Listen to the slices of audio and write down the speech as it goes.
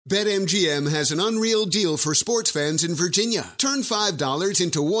BetMGM has an unreal deal for sports fans in Virginia. Turn $5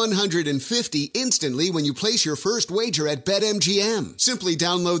 into $150 instantly when you place your first wager at BetMGM. Simply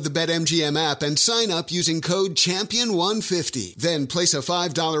download the BetMGM app and sign up using code CHAMPION150. Then place a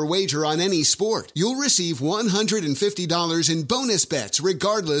 $5 wager on any sport. You'll receive $150 in bonus bets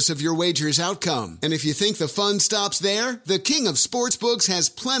regardless of your wager's outcome. And if you think the fun stops there, the King of Sportsbooks has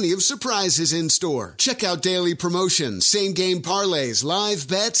plenty of surprises in store. Check out daily promotions, same-game parlays, live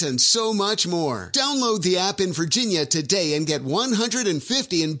bets, and so much more. Download the app in Virginia today and get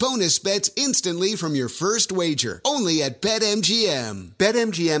 $150 in bonus bets instantly from your first wager. Only at BetMGM.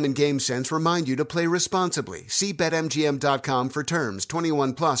 BetMGM and GameSense remind you to play responsibly. See BetMGM.com for terms.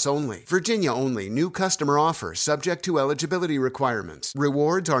 21 plus only. Virginia only. New customer offer. Subject to eligibility requirements.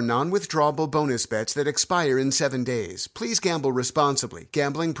 Rewards are non-withdrawable bonus bets that expire in 7 days. Please gamble responsibly.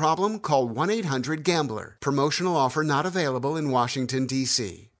 Gambling problem? Call 1-800-GAMBLER. Promotional offer not available in Washington,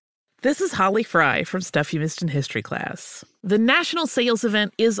 D.C. This is Holly Fry from Stuff You Missed in History class. The national sales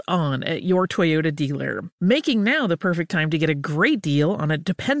event is on at your Toyota dealer, making now the perfect time to get a great deal on a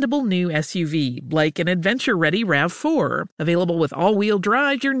dependable new SUV, like an adventure-ready RAV4. Available with all-wheel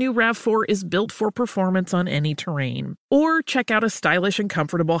drive, your new RAV4 is built for performance on any terrain. Or check out a stylish and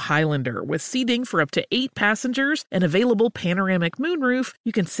comfortable Highlander with seating for up to 8 passengers and available panoramic moonroof.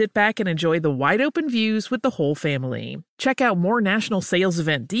 You can sit back and enjoy the wide-open views with the whole family. Check out more national sales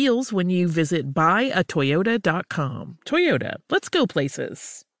event deals when you visit buyatoyota.com. Toyota, let's go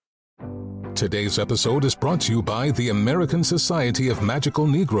places. Today's episode is brought to you by the American Society of Magical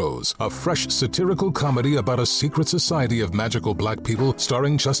Negroes, a fresh satirical comedy about a secret society of magical black people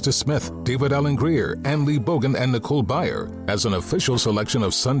starring Justice Smith, David Allen Greer, Ann Lee Bogan, and Nicole Byer. As an official selection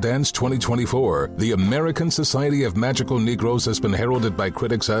of Sundance 2024, the American Society of Magical Negroes has been heralded by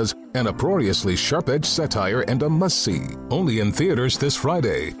critics as an uproariously sharp-edged satire and a must-see. Only in theaters this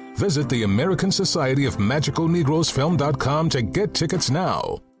Friday. Visit the American Society of Magical Negroes Film.com to get tickets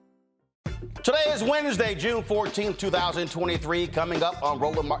now. Today is Wednesday, June 14th, 2023. Coming up on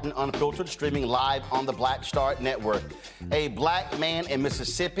Roland Martin Unfiltered, streaming live on the Black Star Network. A black man in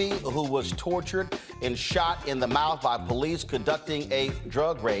Mississippi who was tortured and shot in the mouth by police conducting a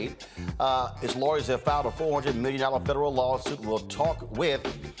drug raid. His lawyers have filed a $400 million federal lawsuit. We'll talk with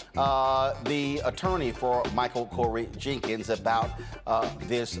the attorney for Michael Corey Jenkins about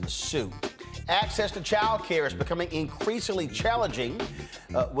this suit. Access to child care is becoming increasingly challenging.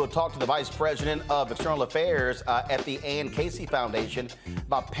 We'll talk to the Vice President of External Affairs at the Ann Casey Foundation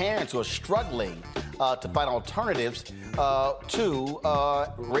about parents who are struggling to find alternatives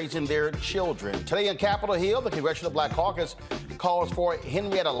to raising their children. Today on Capitol Hill, the Congressional Black Caucus calls for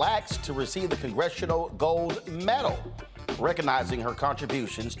Henrietta Lacks to receive the Congressional Gold Medal, recognizing her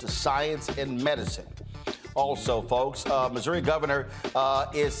contributions to science and medicine. Also, folks, Missouri governor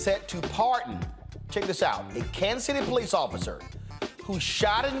is set to pardon, check this out, a Kansas City police officer who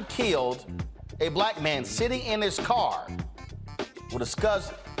shot and killed a black man sitting in his car. We'll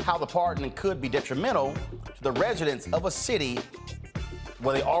discuss how the pardon could be detrimental to the residents of a city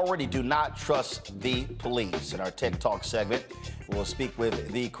where they already do not trust the police. In our Tech Talk segment, we'll speak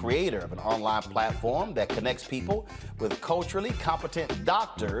with the creator of an online platform that connects people with culturally competent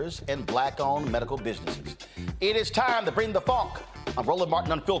doctors and black-owned medical businesses. It is time to bring the funk. I'm Roland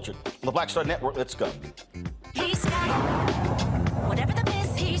Martin Unfiltered on the Black Star Network. Let's go. He's got it. Whatever the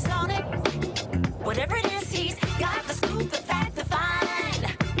biz, he's on it. Whatever it is, he's got the scoop, the fact, the find.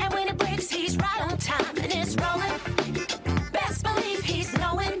 And when it breaks, he's right on time and it's rolling. Best believe he's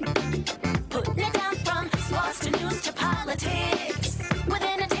knowing. Putting it down from sports to news to politics. With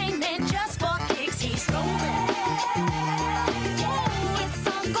entertainment just for kicks, he's rolling. It's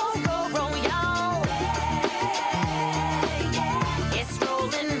on go, roll, roll, y'all. It's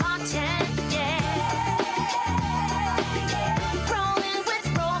Roland Martin, yeah. Rolling with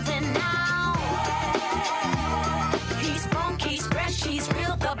Roland now. He's funk, he's fresh, he's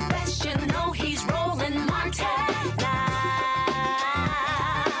real, the best, you know he's Roland Martin now.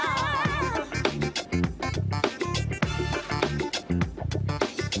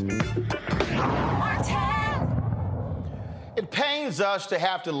 It pains us to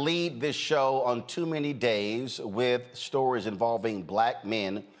have to lead this show on too many days with stories involving black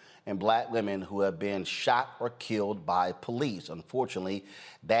men and black women who have been shot or killed by police. Unfortunately,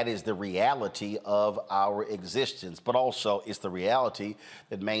 that is the reality of our existence, but also it's the reality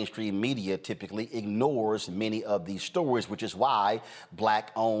that mainstream media typically ignores many of these stories, which is why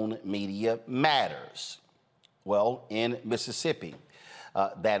black-owned media matters. Well, in Mississippi,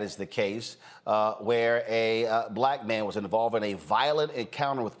 that is the case, where a black man was involved in a violent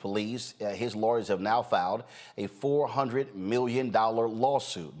encounter with police. His lawyers have now filed a $400 million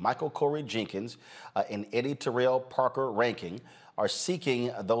lawsuit. Michael Corey Jenkins and Eddie Terrell Parker Rankin are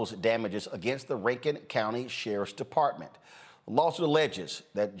seeking those damages against the Rankin County Sheriff's Department. The lawsuit alleges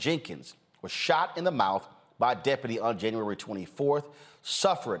that Jenkins was shot in the mouth by a deputy on January 24th,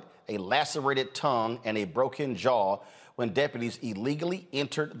 suffered a lacerated tongue and a broken jaw when deputies illegally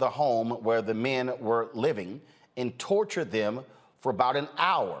entered the home where the men were living and tortured them for about an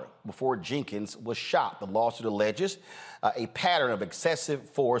hour before Jenkins was shot. The lawsuit alleges a pattern of excessive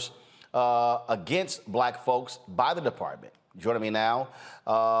force against black folks by the department. Joining me now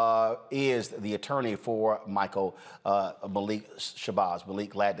is the attorney for Michael, Malik Shabazz.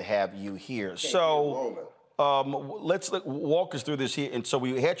 Malik, glad to have you here. So let's walk us through this here. And so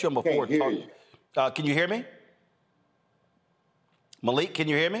we had you on before. Can you hear me? Malik, can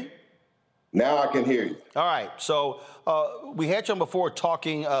you hear me? Now I can hear you. All right. So we had you on before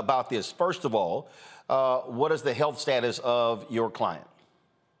talking about this. First of all, what is the health status of your client?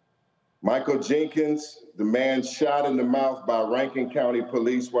 Michael Jenkins, the man shot in the mouth by Rankin County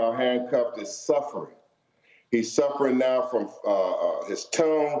Police while handcuffed, is suffering. He's suffering now from his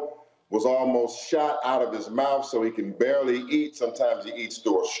tongue was almost shot out of his mouth, so he can barely eat. Sometimes he eats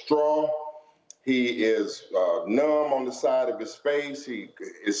through a straw. He is numb on the side of his face. He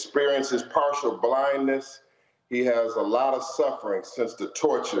experiences partial blindness. He has a lot of suffering since the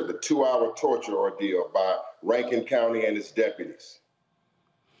torture, the 2-hour torture ordeal by Rankin County and its deputies.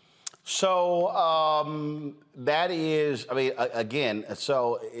 So that is, I mean, again,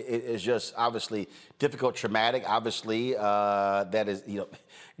 so it is just obviously difficult, traumatic. Obviously, that is, you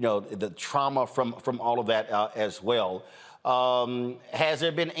know, the trauma from all of that as well. Has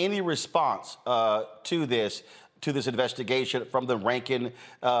there been any response to this investigation from the Rankin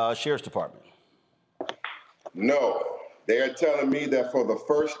Sheriff's Department? No, they are telling me that for the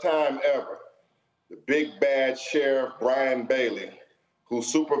first time ever, the big bad Sheriff Brian Bailey, who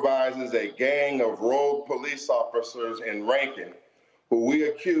supervises a gang of rogue police officers in Rankin, who we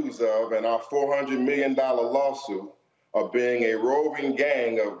accuse of in our $400 million lawsuit of being a roving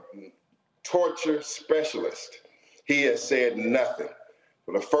gang of torture specialists. He has said nothing.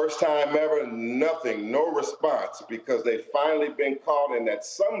 For the first time ever, nothing, no response, because they've finally been caught in that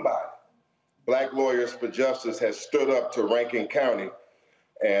somebody, Black Lawyers for Justice, has stood up to Rankin County.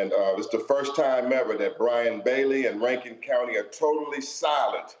 And it's the first time ever that Brian Bailey and Rankin County are totally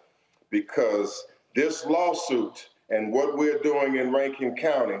silent, because this lawsuit and what we're doing in Rankin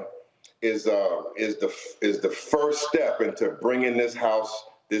County is the first step into bringing this house,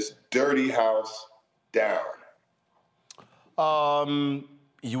 this dirty house, down.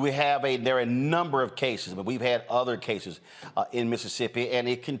 There are a number of cases, but we've had other cases in Mississippi, and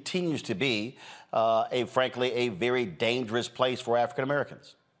it continues to be, frankly, a very dangerous place for African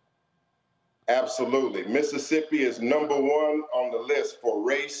Americans. Absolutely. Mississippi is number one on the list for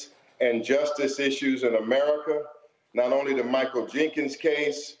race and justice issues in America. Not only the Michael Jenkins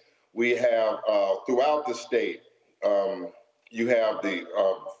case, we have throughout the state, you have the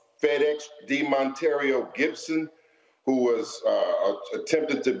FedEx DeMonterio Gibson, who was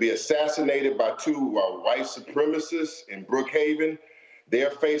attempted to be assassinated by two white supremacists in Brookhaven.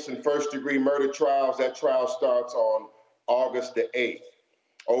 They're facing first-degree murder trials. That trial starts on August the 8th.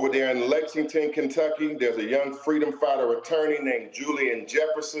 Over there in Lexington, Kentucky, there's a young freedom fighter attorney named Julian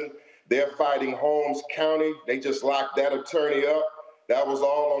Jefferson. They're fighting Holmes County. They just locked that attorney up. That was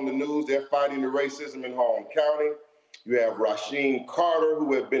all on the news. They're fighting the racism in Holmes County. You have Rasheen Carter,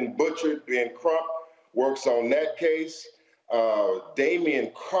 who had been butchered, Ben Crump, works on that case.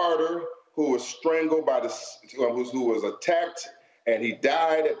 Damian Carter, who was strangled by who was attacked, and he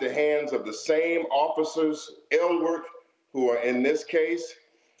died at the hands of the same officers, Elwood, who are in this case.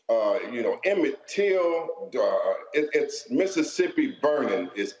 Emmett Till, it's Mississippi burning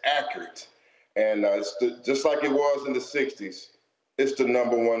is accurate. And it's just like it was in the 60s, it's the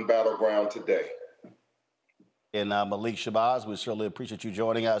 #1 battleground today. And Malik Shabazz, we certainly appreciate you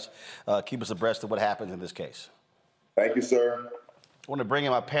joining us. Keep us abreast of what happens in this case. Thank you, sir. I want to bring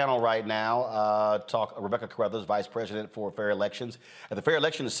in my panel right now, talk Rebecca Carruthers, Vice President for Fair Elections at the Fair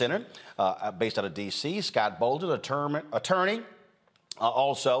Elections Center, based out of D.C., Scott Bolden, attorney,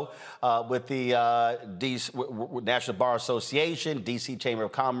 also with the National Bar Association, D.C. Chamber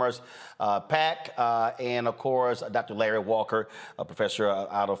of Commerce, PAC, and, of course, Dr. Larry Walker, a professor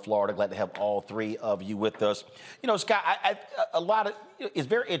out of Florida. Glad to have all three of you with us. You know, Scott, it's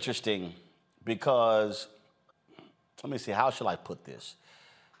very interesting because, let me see, how shall I put this?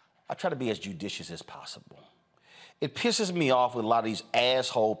 I try to be as judicious as possible. it pisses me off with a lot of these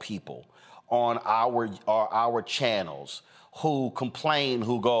asshole people on our channels who complain,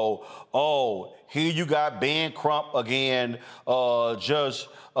 who go, oh, here you got Ben Crump again, just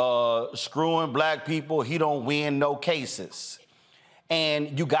screwing black people. He don't win no cases.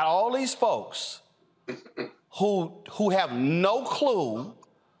 And you got all these folks who have no clue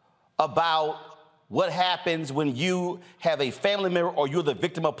about what happens when you have a family member or you're the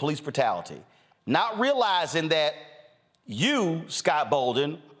victim of police brutality. Not realizing that you, Scott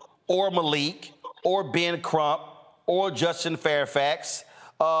Bolden, or Malik, or Ben Crump, or Justin Fairfax,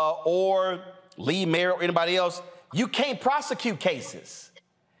 or Lee Merritt, or anybody else, you can't prosecute cases.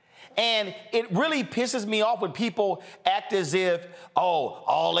 And it really pisses me off when people act as if, oh,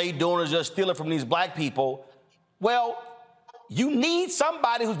 all they doing is just stealing from these black people. Well, you need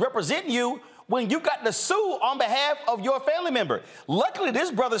somebody who's representing you when you got to sue on behalf of your family member. Luckily,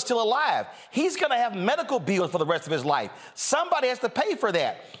 this brother's still alive. He's going to have medical bills for the rest of his life. Somebody has to pay for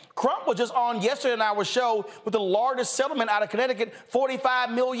that. Crump was just on yesterday in our show with the largest settlement out of Connecticut,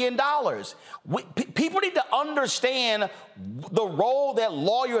 $45 million. People need to understand the role that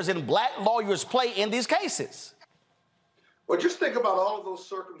lawyers and black lawyers play in these cases. Well, just think about all of those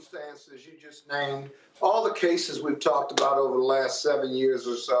circumstances you just named, all the cases we've talked about over the last 7 years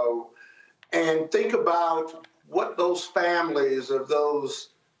or so, and think about what those families of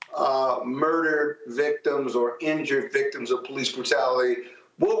those murdered victims or injured victims of police brutality,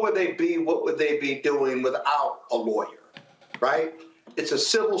 what would they be doing without a lawyer, right? It's a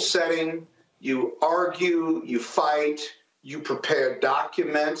civil setting. You argue, you fight, you prepare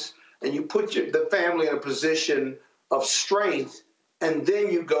documents, and you put the family in a position of strength, and then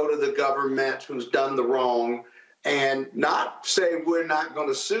you go to the government who's done the wrong and not say, we're not going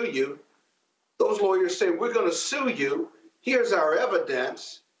to sue you. Those lawyers say, we're going to sue you. Here's our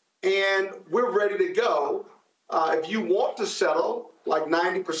evidence, and we're ready to go. If you want to settle, like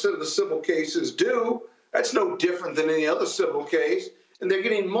 90% of the civil cases do, that's no different than any other civil case. And they're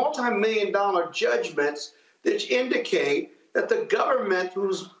getting multi-million-dollar judgments that indicate that the government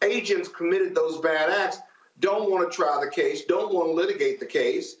whose agents committed those bad acts don't want to try the case, don't want to litigate the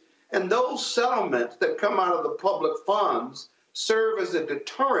case. And those settlements that come out of the public funds serve as a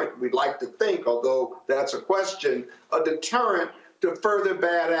deterrent, we'd like to think, although that's a question, a deterrent to further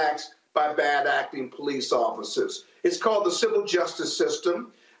bad acts by bad acting police officers. It's called the civil justice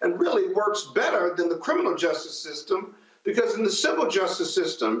system and really works better than the criminal justice system because in the civil justice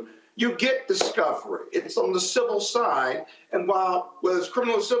system, you get discovery. It's on the civil side. And while whether it's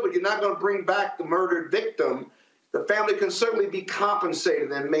criminal or civil, you're not going to bring back the murdered victim, the family can certainly be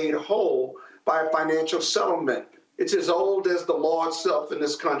compensated and made whole by a financial settlement. It's as old as the law itself in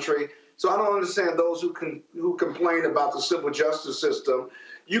this country. So I don't understand those who complain about the civil justice system.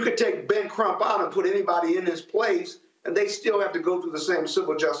 You could take Ben Crump out and put anybody in his place, and they still have to go through the same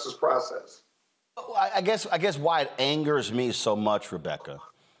civil justice process. I guess why it angers me so much, Rebecca,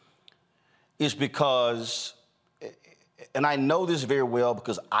 is because, and I know this very well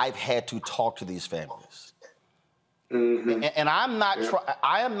because I've had to talk to these families. Mm-hmm. And I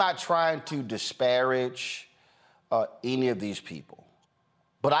am not trying to disparage any of these people.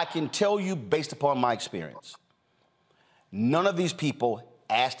 But I can tell you, based upon my experience, none of these people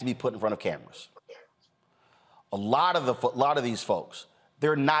asked to be put in front of cameras. A lot of these folks,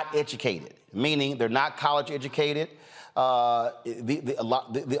 they're not educated, meaning they're not college educated. A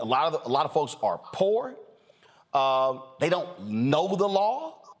lot of folks are poor. They don't know the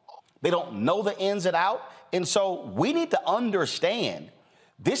law. They don't know the ins and outs. And so we need to understand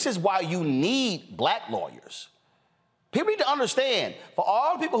this is why you need black lawyers. People need to understand, for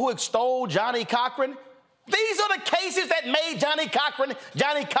all the people who extol Johnny Cochran, these are the cases that made Johnny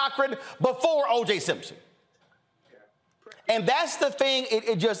Cochran before O.J. Simpson. And that's the thing,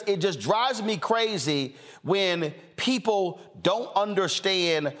 it just drives me crazy when people don't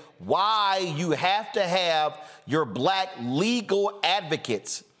understand why you have to have your black legal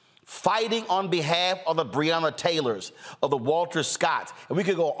advocates fighting on behalf of the Breonna Taylors, of the Walter Scotts. And we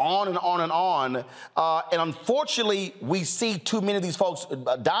could go on and on and on. And unfortunately, we see too many of these folks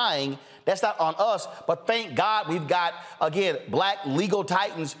dying. That's not on us. But thank God we've got, again, black legal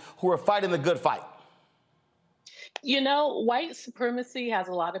titans who are fighting the good fight. You know, white supremacy has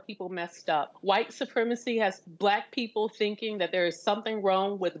a lot of people messed up. White supremacy has black people thinking that there is something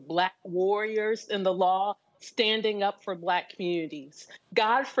wrong with black warriors in the law, standing up for Black communities.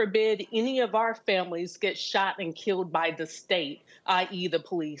 God forbid any of our families get shot and killed by the state, i.e. the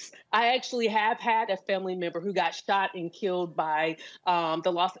police. I actually have had a family member who got shot and killed by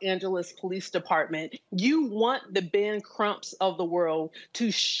the Los Angeles Police Department. You want the Ben Crumps of the world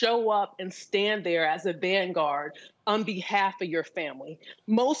to show up and stand there as a vanguard on behalf of your family.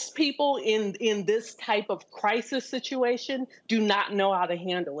 Most people in this type of crisis situation do not know how to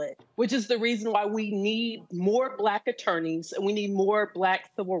handle it, which is the reason why we need more Black attorneys and we need more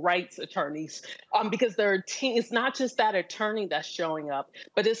Black civil rights attorneys, because it's not just that attorney that's showing up,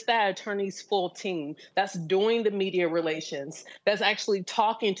 but it's that attorney's full team that's doing the media relations, that's actually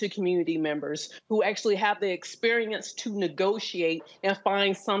talking to community members who actually have the experience to negotiate and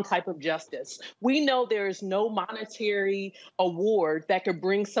find some type of justice. We know there is no monetary award that could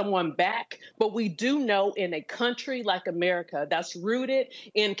bring someone back, but we do know in a country like America that's rooted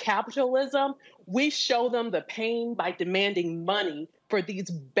in capitalism, we show them the pain by demanding money for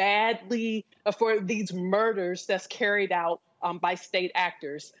these murders that's carried out by state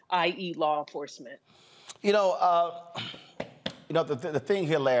actors, i.e. law enforcement. The thing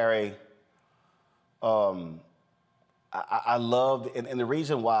here, Larry, I love, and the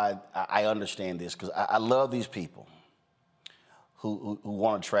reason why I understand this, because I love these people who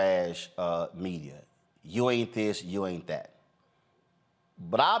want to trash media. You ain't this, you ain't that.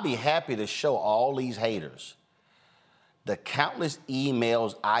 But I'll be happy to show all these haters the countless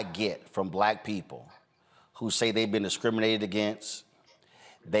emails I get from Black people who say they've been discriminated against,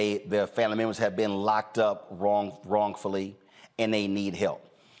 their family members have been locked up wrongfully, and they need help.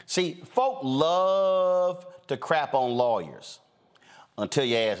 See, folk love to crap on lawyers until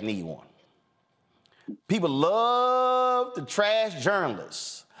your ass need one. People love to trash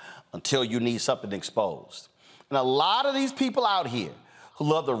journalists until you need something exposed. And a lot of these people out here who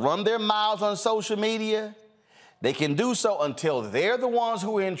love to run their mouths on social media, they can do so until they're the ones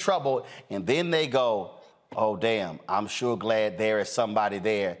who are in trouble, and then they go, oh, damn, I'm sure glad there is somebody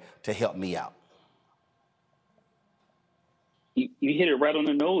there to help me out. You hit it right on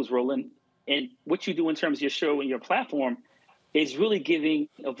the nose, Roland. And what you do in terms of your show and your platform is really giving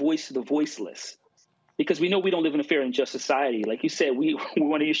a voice to the voiceless. Because we know we don't live in a fair and just society. Like you said, we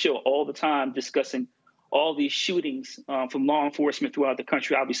want your show all the time discussing all these shootings from law enforcement throughout the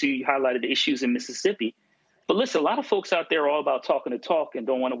country. Obviously, you highlighted the issues in Mississippi. But listen, a lot of folks out there are all about talking the talk and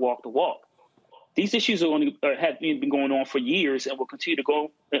don't want to walk the walk. These issues have been going on for years and will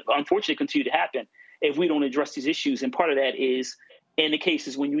unfortunately continue to happen if we don't address these issues. And part of that is in the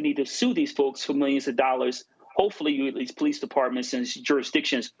cases when you need to sue these folks for millions of dollars, hopefully you, at least police departments and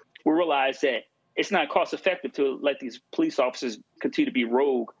jurisdictions, will realize that it's not cost effective to let these police officers continue to be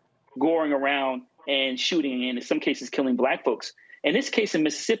rogue, going around and shooting and in some cases killing Black folks. And this case in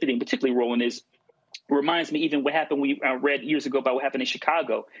Mississippi, and particularly Roland, reminds me even what happened, we read years ago about what happened in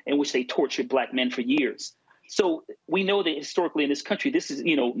Chicago, in which they tortured Black men for years. So we know that historically in this country, this is,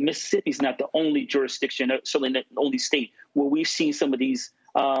 Mississippi's not the only jurisdiction, certainly not the only state where we've seen some of these,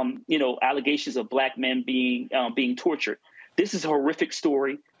 allegations of Black men being tortured. This is a horrific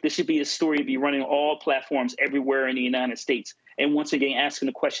story. This should be a story to be running all platforms everywhere in the United States. And once again, asking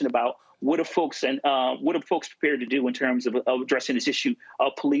the question about what are folks prepared to do in terms of addressing this issue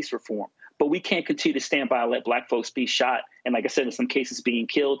of police reform. But we can't continue to stand by and let Black folks be shot. And like I said, in some cases being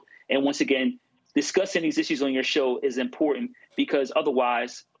killed. And once again, discussing these issues on your show is important because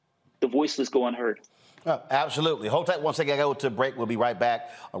otherwise the voiceless go unheard. Absolutely. Hold tight one second. I go to break. We'll be right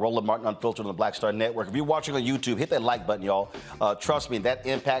back. Roland Martin Unfiltered on the Black Star Network. If you're watching on YouTube, hit that like button, y'all. Trust me, that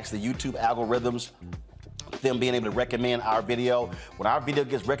impacts the YouTube algorithms, them being able to recommend our video. When our video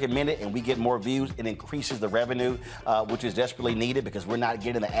gets recommended and we get more views, it increases the revenue, which is desperately needed because we're not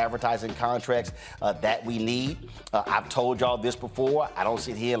getting the advertising contracts that we need. I've told y'all this before. I don't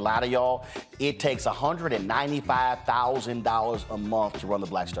sit here and lie to y'all. It takes $195,000 a month to run the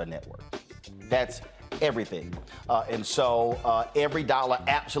Black Star Network. That's everything. And so every dollar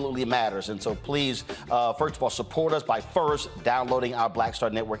absolutely matters. And so please, first of all, support us by first downloading our Black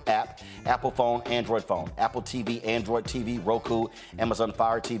Star Network app, Apple phone, Android phone, Apple TV, Android TV, Roku, Amazon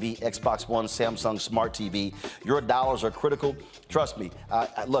Fire TV, Xbox One, Samsung Smart TV. Your dollars are critical. Trust me.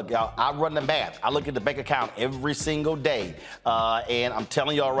 Look, y'all, I run the math. I look at the bank account every single day. And I'm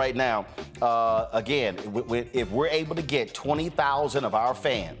telling y'all right now, again, if we're able to get 20,000 of our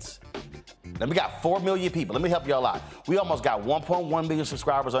fans, then we got 4 million people. Let me help y'all out. We almost got 1.1 million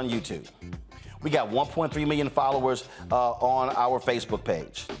subscribers on YouTube. We got 1.3 million followers on our Facebook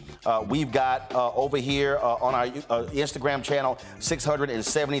page. We've got over here on our Instagram channel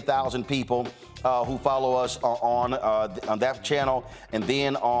 670,000 people who follow us on that channel. And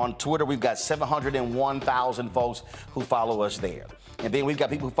then on Twitter, we've got 701,000 folks who follow us there. And then we've got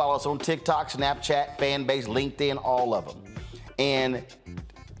people who follow us on TikTok, Snapchat, Fanbase, LinkedIn, all of them. And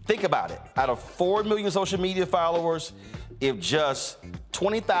think about it. Out of 4 million social media followers, if just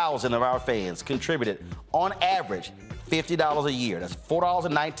 20,000 of our fans contributed on average $50 a year, that's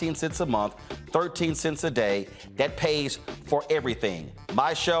 $4.19 a month, 13 cents a day, that pays for everything.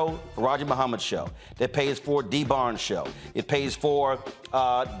 My show, Roger Muhammad's show. That pays for D. Barnes' show. It pays for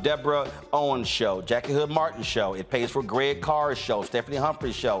Deborah Owens' show, Jackie Hood Martin's show. It pays for Greg Carr's show, Stephanie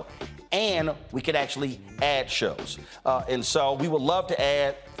Humphrey's show. And we could actually add shows. And so we would love to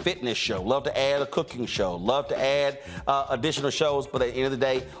add fitness show, love to add a cooking show, love to add additional shows, but at the end of the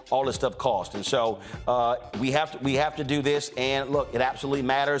day, all this stuff costs. And so we have to do this. And look, it absolutely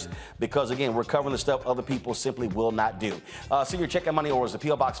matters because, again, we're covering the stuff other people simply will not do. Senior check and money orders, the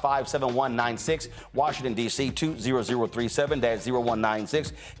P.O. Box 57196, Washington, D.C.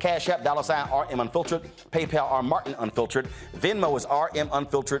 20037-0196. Cash App, $RM Unfiltered. PayPal, R Martin Unfiltered. Venmo is RM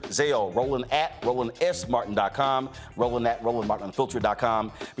Unfiltered. Zelle, RolandSMartin.com.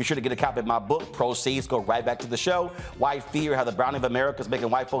 RolandMartinUnfiltered.com. Be sure to get a copy of my book. Proceeds go right back to the show. White Fear, How the Browning of America is Making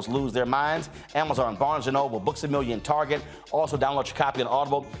White Folks Lose Their Minds. Amazon, Barnes & Noble, Books A Million, Target. Also download your copy on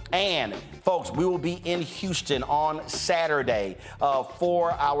Audible. And, folks, we will be in Houston on Saturday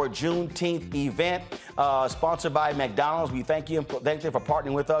for our Juneteenth event sponsored by McDonald's. We thank them for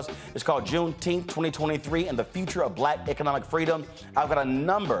partnering with us. It's called Juneteenth 2023 and the Future of Black Economic Freedom. I've got a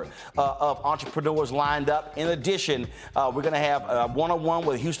number of entrepreneurs lined up. In addition, we're going to have a one-on-one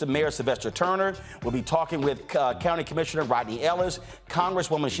with Houston Mayor Sylvester Turner. We'll be talking with County Commissioner Rodney Ellis,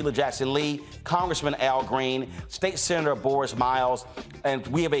 Congresswoman Sheila Jackson-Lee, Congressman Al Green, State Senator Boris Miles, and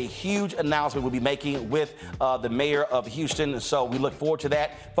we have a huge announcement we'll be making with the mayor of Houston. So we look forward to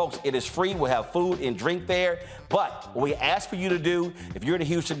that. Folks, it is free. We'll have food and drink there. But what we ask for you to do, if you're in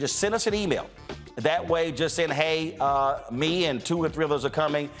Houston, just send us an email. That way, just saying, hey, me and 2 or 3 others are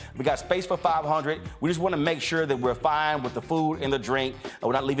coming. We got space for 500. We just want to make sure that we're fine with the food and the drink.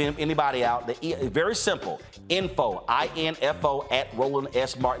 We're not leaving anybody out. Very simple. Info, INFO at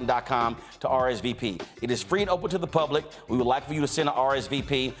RolandSMartin.com to RSVP. It is free and open to the public. We would like for you to send an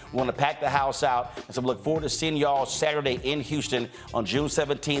RSVP. We want to pack the house out. And so we look forward to seeing y'all Saturday in Houston on June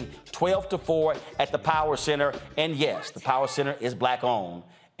 17th, 12 to 4 at the Power Center. And yes, the Power Center is Black owned.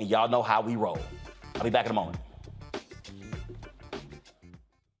 And y'all know how we roll. I'll be back in a moment.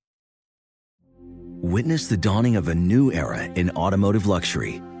 Witness the dawning of a new era in automotive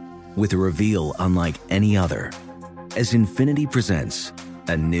luxury with a reveal unlike any other as Infiniti presents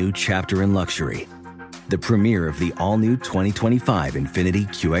a new chapter in luxury, the premiere of the all-new 2025 Infiniti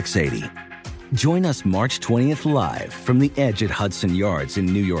QX80. Join us March 20th live from the Edge at Hudson Yards in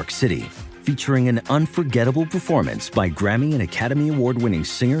New York City, featuring an unforgettable performance by Grammy and Academy Award-winning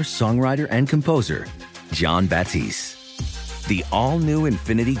singer, songwriter, and composer, Jon Batiste. The all-new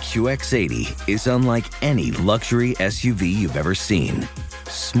Infiniti QX80 is unlike any luxury SUV you've ever seen.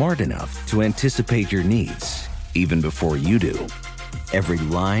 Smart enough to anticipate your needs, even before you do. Every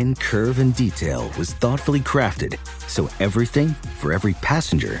line, curve, and detail was thoughtfully crafted, so everything for every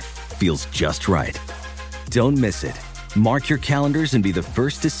passenger feels just right. Don't miss it. Mark your calendars and be the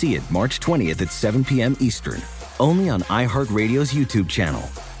first to see it March 20th at 7 p.m. Eastern, only on iHeartRadio's YouTube channel.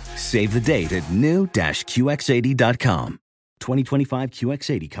 Save the date at new-QX80.com. 2025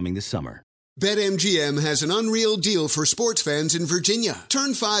 QX80 coming this summer. BetMGM has an unreal deal for sports fans in Virginia.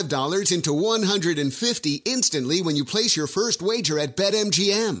 Turn $5 into $150 instantly when you place your first wager at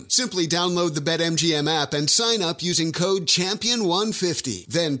BetMGM. Simply download the BetMGM app and sign up using code CHAMPION150.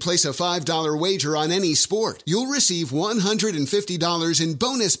 Then place a $5 wager on any sport. You'll receive $150 in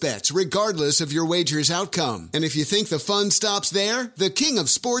bonus bets regardless of your wager's outcome. And if you think the fun stops there, the King of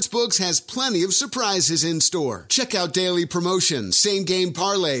Sportsbooks has plenty of surprises in store. Check out daily promotions, same-game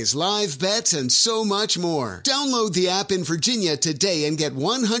parlays, live bets, and so much more. Download the app in Virginia today and get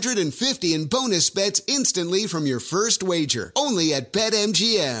 $150 in bonus bets instantly from your first wager. Only at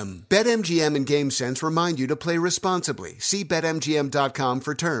BetMGM. BetMGM and GameSense remind you to play responsibly. See BetMGM.com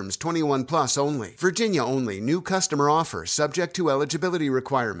for terms. 21 plus only. Virginia only. New customer offer. Subject to eligibility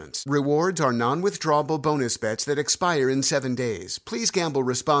requirements. Rewards are non-withdrawable bonus bets that expire in 7 days. Please gamble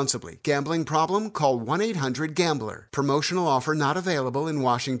responsibly. Gambling problem? Call 1-800-GAMBLER. Promotional offer not available in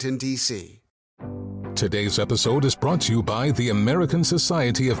Washington, D.C. Today's episode is brought to you by the American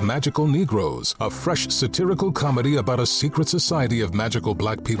Society of Magical Negroes, a fresh satirical comedy about a secret society of magical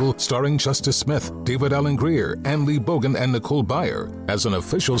black people starring Justice Smith, David Allen Greer, Ann Lee Bogan, and Nicole Byer. As an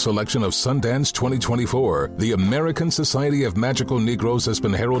official selection of Sundance 2024, the American Society of Magical Negroes has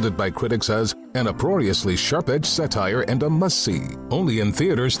been heralded by critics as an uproariously sharp-edged satire and a must-see. Only in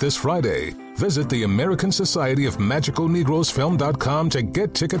theaters this Friday. Visit the American Society of Magical Negroes Film.com to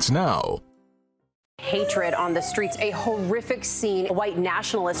get tickets now. Hatred on the streets, a horrific scene, a white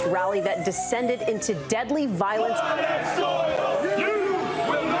nationalist rally that descended into deadly violence.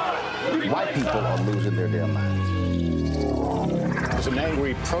 White people are losing their damn minds. As an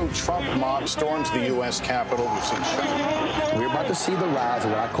angry pro-Trump mob storms the U.S. Capitol, we've seen shooting. We're about to see the rise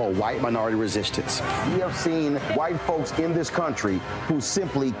of what I call white minority resistance. We have seen white folks in this country who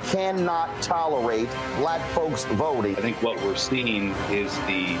simply cannot tolerate black folks voting. I think what we're seeing is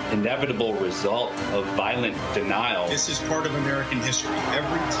the inevitable result of violent denial. This is part of American history.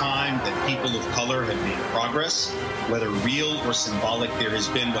 Every time that people of color have made progress, whether real or symbolic, there has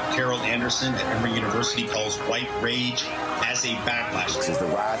been what Carol Anderson at Emory University calls white rage as a backlash. This is the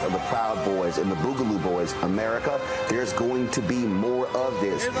rise of the Proud Boys and the Boogaloo Boys. America, there's going to be more of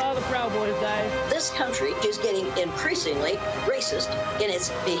this. Here's all the Proud Boys, guys. This country is getting increasingly racist in its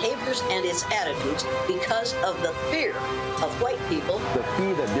behaviors and its attitudes because of the fear of white people. The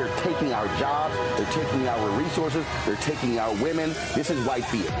fear that they're taking our jobs, they're taking our resources, they're taking our women. This is white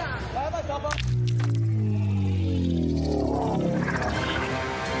fear.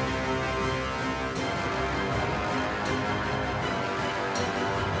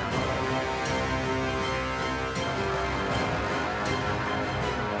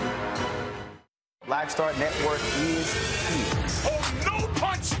 Black Star Network is here. Oh, no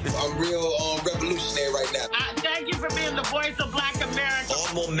punch! I'm real revolutionary right now. Thank you for being the voice of Black America.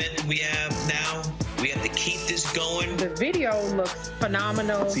 All momentum we have now, we have to keep this going. The video looks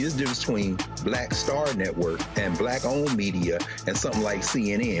phenomenal. See, this difference between Black Star Network and black-owned media and something like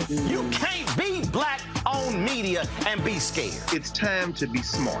CNN. You can't be black-owned media and be scared. It's time to be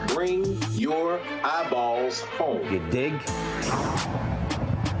smart. Bring your eyeballs home. You dig?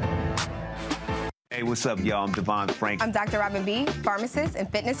 Hey, what's up, y'all? I'm Devon Frank. I'm Dr. Robin B., pharmacist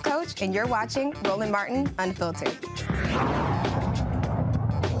and fitness coach, and you're watching Roland Martin Unfiltered.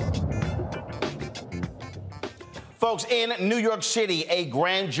 Folks, in New York City, a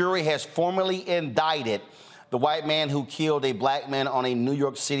grand jury has formally indicted the white man who killed a black man on a New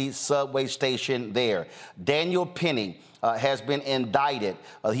York City subway station there. Daniel Penny has been indicted.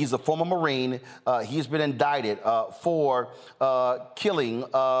 He's a former Marine. He's been indicted for killing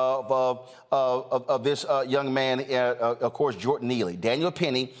of this young man, of course, Jordan Neely. Daniel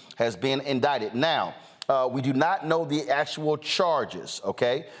Penny has been indicted. Now, we do not know the actual charges,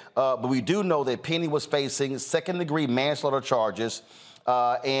 okay? But we do know that Penny was facing second-degree manslaughter charges.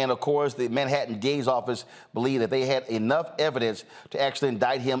 And, of course, the Manhattan DA's office believed that they had enough evidence to actually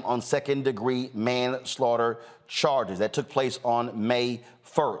indict him on second-degree manslaughter charges. That took place on May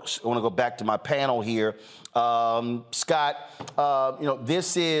 1st. I want to go back to my panel here. Scott,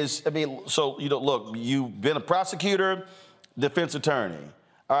 this is, look, you've been a prosecutor, defense attorney.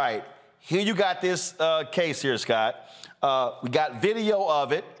 All right, here you got this case here, Scott. We got video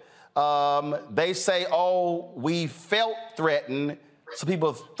of it. They say, we felt threatened. Some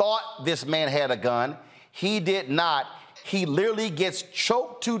people thought this man had a gun. He did not. He literally gets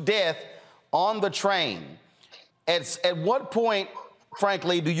choked to death on the train. At what point,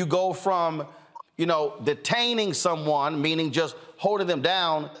 frankly, do you go from, detaining someone, meaning just holding them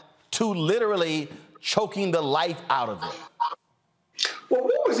down, to literally choking the life out of them? Well,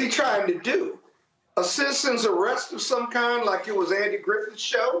 what was he trying to do? A citizen's arrest of some kind, like it was Andy Griffith's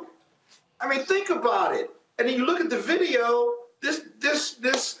show? I mean, think about it. And then you look at the video,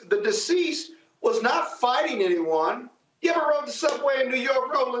 the deceased was not fighting anyone. You ever rode the subway in New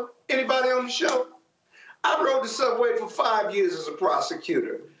York, Roland? Anybody on the show? I rode the subway for 5 years as a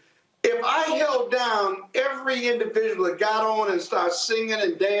prosecutor. If I held down every individual that got on and started singing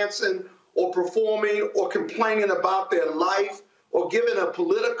and dancing or performing or complaining about their life or giving a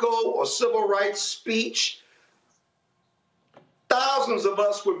political or civil rights speech, thousands of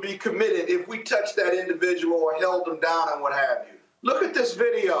us would be committed if we touched that individual or held them down and what have you. Look at this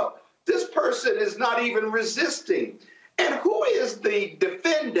video. This person is not even resisting. And who is the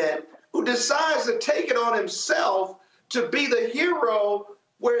defendant who decides to take it on himself to be the hero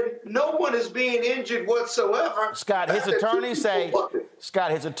where no one is being injured whatsoever? Scott, his attorneys say,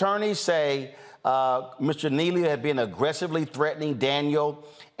 Mr. Neely had been aggressively threatening Daniel,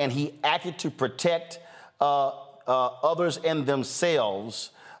 and he acted to protect others and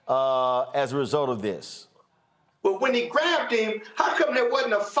themselves. as a result of this? But when he grabbed him, how come there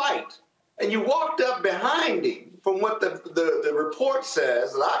wasn't a fight? And you walked up behind him, from what the report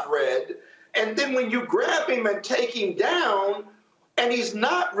says that I've read, and then when you grab him and take him down, and he's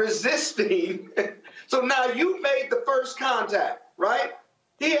not resisting, so now you made the first contact, right?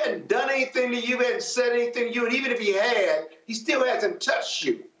 He hadn't done anything to you, hadn't said anything to you, and even if he had, he still hasn't touched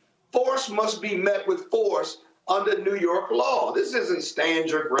you. Force must be met with force under New York law. This isn't stand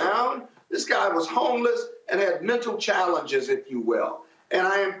your ground. This guy was homeless and had mental challenges, if you will. And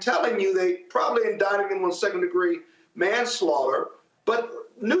I am telling you, they probably indicted him on second-degree manslaughter. But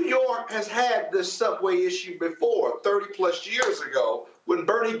New York has had this subway issue before, 30-plus years ago, when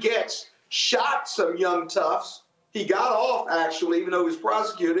Bernie Goetz shot some young toughs. He got off, actually, even though he was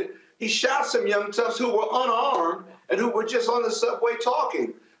prosecuted. He shot some young toughs who were unarmed and who were just on the subway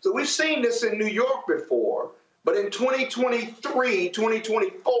talking. So we've seen this in New York before. But in 2023,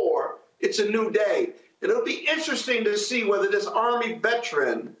 2024, it's a new day. And it'll be interesting to see whether this Army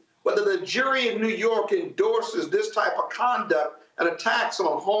veteran, whether the jury in New York endorses this type of conduct and attacks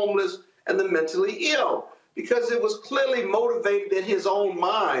on homeless and the mentally ill, because it was clearly motivated in his own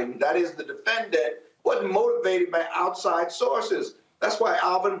mind. That is, the defendant wasn't motivated by outside sources. That's why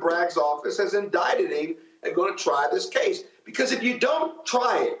Alvin Bragg's office has indicted him and going to try this case. Because if you don't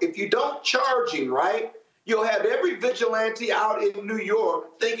try it, if you don't charge him, right, you'll have every vigilante out in New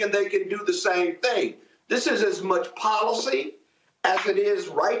York thinking they can do the same thing. This is as much policy as it is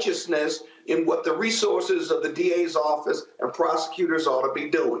righteousness in what the resources of the DA's office and prosecutors ought to be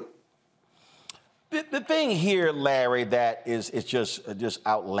doing. The thing here, Larry, that is just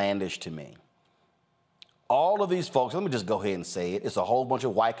outlandish to me. All of these folks, let me just go ahead and say it, it's a whole bunch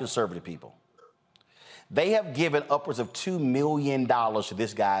of white conservative people. They have given upwards of $2 million to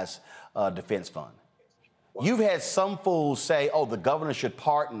this guy's defense fund. You've had some fools say, oh, the governor should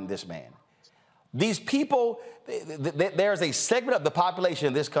pardon this man. These people, there's a segment of the population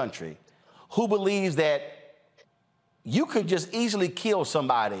in this country who believes that you could just easily kill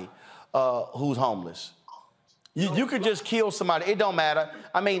somebody who's homeless. You could just kill somebody. It don't matter.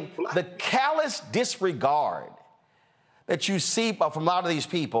 I mean, the callous disregard that you see from a lot of these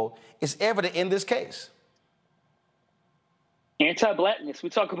people is evident in this case. Anti-blackness, we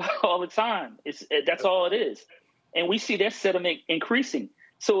talk about all the time. That's all it is. And we see that sentiment increasing.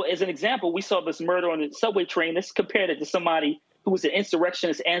 So as an example, we saw this murder on the subway train. Let's compare it to somebody who was an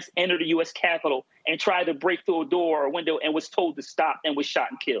insurrectionist and entered the U.S. Capitol and tried to break through a door or a window and was told to stop and was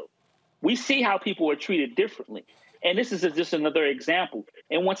shot and killed. We see how people are treated differently. And this is just another example.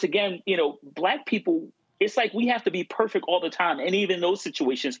 And once again, black people, it's like we have to be perfect all the time. And even in those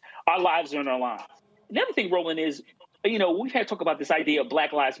situations, our lives are on our line. The other thing, Roland, is, we've had to talk about this idea of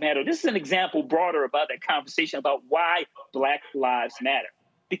Black Lives Matter. This is an example broader about that conversation about why Black Lives Matter.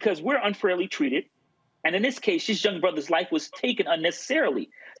 Because we're unfairly treated. And in this case, his young brother's life was taken unnecessarily.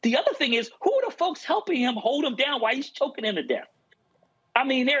 The other thing is, who are the folks helping him hold him down while he's choking him to death? I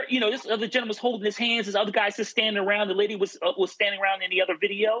mean, this other gentleman was holding his hands. This other guy's just standing around. The lady was standing around in the other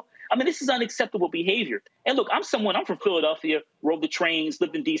video. I mean, this is unacceptable behavior. And look, I'm from Philadelphia, rode the trains,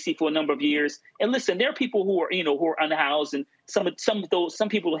 lived in D.C. for a number of years. And listen, there are people who are unhoused, and some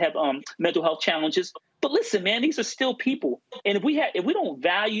people have mental health challenges. But listen, man, these are still people. And if we don't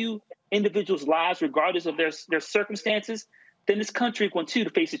value individuals' lives regardless of their circumstances, then this country will continue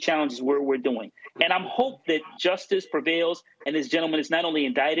to face the challenges we're doing. And I'm hope that justice prevails and this gentleman is not only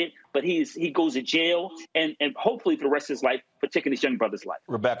indicted, but he goes to jail and hopefully for the rest of his life, for taking his young brother's life.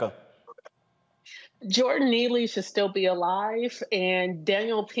 Rebecca. Jordan Neely should still be alive, and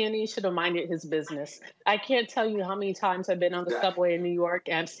Daniel Penny should have minded his business. I can't tell you how many times I've been on the subway in New York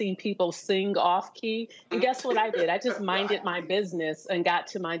and I've seen people sing off key. And guess what I did? I just minded my business and got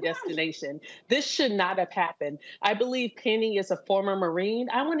to my destination. This should not have happened. I believe Penny is a former Marine.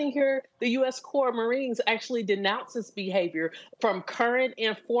 I want to hear the U.S. Corps Marines actually denounce this behavior from current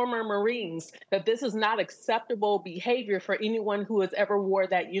and former Marines, that this is not acceptable behavior for anyone who has ever wore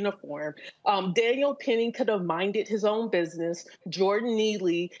that uniform. Daniel Penny could have minded his own business. Jordan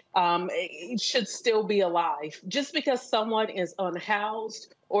Neely should still be alive. Just because someone is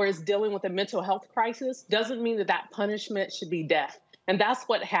unhoused or is dealing with a mental health crisis doesn't mean that punishment should be death. And that's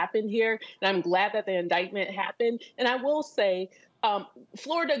what happened here. And I'm glad that the indictment happened. And I will say,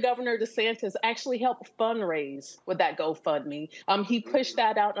 Florida Governor DeSantis actually helped fundraise with that GoFundMe. He pushed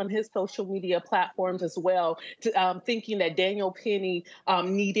that out on his social media platforms as well, thinking that Daniel Penny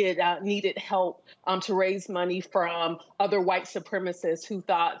needed help to raise money from other white supremacists who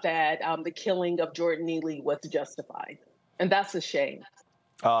thought that the killing of Jordan Neely was justified. And that's a shame.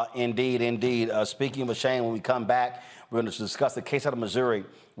 Indeed, indeed. Speaking of shame, when we come back, we're going to discuss the case out of Missouri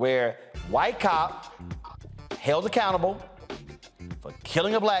where white cop held accountable for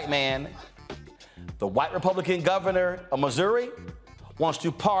killing a black man. The white Republican governor of Missouri wants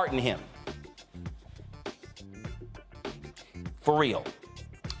to pardon him. For real.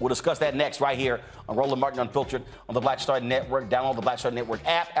 We'll discuss that next right here on Roland Martin Unfiltered on the Black Star Network. Download the Black Star Network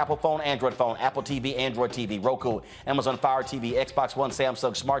app, Apple phone, Apple TV, Android TV, Roku, Amazon Fire TV, Xbox One,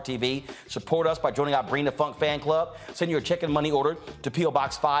 Samsung Smart TV. Support us by joining our Bring the Funk fan club. Send your check and money order to P.O.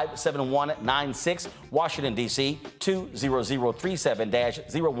 Box 57196, Washington, D.C.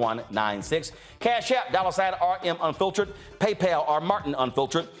 20037-0196. Cash App, $RM Unfiltered. PayPal, R Martin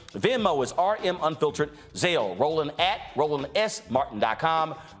Unfiltered. Venmo is RM Unfiltered. Zelle, Roland at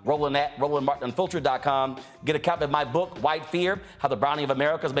RolandSMartin.com. Roland at RolandMartinUnfiltered.com. Get a copy of my book, White Fear, How the Browning of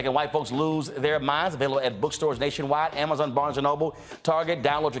America is Making White Folks Lose Their Minds. Available at bookstores nationwide, Amazon, Barnes & Noble, Target.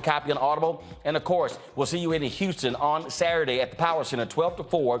 Download your copy on Audible. And, of course, we'll see you in Houston on Saturday at the Power Center, 12 to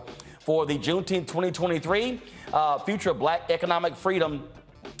 4, for the Juneteenth 2023 Future Black Economic Freedom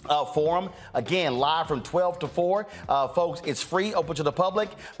Forum. Again, live from 12 to 4. Folks, it's free, open to the public,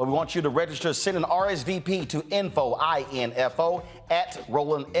 but we want you to register. Send an RSVP to info at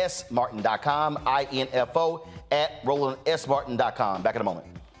RolandSMartin.com, info at RolandSMartin.com. Back in a moment.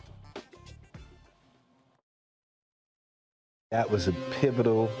 That was a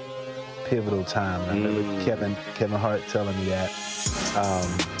pivotal time. I remember Kevin Hart telling me that.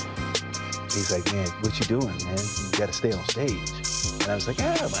 He's like, man, what you doing, man? You got to stay on stage. And I was like,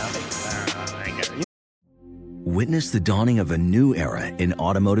 yeah, well, I got it. Witness the dawning of a new era in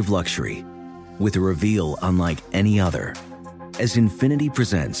automotive luxury with a reveal unlike any other as Infiniti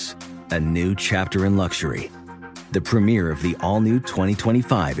presents a new chapter in luxury, the premiere of the all-new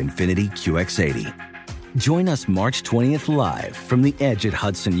 2025 Infiniti QX80. Join us March 20th live from the Edge at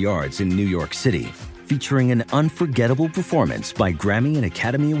Hudson Yards in New York City, featuring an unforgettable performance by Grammy and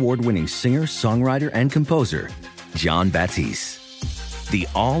Academy Award-winning singer, songwriter, and composer, Jon Batiste. The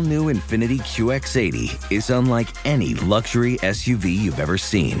all-new Infiniti QX80 is unlike any luxury SUV you've ever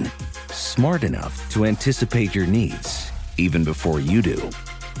seen. Smart enough to anticipate your needs, even before you do.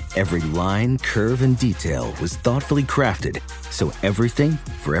 Every line, curve, and detail was thoughtfully crafted, so everything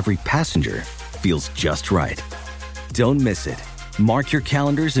for every passenger feels just right. Don't miss it. Mark your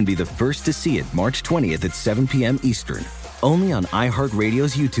calendars and be the first to see it March 20th at 7 p.m. Eastern, only on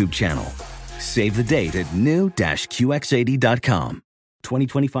iHeartRadio's YouTube channel. Save the date at new-QX80.com.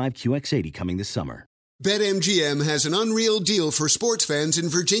 2025 QX80 coming this summer. BetMGM has an unreal deal for sports fans in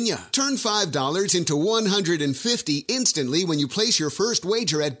Virginia. Turn $5 into $150 instantly when you place your first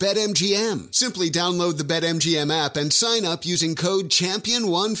wager at BetMGM. Simply download the BetMGM app and sign up using code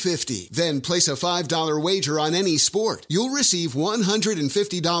CHAMPION150. Then place a $5 wager on any sport. You'll receive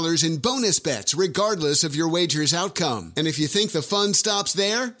 $150 in bonus bets regardless of your wager's outcome. And if you think the fun stops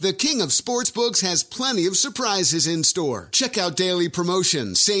there, the king of sportsbooks has plenty of surprises in store. Check out daily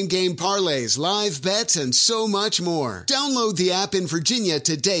promotions, same-game parlays, live bets, and so much more. Download the app in Virginia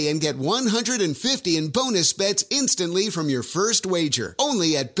today and get $150 in bonus bets instantly from your first wager.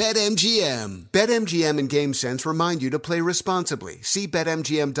 Only at BetMGM. BetMGM and GameSense remind you to play responsibly. See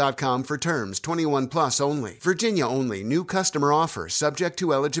BetMGM.com for terms. 21 plus only. Virginia only. New customer offer. Subject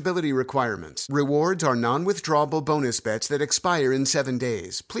to eligibility requirements. Rewards are non-withdrawable bonus bets that expire in 7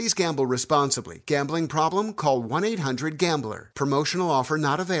 days. Please gamble responsibly. Gambling problem? Call 1-800-GAMBLER. Promotional offer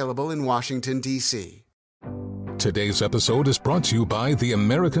not available in Washington, D.C. Today's episode is brought to you by the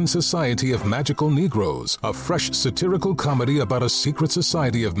American Society of Magical Negroes, a fresh satirical comedy about a secret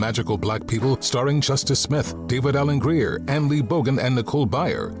society of magical black people starring Justice Smith, David Allen Greer, Ann Lee Bogan, and Nicole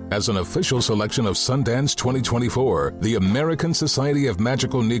Byer. As an official selection of Sundance 2024, the American Society of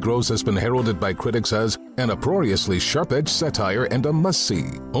Magical Negroes has been heralded by critics as an uproariously sharp-edged satire and a must-see.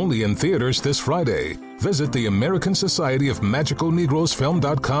 Only in theaters this Friday. Visit the American Society of Magical Negroes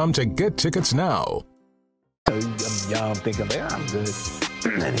Film.com to get tickets now. I'm young, thinking, I'm good.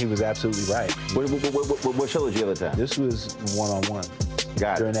 And he was absolutely right. What show was you at the time? This was one-on-one.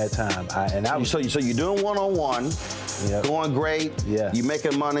 Got during that time. So you're doing one-on-one, going great. Yeah. You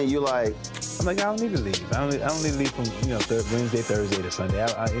making money. You like. I'm like, I don't need to leave. I don't need to leave from Wednesday, Thursday to Sunday.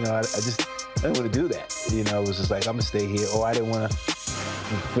 I didn't want to do that. It was just like I'm gonna stay here. Or I didn't want to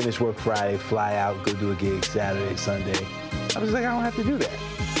finish work Friday, fly out, go do a gig Saturday, Sunday. I was like, I don't have to do that.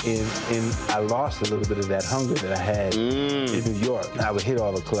 And I lost a little bit of that hunger that I had in New York. I would hit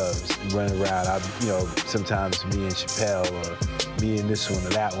all the clubs, run around. Sometimes me and Chappelle or me and this one or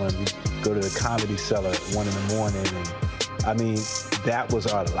that one, we'd go to the Comedy Cellar at 1 in the morning. And that was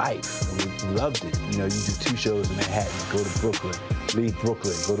our life. We loved it. You do 2 shows in Manhattan, go to Brooklyn, leave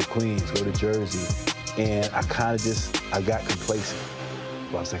Brooklyn, go to Queens, go to Jersey. And I got complacent.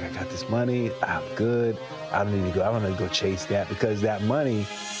 I was like, I got this money, I'm good. I don't need to go chase that, because that money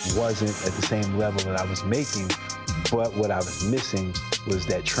wasn't at the same level that I was making, but what I was missing was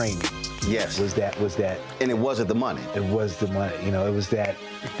that training. Yes. Was that. And it wasn't the money. It was the money. You know, it was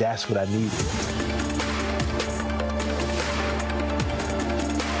that's what I needed.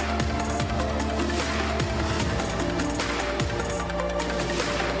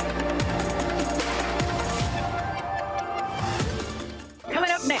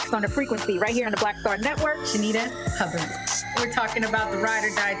 On the frequency right here on the Black Star Network. Shanita Hubbard. We're talking about the ride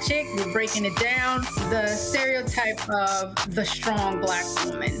or die chick. We're breaking it down. The stereotype of the strong Black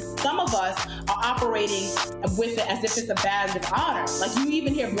woman. Some of us are operating with it as if it's a badge of honor. Like, you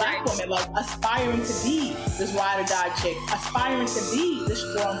even hear Black women like aspiring to be this ride or die chick, aspiring to be this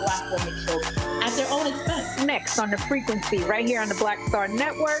strong Black woman trope at their own expense. Next on the frequency right here on the Black Star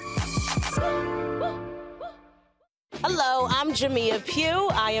Network. Hello, I'm Jamia Pugh.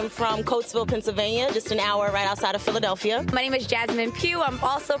 I am from Coatesville, Pennsylvania, just an hour right outside of Philadelphia. My name is Jasmine Pugh. I'm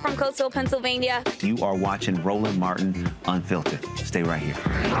also from Coatesville, Pennsylvania. You are watching Roland Martin Unfiltered. Stay right here.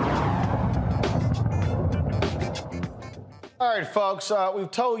 All right, folks,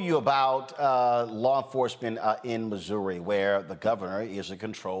 we've told you about law enforcement in Missouri, where the governor is in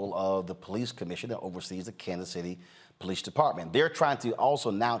control of the police commission that oversees the Kansas City Police Department. They're trying to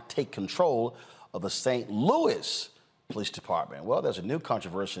also now take control of the St. Louis Police Department. Well, there's a new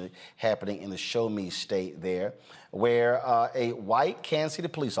controversy happening in the Show Me state there, where a white Kansas City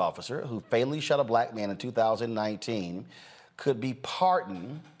police officer who fatally shot a black man in 2019 could be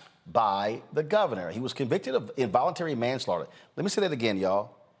pardoned by the governor. He was convicted of involuntary manslaughter. Let me say that again,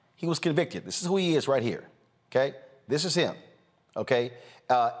 y'all. He was convicted. This is who he is right here, okay? This is him, okay?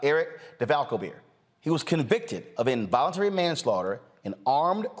 Eric DeValcobier. He was convicted of involuntary manslaughter and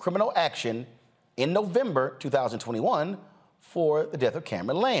armed criminal action in November 2021 for the death of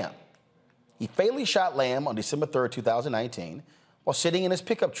Cameron Lamb. He fatally shot Lamb on December 3rd, 2019, while sitting in his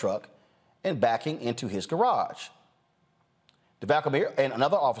pickup truck and backing into his garage. DeValcobier and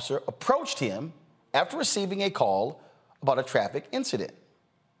another officer approached him after receiving a call about a traffic incident.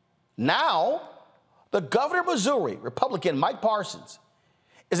 Now, the governor of Missouri, Republican Mike Parsons,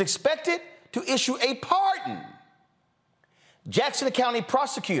 is expected to issue a pardon. Jackson County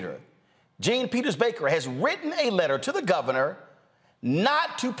prosecutor Gene Peters Baker has written a letter to the governor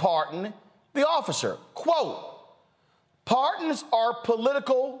not to pardon the officer. Quote, "Pardons are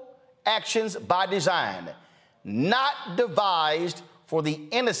political actions by design, not devised for the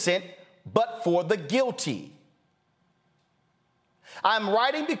innocent, but for the guilty. I'm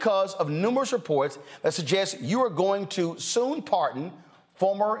writing because of numerous reports that suggest you are going to soon pardon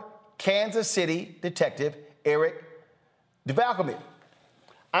former Kansas City detective Eric DeValcobier.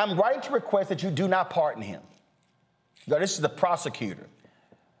 I'm writing to request that you do not pardon him." Now, this is the prosecutor.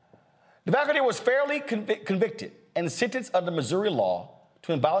 DeValcobier was fairly convicted and sentenced under Missouri law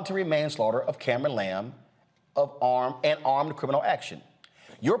to involuntary manslaughter of Cameron Lamb of armed criminal action.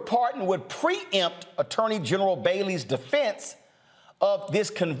 Your pardon would preempt Attorney General Bailey's defense of this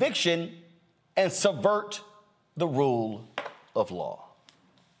conviction and subvert the rule of law.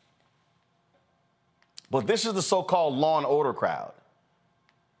 But this is the so-called law and order crowd.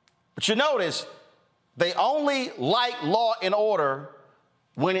 But you notice they only like law and order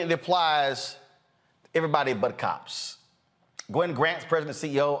when it applies to everybody but cops. Gwen Grant's president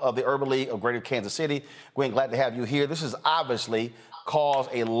and CEO of the Urban League of Greater Kansas City. Gwen, glad to have you here. This has obviously caused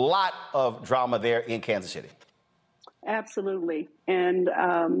a lot of drama there in Kansas City. Absolutely. And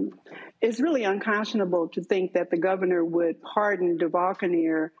it's really unconscionable to think that the governor would pardon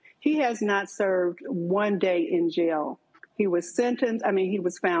DeValcobier. He has not served one day in jail. He was he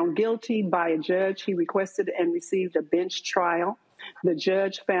was found guilty by a judge. He requested and received a bench trial. The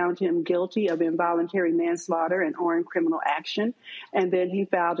judge found him guilty of involuntary manslaughter and armed criminal action. And then he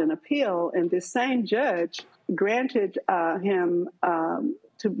filed an appeal, and this same judge granted him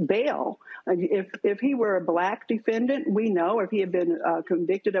to bail. If he were a black defendant, we know if he had been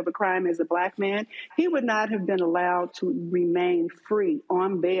convicted of a crime as a black man, he would not have been allowed to remain free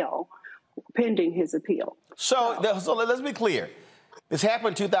on bail pending his appeal. So let's be clear. This happened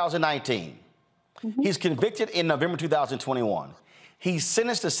in 2019. Mm-hmm. He's convicted in November 2021. He's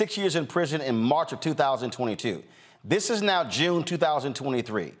sentenced to 6 years in prison in March of 2022. This is now June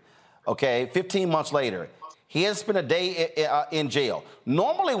 2023, okay, 15 months later. He hasn't spent a day in jail.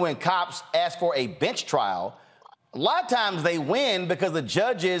 Normally when cops ask for a bench trial, a lot of times they win because the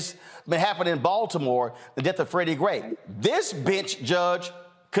judges, it happened in Baltimore, the death of Freddie Gray. This bench judge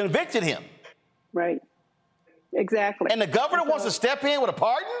convicted him. Right. Exactly. And the governor wants to step in with a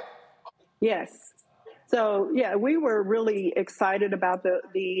pardon? Yes. So, yeah, we were really excited about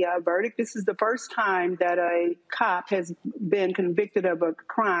the verdict. This is the first time that a cop has been convicted of a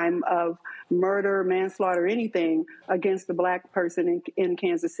crime of murder, manslaughter, anything against a black person in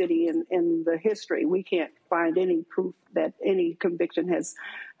Kansas City in the history. We can't find any proof that any conviction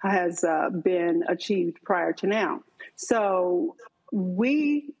has been achieved prior to now. So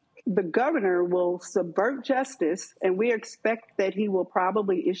the governor will subvert justice, and we expect that he will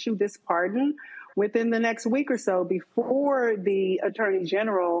probably issue this pardon within the next week or so before the attorney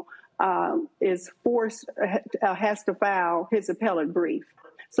general has to file his appellate brief.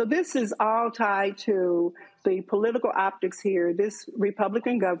 So this is all tied to the political optics here. This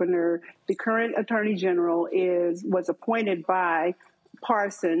Republican governor, the current attorney general, was appointed by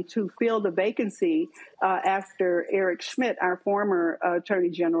Parson to fill the vacancy after Eric Schmidt, our former attorney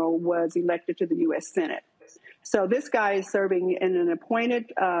general, was elected to the U.S. Senate. So this guy is serving in an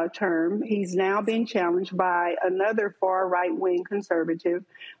appointed term. He's now being challenged by another far right-wing conservative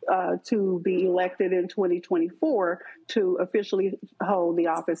to be elected in 2024 to officially hold the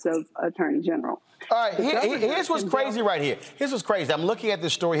office of Attorney General. All right, here's what's crazy right here. Here's what's crazy. I'm looking at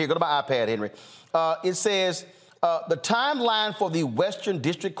this story here. Go to my iPad, Henry. It says the timeline for the Western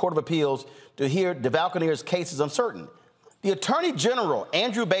District Court of Appeals to hear DeValconeer's case is uncertain. The Attorney General,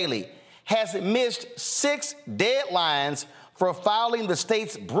 Andrew Bailey, has missed 6 deadlines for filing the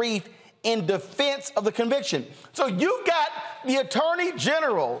state's brief in defense of the conviction. So you've got the Attorney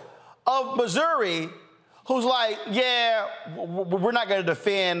General of Missouri who's like, yeah, we're not going to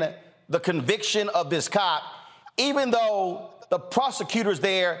defend the conviction of this cop, even though the prosecutors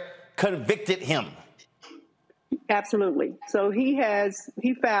there convicted him. Absolutely. So he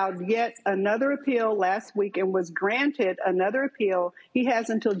filed yet another appeal last week and was granted another appeal. He has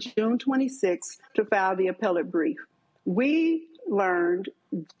until June 26th to file the appellate brief. We learned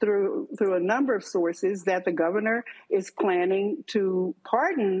through a number of sources that the governor is planning to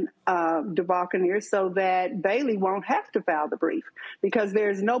pardon DeValconeer so that Bailey won't have to file the brief, because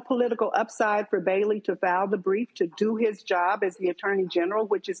there's no political upside for Bailey to file the brief to do his job as the attorney general,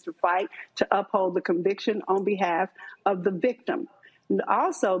 which is to fight to uphold the conviction on behalf of the victim.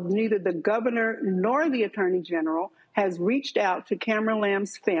 Also, neither the governor nor the attorney general has reached out to Cameron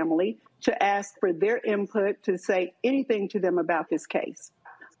Lamb's family to ask for their input to say anything to them about this case.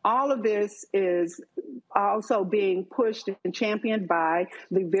 All of this is also being pushed and championed by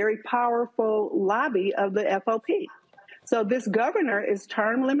the very powerful lobby of the FOP. So this governor is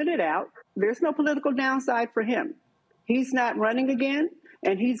term limited out. There's no political downside for him. He's not running again,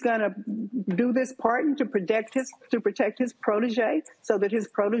 and he's going to do this pardon to protect his protege so that his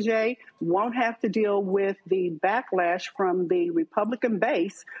protege won't have to deal with the backlash from the Republican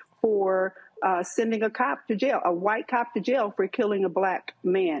base for sending a cop to jail, a white cop to jail for killing a black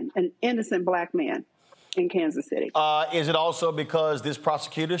man, an innocent black man in Kansas City. Is it also because this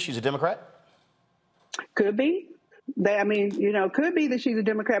prosecutor, she's a Democrat? Could be. Could be that she's a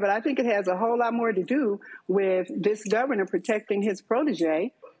Democrat, but I think it has a whole lot more to do with this governor protecting his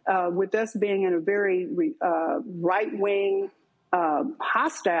protege, with us being in a very right-wing,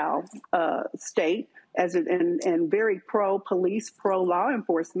 hostile state, and very pro-police, pro-law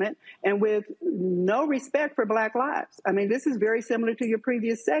enforcement, and with no respect for Black lives. I mean, this is very similar to your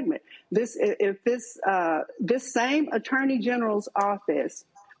previous segment. This same Attorney General's office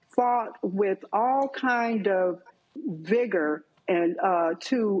fought with all kind of vigor and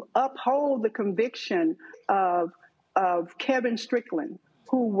to uphold the conviction of Kevin Strickland,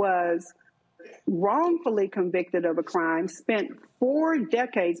 who was wrongfully convicted of a crime, spent more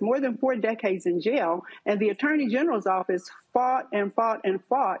than 4 decades in jail, and the Attorney General's office fought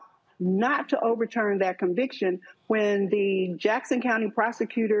not to overturn that conviction when the Jackson County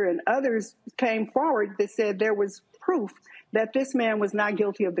prosecutor and others came forward that said there was proof that this man was not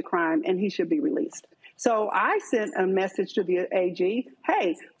guilty of the crime and he should be released. So I sent a message to the AG,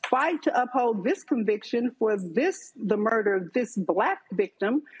 hey, fight to uphold this conviction for the murder of this black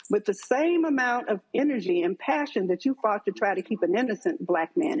victim with the same amount of energy and passion that you fought to try to keep an innocent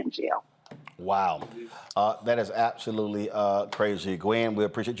black man in jail. Wow. That is absolutely crazy. Gwen, we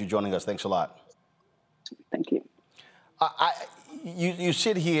appreciate you joining us. Thanks a lot. Thank you. You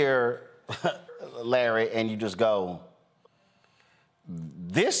sit here, Larry, and you just go,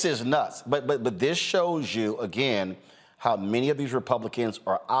 this is nuts. But this shows you, again, how many of these Republicans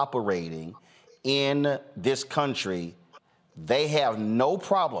are operating in this country. They have no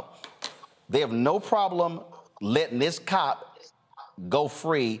problem. They have no problem letting this cop go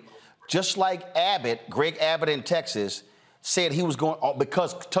free, just like Greg Abbott in Texas, said he was going,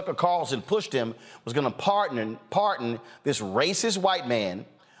 because Tucker Carlson pushed him, was going to pardon this racist white man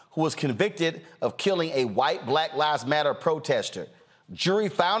who was convicted of killing a white Black Lives Matter protester. Jury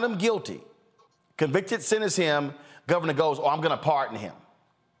found him guilty. Convicted, sentenced him. Governor goes, I'm going to pardon him.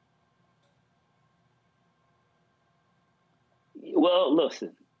 Well,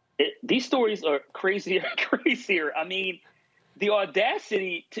 listen, these stories are crazier and crazier. I mean, the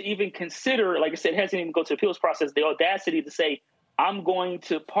audacity to even consider, like I said, it hasn't even gone to the appeals process, the audacity to say, I'm going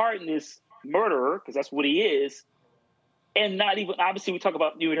to pardon this murderer, because that's what he is, and not even, obviously we talk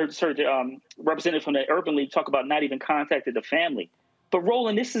about, you heard the representative from the Urban League talk about not even contacting the family. But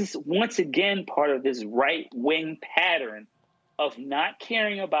Roland, this is once again part of this right-wing pattern of not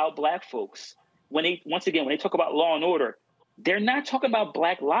caring about Black folks. When they talk about law and order, they're not talking about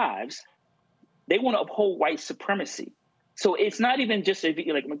Black lives. They want to uphold white supremacy. So it's not even just like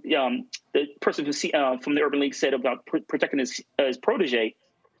the person who from the Urban League said about protecting his protege.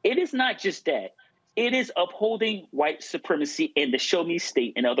 It is not just that. It is upholding white supremacy in the Show Me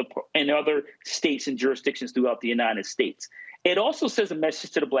State and other states and jurisdictions throughout the United States. It also says a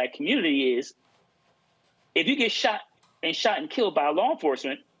message to the Black community is, if you get shot and killed by law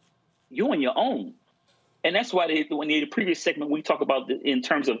enforcement, you're on your own. And that's why in the previous segment, we talk about in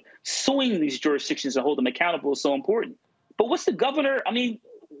terms of suing these jurisdictions and hold them accountable is so important. But what's the governor? I mean,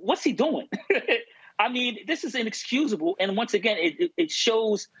 what's he doing? I mean, this is inexcusable. And once again, it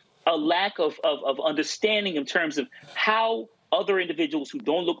shows a lack of understanding in terms of how other individuals who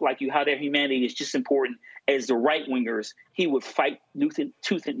don't look like you, how their humanity is just important as the right-wingers he would fight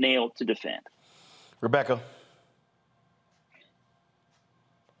tooth and nail to defend. Rebecca.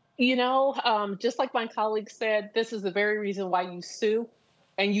 You know, just like my colleague said, this is the very reason why you sue.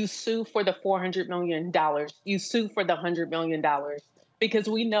 And you sue for the $400 million. You sue for the $100 million. Because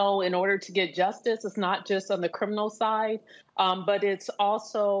we know in order to get justice, it's not just on the criminal side, but it's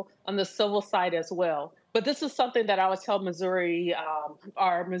also on the civil side as well. But this is something that I would tell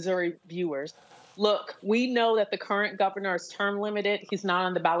our Missouri viewers. Look, we know that the current governor is term limited. He's not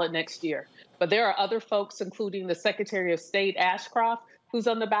on the ballot next year. But there are other folks, including the Secretary of State, Ashcroft, who's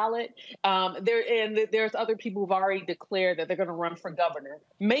on the ballot. There's other people who've already declared that they're going to run for governor.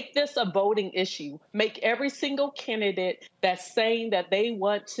 Make this a voting issue. Make every single candidate that's saying that they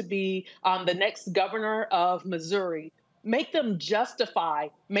want to be the next governor of Missouri, make them justify,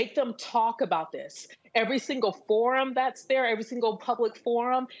 make them talk about this. Every single forum that's there, every single public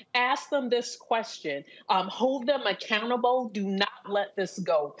forum, ask them this question. Hold them accountable. Do not let this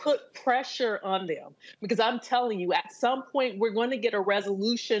go. Put pressure on them. Because I'm telling you, at some point, we're going to get a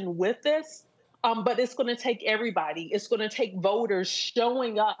resolution with this. But it's going to take everybody. It's going to take voters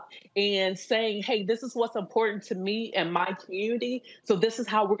showing up and saying, hey, this is what's important to me and my community. So this is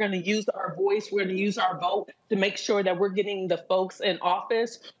how we're going to use our voice. We're going to use our vote to make sure that we're getting the folks in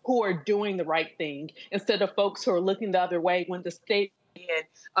office who are doing the right thing instead of folks who are looking the other way when the state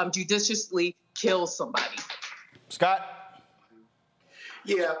can judiciously kill somebody. Scott?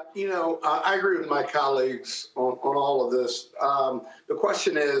 Yeah, you know, I agree with my colleagues on all of this. The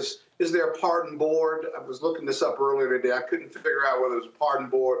question is there a pardon board? I was looking this up earlier today. I couldn't figure out whether it was a pardon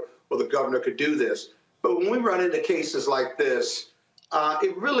board or the governor could do this. But when we run into cases like this,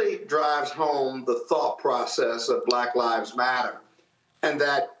 it really drives home the thought process of Black Lives Matter, and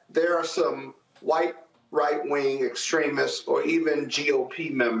that there are some white right-wing extremists or even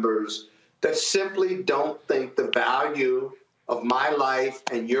GOP members that simply don't think the value of my life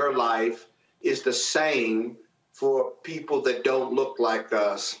and your life is the same for people that don't look like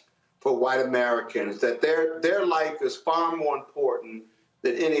us, for white Americans, that their life is far more important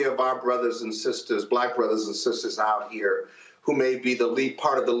than any of our brothers and sisters, Black brothers and sisters out here who may be the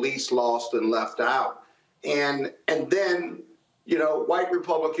part of the least lost and left out. And then, you know, white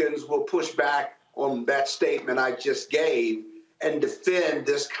Republicans will push back on that statement I just gave and defend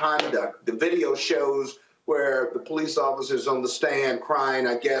this conduct. The video shows where the police officer's on the stand crying.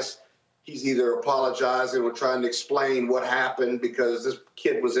 I guess he's either apologizing or trying to explain what happened because this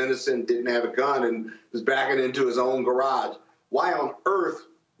kid was innocent, didn't have a gun, and was backing into his own garage. Why on earth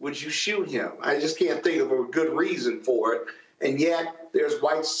would you shoot him? I just can't think of a good reason for it. And yet there's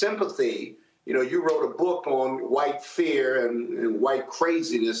white sympathy. You know, you wrote a book on white fear and white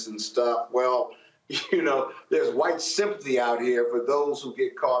craziness and stuff. Well, you know, there's white sympathy out here for those who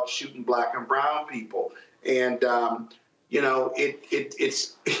get caught shooting Black and brown people. And, you know,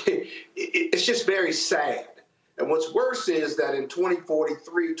 it's just very sad. And what's worse is that in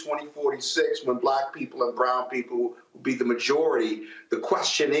 2043, 2046, when Black people and brown people will be the majority, the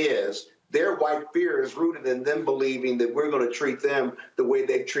question is, their white fear is rooted in them believing that we're going to treat them the way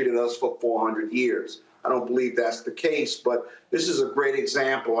they've treated us for 400 years. I don't believe that's the case. But this is a great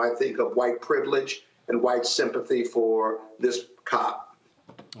example, I think, of white privilege and white sympathy for this cop.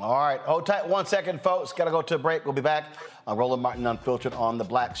 All right. Hold tight 1 second, folks. Got to go to a break. We'll be back on Roland Martin Unfiltered on the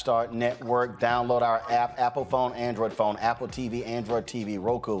Black Star Network. Download our app, Apple phone, Android phone, Apple TV, Android TV,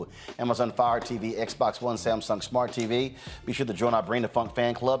 Roku, Amazon Fire TV, Xbox One, Samsung Smart TV. Be sure to join our Bring the Funk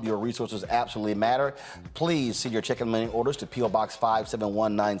fan club. Your resources absolutely matter. Please send your check and money orders to P.O. Box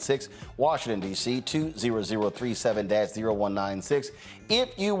 57196, Washington, D.C., 20037-0196.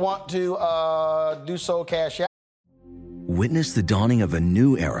 If you want to do so, cash out. Witness the dawning of a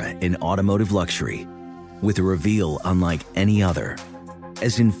new era in automotive luxury with a reveal unlike any other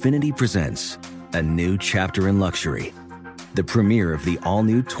as Infiniti presents a new chapter in luxury, the premiere of the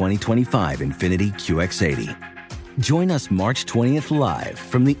all-new 2025 Infiniti QX80. Join us March 20th live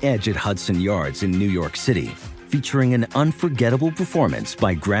from the Edge at Hudson Yards in New York City, featuring an unforgettable performance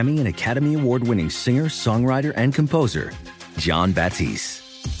by Grammy and Academy Award-winning singer, songwriter, and composer Jon Batiste.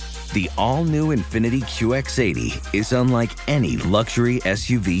 The all-new Infiniti QX80 is unlike any luxury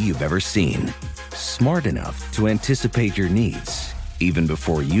SUV you've ever seen. Smart enough to anticipate your needs, even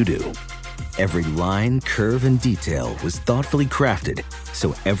before you do. Every line, curve, and detail was thoughtfully crafted,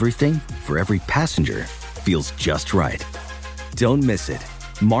 so everything for every passenger feels just right. Don't miss it.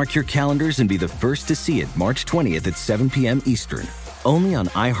 Mark your calendars and be the first to see it March 20th at 7 p.m. Eastern, only on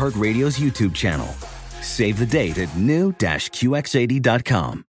iHeartRadio's YouTube channel. Save the date at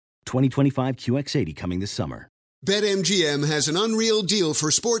new-QX80.com. 2025 QX80 coming this summer. BetMGM has an unreal deal for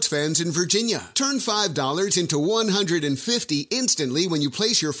sports fans in Virginia. Turn $5 into $150 instantly when you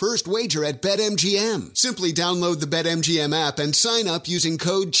place your first wager at BetMGM. Simply download the BetMGM app and sign up using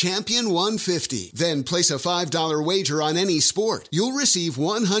code CHAMPION150. Then place a $5 wager on any sport. You'll receive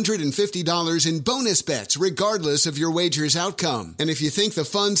 $150 in bonus bets regardless of your wager's outcome. And if you think the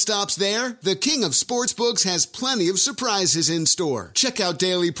fun stops there, the king of sportsbooks has plenty of surprises in store. Check out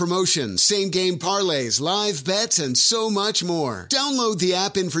daily promotions, same-game parlays, live bets, and so much more. Download the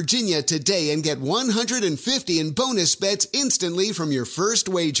app in Virginia today and get $150 in bonus bets instantly from your first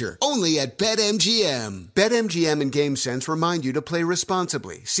wager. Only at BetMGM. BetMGM and GameSense remind you to play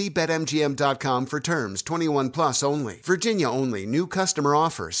responsibly. See BetMGM.com for terms. 21 plus only. Virginia only. New customer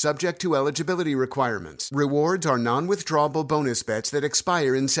offer subject to eligibility requirements. Rewards are non-withdrawable bonus bets that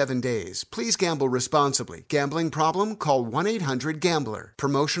expire in 7 days. Please gamble responsibly. Gambling problem? Call 1-800-GAMBLER.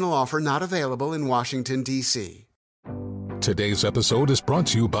 Promotional offer not available in Washington, D.C. Today's episode is brought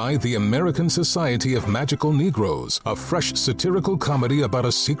to you by the American Society of Magical Negroes, a fresh satirical comedy about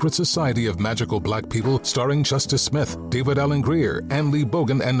a secret society of magical black people starring Justice Smith, David Allen Greer, Ann Lee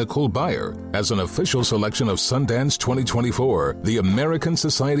Bogan, and Nicole Byer. As an official selection of Sundance 2024, the American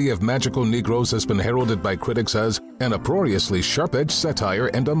Society of Magical Negroes has been heralded by critics as an uproariously sharp-edged satire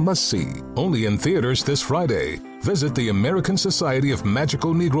and a must-see. Only in theaters this Friday. Visit the American Society of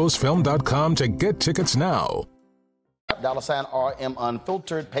Magical Negroes Film.com to get tickets now. $RM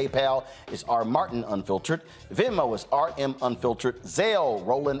Unfiltered. PayPal is R Martin Unfiltered. Venmo is RM Unfiltered. Zelle,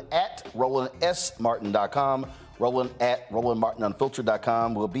 Roland at RolandSMartin.com. Roland at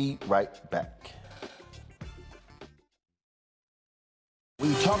RolandMartinUnfiltered.com. We'll be right back. When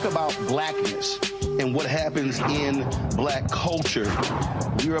you talk about blackness and what happens in black culture,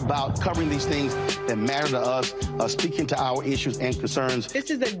 we're about covering these things that matter to us, speaking to our issues and concerns. This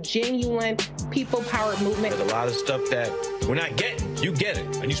is a genuine people-powered movement. There's a lot of stuff that we're not getting. You get it,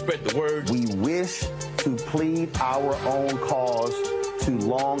 and you spread the word. We wish to plead our own cause. Too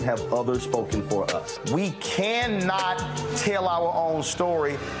long have others spoken for us. We cannot tell our own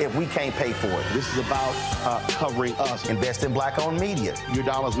story if we can't pay for it. This is about covering us. Invest in black-owned media. Your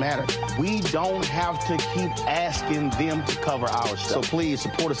dollars matter. We don't have to keep asking them to cover our stuff. So please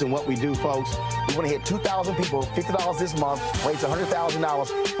support us in what we do, folks. We want to hit 2,000 people, $50 this month, raise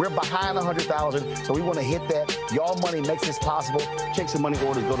 $100,000. We're behind 100,000, so we want to hit that. Y'all money makes this possible. Check some money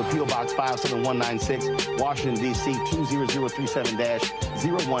orders. Go to P.O. Box 57196, Washington, D.C., 20037-0196.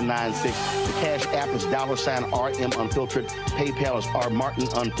 The Cash App is $RM Unfiltered. PayPal is R Martin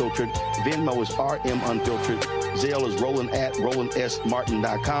Unfiltered. Venmo is RM Unfiltered. Zelle is Roland at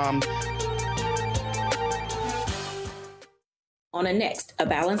RolandSMartin.com. On a next, A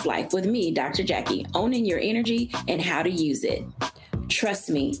Balanced Life with me, Dr. Jackie, owning your energy and how to use it. Trust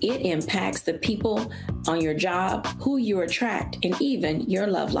me, it impacts the people on your job, who you attract, and even your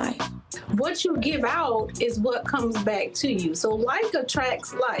love life. what you give out is what comes back to you. So like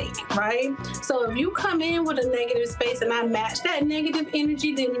attracts like, right? So if you come in with a negative space and I match that negative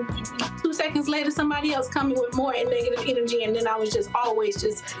energy, then 2 seconds later, somebody else coming with more negative energy, and then I was just always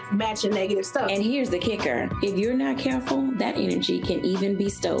just matching negative stuff. And here's the kicker. If you're not careful, that energy can even be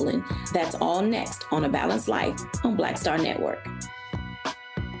stolen. That's all next on A Balanced Life on Black Star Network.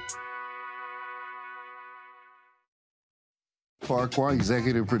 Farquhar,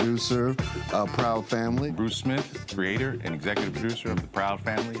 executive producer of Proud Family. Bruce Smith, creator and executive producer of The Proud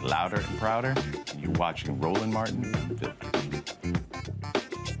Family, Louder and Prouder. And you're watching Roland Martin Unfiltered.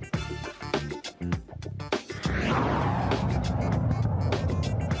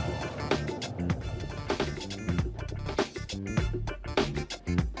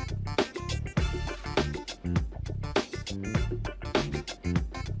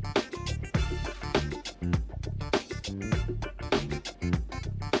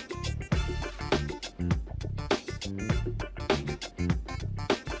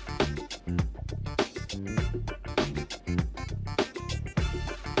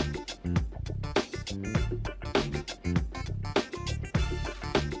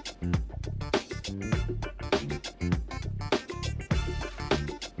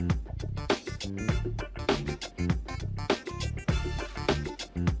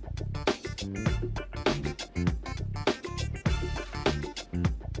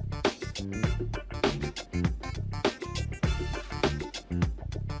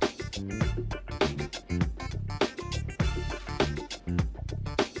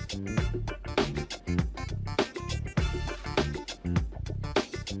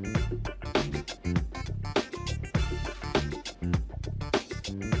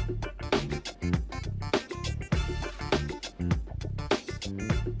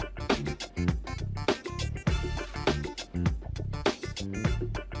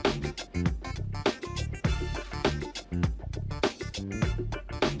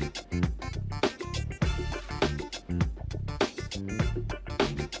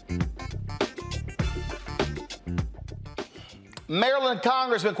 Maryland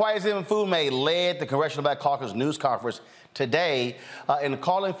Congressman Kweisi Mfume led the Congressional Black Caucus news conference today in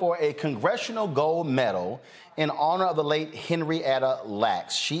calling for a Congressional Gold Medal in honor of the late Henrietta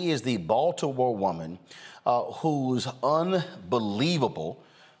Lacks. She is the Baltimore woman whose unbelievable,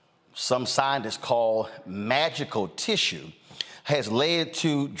 some scientists call magical tissue, has led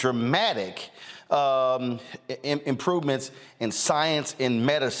to dramatic improvements in science and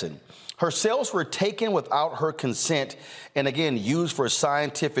medicine. Her cells were taken without her consent and, again, used for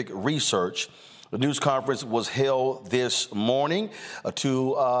scientific research. The news conference was held this morning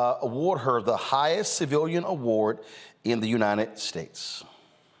to award her the highest civilian award in the United States.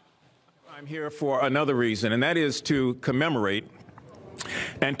 I'm here for another reason, and that is to commemorate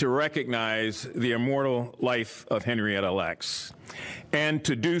and to recognize the immortal life of Henrietta Lacks, and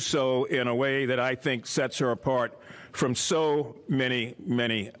to do so in a way that I think sets her apart from so many,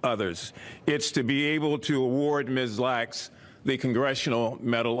 many others. It's to be able to award Ms. Lacks the Congressional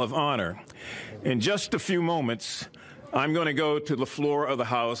Medal of Honor. In just a few moments, I'm going to go to the floor of the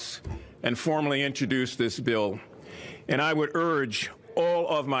House and formally introduce this bill. And I would urge all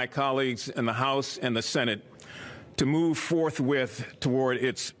of my colleagues in the House and the Senate to move forthwith toward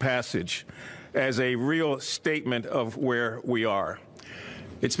its passage as a real statement of where we are.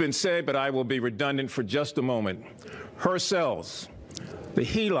 It's been said, but I will be redundant for just a moment. Her cells, the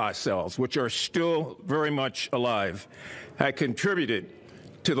HeLa cells, which are still very much alive, had contributed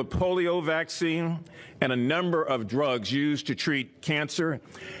to the polio vaccine and a number of drugs used to treat cancer,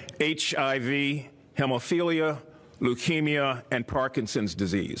 HIV, hemophilia, leukemia, and Parkinson's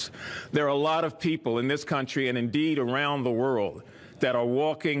disease. There are a lot of people in this country and indeed around the world that are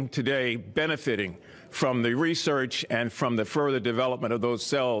walking today benefiting from the research and from the further development of those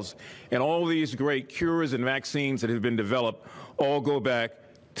cells. And all these great cures and vaccines that have been developed all go back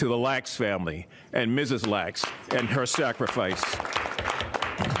to the Lacks family and Mrs. Lacks and her sacrifice.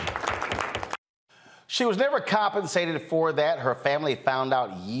 She was never compensated for that. Her family found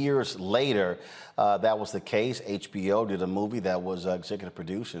out years later that was the case. HBO did a movie that was executive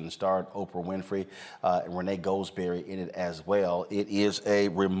produced and starred Oprah Winfrey and Renee Goldsberry in it as well. It is a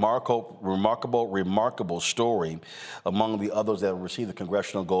remarkable story. Among the others that received the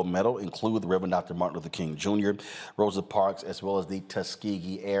Congressional Gold Medal include the Reverend Dr. Martin Luther King Jr., Rosa Parks, as well as the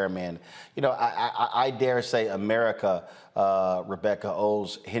Tuskegee Airmen. You know, I dare say America, Rebecca,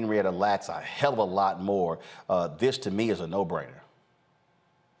 owes Henrietta Lacks a hell of a lot more. This, to me, is a no-brainer.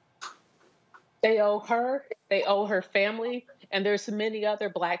 They owe her, they owe her family, And there's many other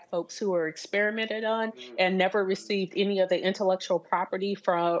Black folks who are experimented on and never received any of the intellectual property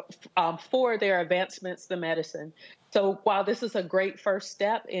for their advancements in medicine. So while this is a great first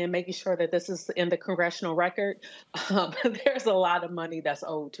step in making sure that this is in the congressional record, there's a lot of money that's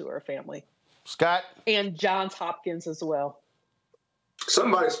owed to her family. Scott? And Johns Hopkins as well.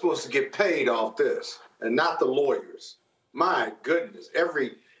 Somebody's supposed to get paid off this, and not the lawyers. My goodness,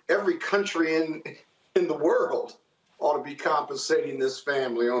 every country in the world ought to be compensating this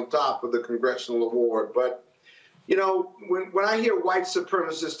family on top of the congressional award. But, you know, when I hear white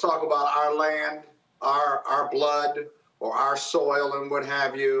supremacists talk about our land, our blood, or our soil and what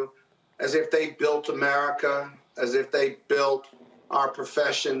have you, as if they built America, as if they built our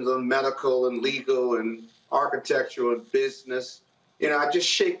professions of medical and legal and architectural and business, you know, I just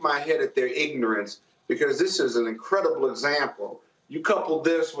shake my head at their ignorance, because this is an incredible example. You couple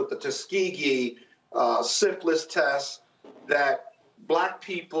this with the Tuskegee syphilis test, that Black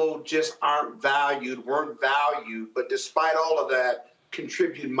people just weren't valued, but despite all of that,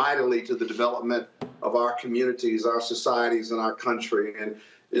 contribute mightily to the development of our communities, our societies, and our country. And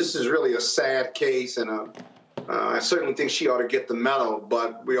this is really a sad case, and I certainly think she ought to get the medal,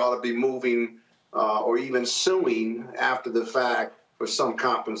 but we ought to be moving or even suing after the fact for some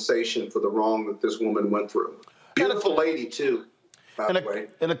compensation for the wrong that this woman went through. Beautiful lady, too, by the way.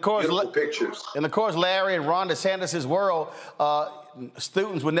 And of course, beautiful pictures. And of course, Larry, and Ron DeSantis' world,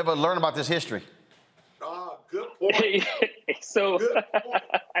 students would never learn about this history. Good point. So Good point.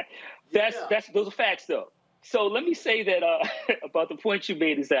 those are facts, though. So let me say that about the point you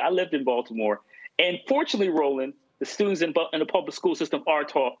made is that I lived in Baltimore, and fortunately, Roland, the students in the public school system are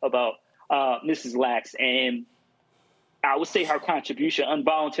taught about Mrs. Lax, and I would say her contribution,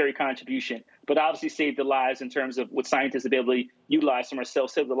 involuntary contribution, but obviously saved the lives in terms of what scientists have been able to utilize from herself,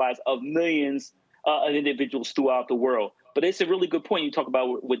 saved the lives of millions of individuals throughout the world. But it's a really good point you talk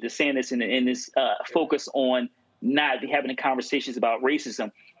about with DeSantis and this focus on not having conversations about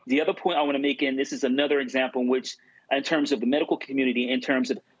racism. The other point I want to make, and this is another example in which, in terms of the medical community, in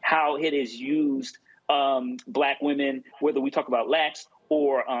terms of how it has used Black women, whether we talk about Lax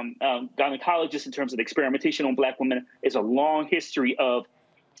or gynecologists in terms of experimentation on Black women, is a long history of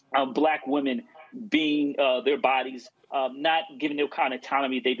Black women being their bodies not given the kind of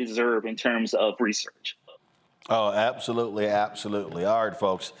autonomy they deserve in terms of research. Oh, absolutely, absolutely. All right,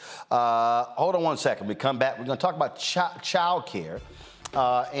 folks. Hold on one second. We come back. We're going to talk about child care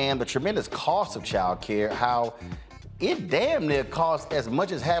and the tremendous cost of child care, how it damn near costs as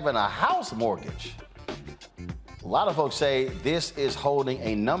much as having a house mortgage. A lot of folks say this is holding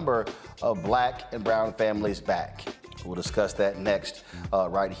a number of Black and brown families back. We'll discuss that next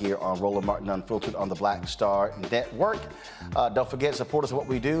right here on Roland Martin Unfiltered on the Black Star Network. Don't forget, support us in what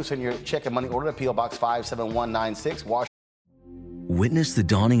we do. Send your check and money order to P.O. Box 57196, Washington. Witness the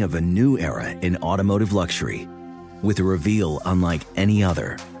dawning of a new era in automotive luxury with a reveal unlike any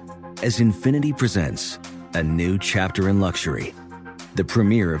other as Infiniti presents a new chapter in luxury, the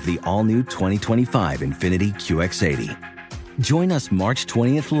premiere of the all-new 2025 Infiniti QX80. Join us March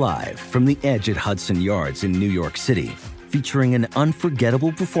 20th live from the Edge at Hudson Yards in New York City, featuring an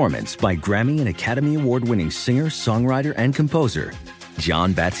unforgettable performance by Grammy and Academy Award-winning singer, songwriter, and composer,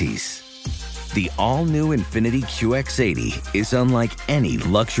 Jon Batiste. The all-new Infiniti QX80 is unlike any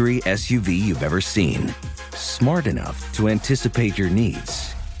luxury SUV you've ever seen. Smart enough to anticipate your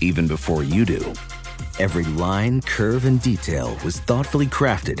needs, even before you do. Every line, curve, and detail was thoughtfully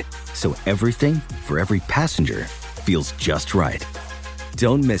crafted, so everything for every passenger feels just right.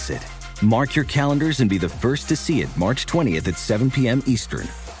 Don't miss it. Mark your calendars and be the first to see it March 20th at 7 p.m. Eastern,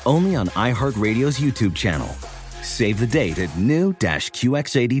 only on iHeartRadio's YouTube channel. Save the date at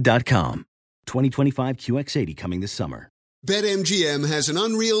new-QX80.com. 2025 QX80 coming this summer. BetMGM has an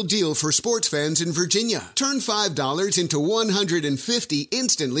unreal deal for sports fans in Virginia. Turn $5 into $150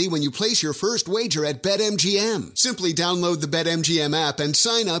 instantly when you place your first wager at BetMGM. Simply download the BetMGM app and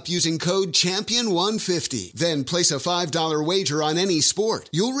sign up using code CHAMPION150. Then place a $5 wager on any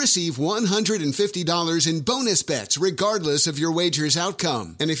sport. You'll receive $150 in bonus bets regardless of your wager's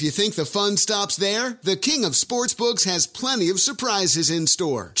outcome. And if you think the fun stops there, the king of sportsbooks has plenty of surprises in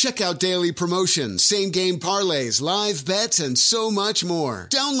store. Check out daily promotions, same-game parlays, live bets, and so much more.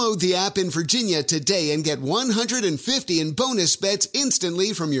 Download the app in Virginia today and get $150 in bonus bets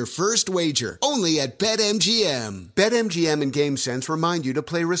instantly from your first wager. Only at BetMGM. BetMGM and GameSense remind you to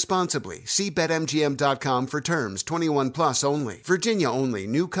play responsibly. See BetMGM.com for terms. 21 plus only. Virginia only.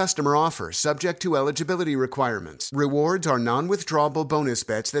 New customer offer subject to eligibility requirements. Rewards are non-withdrawable bonus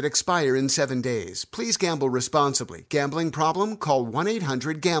bets that expire in 7 days. Please gamble responsibly. Gambling problem? Call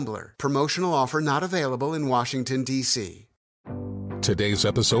 1-800-GAMBLER. Promotional offer not available in Washington, D.C. Today's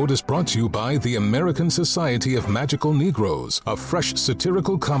episode is brought to you by the American Society of Magical Negroes, a fresh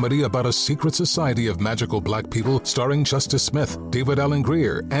satirical comedy about a secret society of magical black people starring Justice Smith, David Allen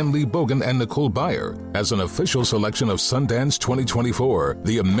Greer, Ann Lee Bogan, and Nicole Byer. As an official selection of Sundance 2024,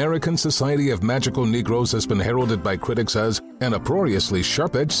 the American Society of Magical Negroes has been heralded by critics as an uproariously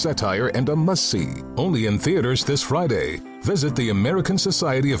sharp-edged satire and a must-see. Only in theaters this Friday. Visit the American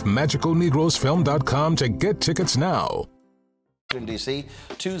Society of Magical Negroes Film.com to get tickets now. In D.C.,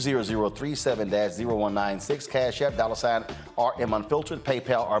 20037-0196, Cash App, $RM Unfiltered,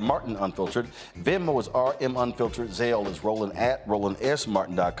 PayPal R Martin Unfiltered, Venmo is RM Unfiltered, Zelle is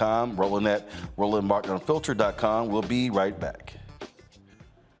Roland@RolandSMartin.com, Roland@RolandMartinUnfiltered.com. We'll be right back.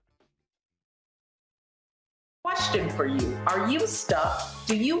 Question for you. Are you stuck?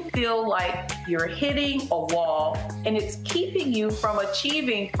 Do you feel like you're hitting a wall and it's keeping you from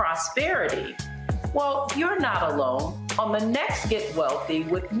achieving prosperity? Well, you're not alone. On the next Get Wealthy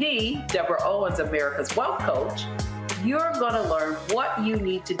with me, Deborah Owens, America's Wealth Coach, you're going to learn what you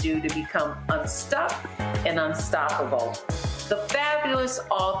need to do to become unstuck and unstoppable. The fabulous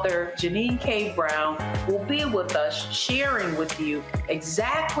author Janine K. Brown will be with us sharing with you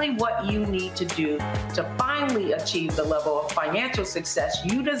exactly what you need to do to finally achieve the level of financial success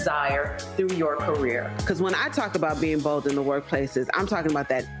you desire through your career. Because when I talk about being bold in the workplaces, I'm talking about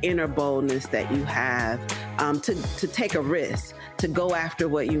that inner boldness that you have to take a risk, to go after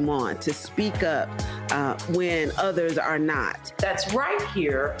what you want, to speak up when others are not. That's right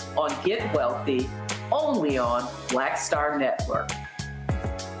here on Get Wealthy, only on Black Star Network.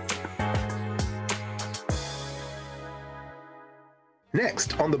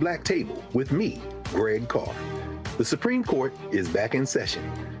 Next on the Black Table with me, Greg Carr. The Supreme Court is back in session.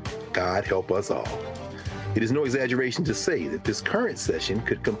 God help us all. It is no exaggeration to say that this current session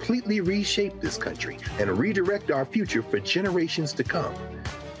could completely reshape this country and redirect our future for generations to come.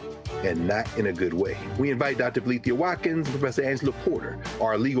 And not in a good way. We invite Dr. Valencia Watkins and Professor Angela Porter,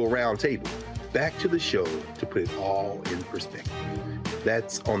 our legal roundtable, back to the show to put it all in perspective.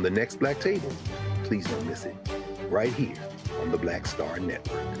 That's on the next Black Table. Please don't miss it. Right here on the Black Star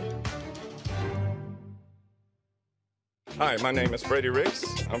Network. Hi, my name is Freddie Ricks.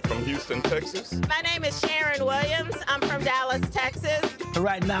 I'm from Houston, Texas. My name is Sharon Williams. I'm from Dallas, Texas.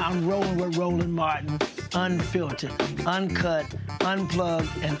 Right now, I'm rolling with Roland Martin, unfiltered, uncut, unplugged,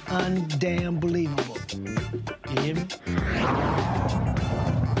 and undamn believable. You hear me?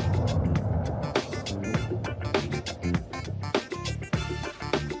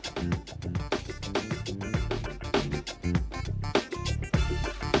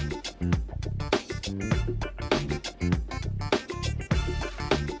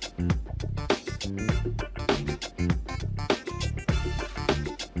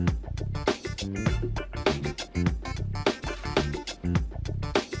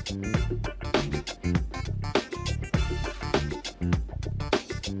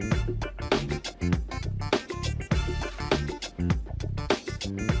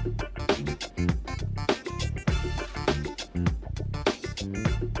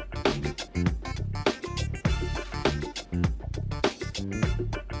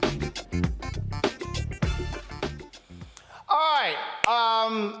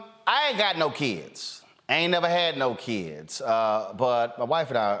 I ain't got no kids. I ain't never had no kids. But my wife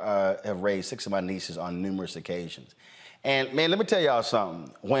and I have raised 6 of my nieces on numerous occasions. And man, let me tell y'all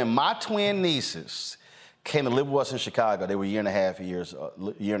something. When my twin nieces came to live with us in Chicago, they were a year and a half,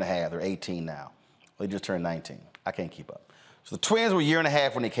 they're 18 now. They just turned 19. I can't keep up. So the twins were a year and a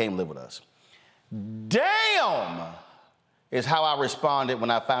half when they came to live with us. Damn is how I responded when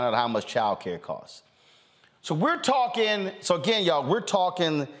I found out how much childcare costs. So we're talking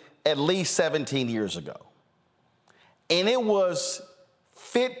at least 17 years ago. And it was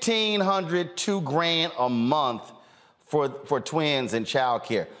 $1,500, $2,000 a month for twins and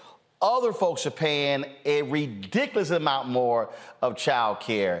childcare. Other folks are paying a ridiculous amount more of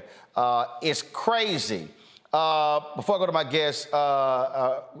childcare. It's crazy. Before I go to my guests,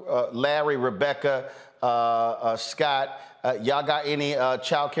 Larry, Rebecca, Scott, y'all got any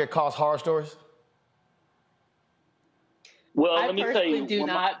childcare cost horror stories? Well, I let me tell personally you. do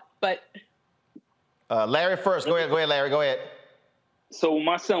not, but Larry first. Go ahead, Larry. Go ahead. So when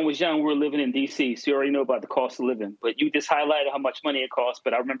my son was young, we were living in D.C., so you already know about the cost of living. But you just highlighted how much money it costs.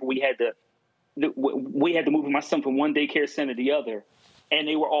 But I remember we had to move my son from one daycare center to the other, and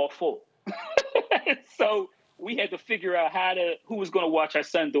they were all full. So we had to figure out who was going to watch our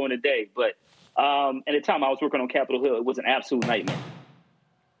son during the day. But at the time I was working on Capitol Hill, it was an absolute nightmare.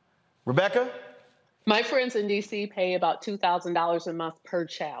 Rebecca? my friends in D.C. pay about $2,000 a month per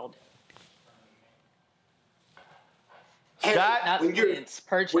child. Scott,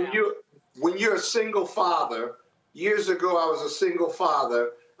 when you're a single father, years ago I was a single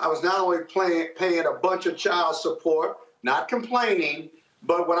father. I was not only paying a bunch of child support, not complaining,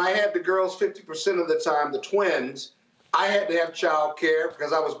 but when I had the girls 50% of the time, the twins, I had to have child care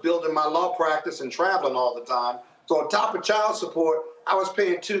because I was building my law practice and traveling all the time. So on top of child support, I was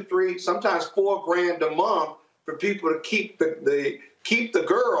paying $2, $3, sometimes $4,000 a month for people to keep the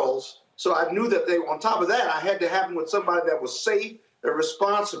girls. So I knew that on top of that, I had to have them with somebody that was safe and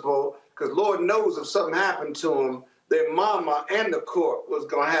responsible, because Lord knows if something happened to them, their mama and the court was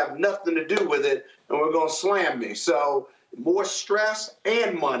going to have nothing to do with it, and we're going to slam me. So more stress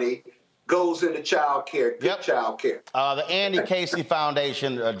and money goes into child care, child care. The Andy Casey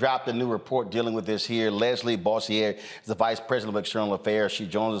Foundation dropped a new report dealing with this here. Leslie Bossier is the Vice President of External Affairs. She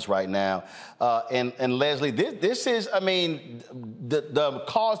joins us right now. And Leslie, this is, I mean, the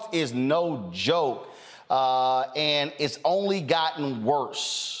cost is no joke, and it's only gotten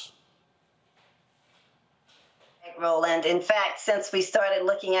worse. Roland. In fact, since we started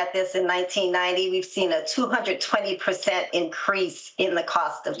looking at this in 1990, we've seen a 220% increase in the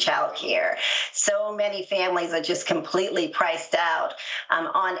cost of childcare. So many families are just completely priced out.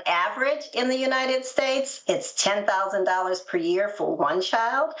 On average in the United States, it's $10,000 per year for one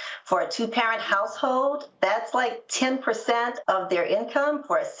child. For a two-parent household, that's like 10% of their income.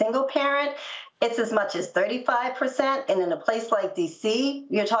 For a single parent, it's as much as 35%, and in a place like D.C.,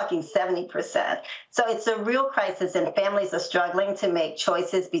 you're talking 70%. So it's a real crisis, and families are struggling to make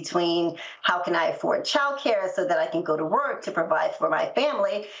choices between how can I afford childcare so that I can go to work to provide for my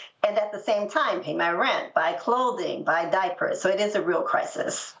family, and at the same time pay my rent, buy clothing, buy diapers. So it is a real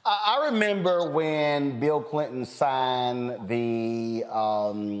crisis. I remember when Bill Clinton signed the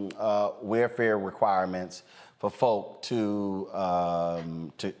welfare requirements for folk to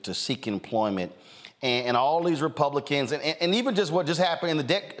seek employment, and all these Republicans, and even just what just happened in the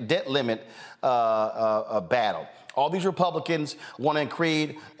debt limit battle. All these Republicans want to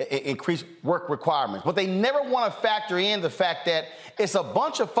increase work requirements, but they never want to factor in the fact that it's a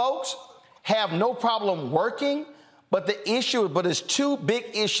bunch of folks have no problem working, but it's two big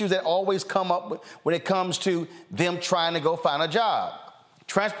issues that always come up when it comes to them trying to go find a job: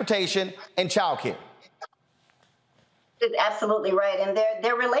 transportation and childcare. Absolutely right, and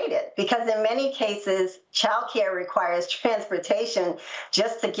they're related, because in many cases, childcare requires transportation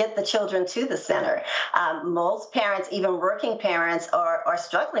just to get the children to the center. Most parents, even working parents, are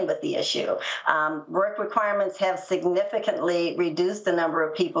struggling with the issue. Work requirements have significantly reduced the number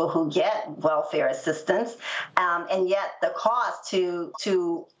of people who get welfare assistance, and yet the cost to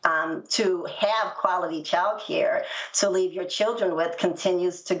have quality childcare to leave your children with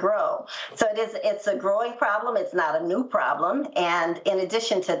continues to grow. So it's a growing problem. It's not a new problem. And in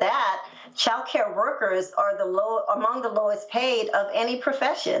addition to that, childcare workers are among the lowest paid of any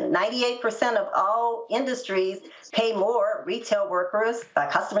profession. 98% of all industries pay more. Retail workers,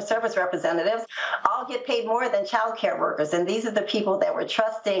 customer service representatives, all get paid more than childcare workers. And these are the people that were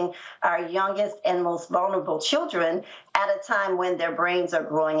trusting our youngest and most vulnerable children at a time when their brains are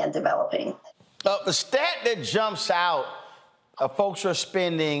growing and developing. The stat that jumps out, folks are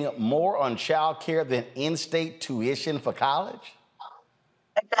spending more on childcare than in-state tuition for college?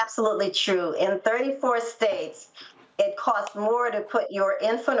 That's absolutely true. In 34 states, it costs more to put your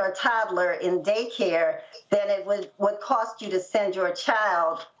infant or toddler in daycare than it would cost you to send your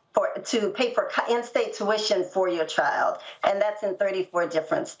child to pay for in-state tuition for your child. And that's in 34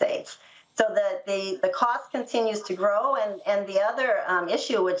 different states. So the cost continues to grow, and the other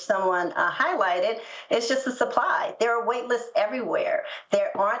issue which someone highlighted is just the supply. There are wait lists everywhere.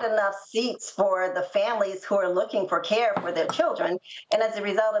 There aren't enough seats for the families who are looking for care for their children, and as a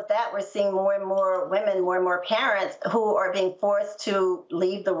result of that, we're seeing more and more women, more and more parents who are being forced to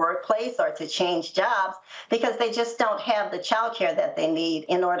leave the workplace or to change jobs because they just don't have the child care that they need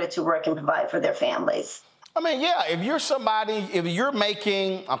in order to work and provide for their families. I mean, yeah, if you're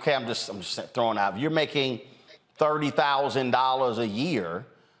making, okay, I'm just throwing out, if you're making $30,000 a year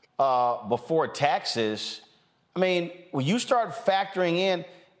before taxes, I mean, when you start factoring in,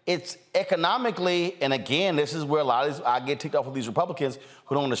 it's economically, and again, this is where a lot of these, I get ticked off with these Republicans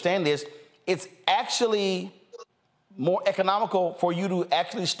who don't understand this, it's actually more economical for you to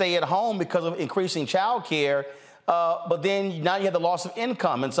actually stay at home because of increasing child care. But then now you have the loss of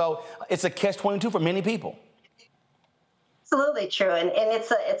income. And so it's a catch-22 for many people. Absolutely true. And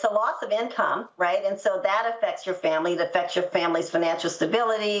it's a loss of income, right? And so that affects your family. It affects your family's financial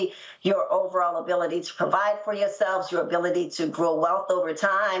stability, your overall ability to provide for yourselves, your ability to grow wealth over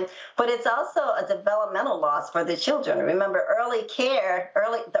time. But it's also a developmental loss for the children. Remember,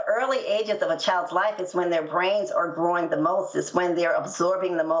 the early ages of a child's life is when their brains are growing the most, is when they're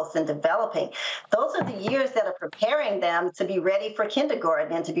absorbing the most and developing. Those are the years that are preparing them to be ready for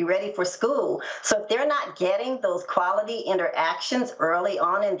kindergarten and to be ready for school. So if they're not getting those quality interactions early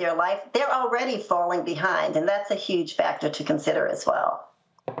on in their life, they're already falling behind. And that's a huge factor to consider as well.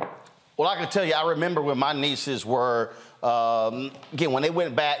 Well, I can tell you, I remember when my nieces were, again, when they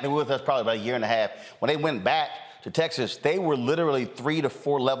went back, they were with us probably about a year and a half. When they went back to Texas, they were literally 3 to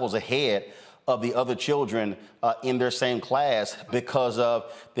 4 levels ahead of the other children in their same class because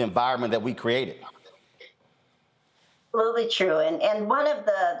of the environment that we created. Absolutely true. And one of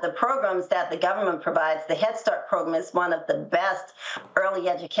the programs that the government provides, the Head Start program, is one of the best early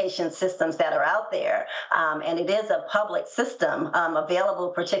education systems that are out there. And it is a public system available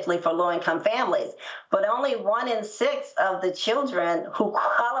particularly for low-income families. But only 1 in 6 of the children who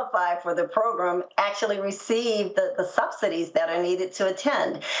qualify for the program actually receive the subsidies that are needed to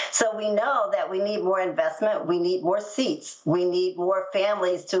attend. So we know that we need more investment. We need more seats. We need more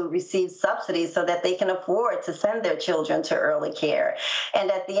families to receive subsidies so that they can afford to send their children to early care. And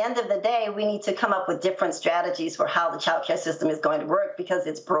at the end of the day, we need to come up with different strategies for how the child care system is going to work, because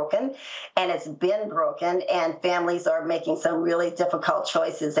it's broken and it's been broken, and families are making some really difficult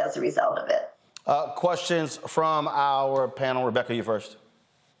choices as a result of it. Questions from our panel. Rebecca, you first.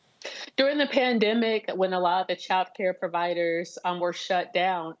 During the pandemic, when a lot of the child care providers were shut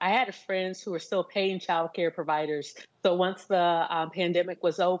down, I had friends who were still paying child care providers. So once the pandemic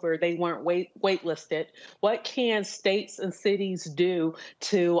was over, they weren't waitlisted. What can states and cities do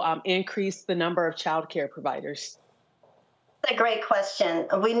to increase the number of child care providers? That's a great question.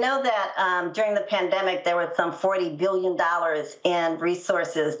 We know that during the pandemic, there was some $40 billion in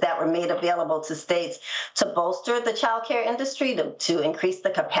resources that were made available to states to bolster the child care industry, to increase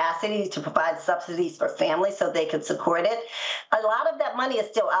the capacity to provide subsidies for families so they could support it. A lot of that money is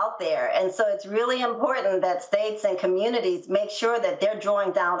still out there. And so it's really important that states and communities make sure that they're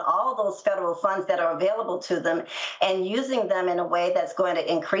drawing down all those federal funds that are available to them and using them in a way that's going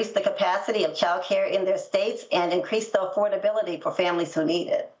to increase the capacity of child care in their states and increase the affordability for families who need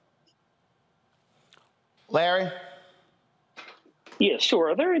it. Larry? Yeah,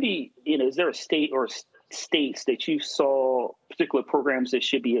 sure. Are there any, is there a state or states that you saw particular programs that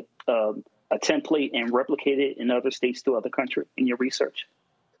should be a template and replicated in other states throughout the country in your research?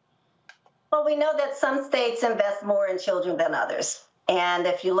 Well, we know that some states invest more in children than others. And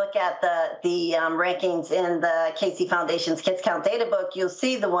if you look at the rankings in the Casey Foundation's Kids Count Data Book, you'll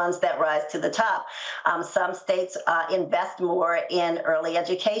see the ones that rise to the top. Some states invest more in early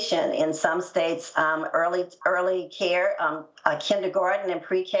education. In some states, early care, kindergarten and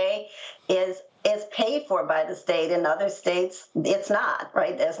pre-K is paid for by the state. In other states, it's not,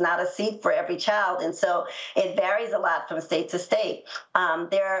 right? There's not a seat for every child. And so it varies a lot from state to state.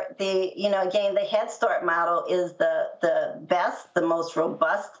 Again, the Head Start model is the best, the most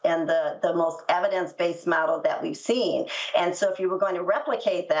robust, and the most evidence-based model that we've seen. And so if you were going to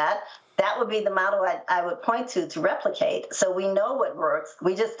replicate that, that would be the model I would point to replicate. So we know what works.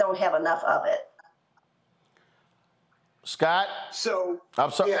 We just don't have enough of it. Scott?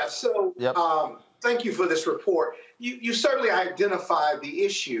 I'm sorry. Yeah, yep. Thank you for this report. You certainly identified the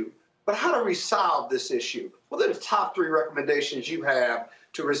issue, but how to resolve this issue? What are the top 3 recommendations you have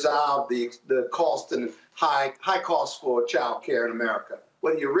to resolve the cost and high costs for child care in America,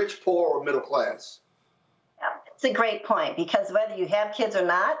 whether you're rich, poor, or middle class? It's a great point, because whether you have kids or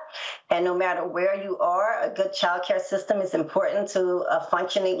not, and no matter where you are, a good child care system is important to a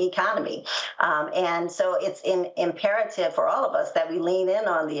functioning economy. And so it's imperative for all of us that we lean in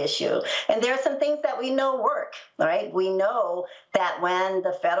on the issue. And there are some things that we know work, right? We know that when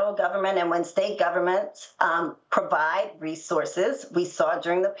the federal government and when state governments provide resources, we saw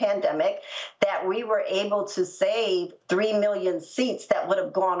during the pandemic that we were able to save 3 million seats that would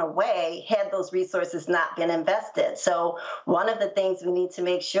have gone away had those resources not been invested. So one of the things we need to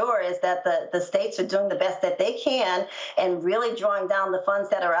make sure is that the states are doing the best that they can and really drawing down the funds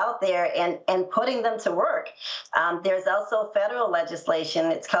that are out there and putting them to work. There's also federal legislation.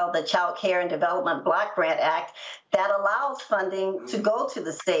 It's called the Child Care and Development Block Grant Act that allows funding to go to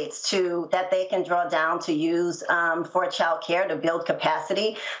the states that they can draw down to use for child care, to build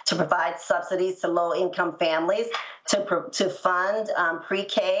capacity, to provide subsidies to low-income families, to fund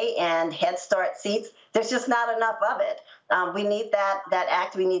pre-K and Head Start seats. There's just not enough of it. We need that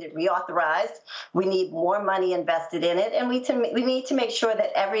act. We need it reauthorized. We need more money invested in it. And we need to make sure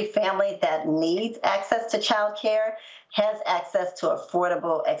that every family that needs access to child care has access to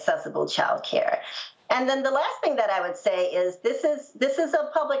affordable, accessible child care. And then the last thing that I would say is this is a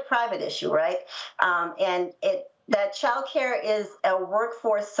public-private issue, right? That child care is a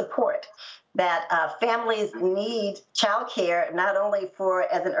workforce support. That families need childcare not only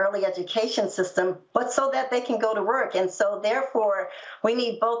as an early education system, but so that they can go to work. And so therefore, we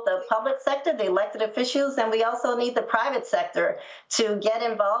need both the public sector, the elected officials, and we also need the private sector to get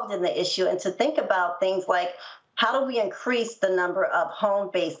involved in the issue and to think about things like, how do we increase the number of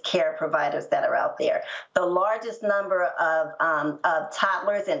home-based care providers that are out there? The largest number of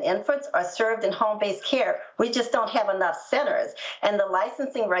toddlers and infants are served in home-based care. We just don't have enough centers. And the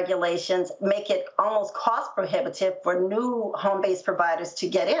licensing regulations make it almost cost prohibitive for new home-based providers to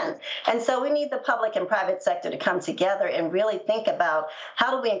get in. And so we need the public and private sector to come together and really think about how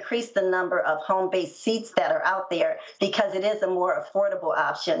do we increase the number of home-based seats that are out there, because it is a more affordable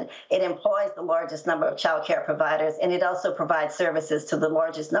option. It employs the largest number of child care providers, and it also provides services to the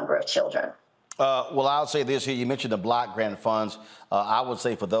largest number of children. Well, I'll say this here. You mentioned the block grant funds. I would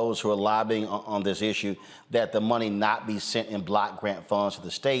say for those who are lobbying on this issue that the money not be sent in block grant funds to the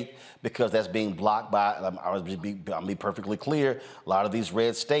state, because that's being blocked by, I'll be perfectly clear, a lot of these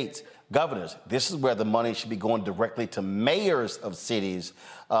red states. Governors, this is where the money should be going directly to mayors of cities,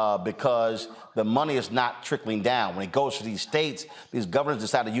 because the money is not trickling down. When it goes to these states, these governors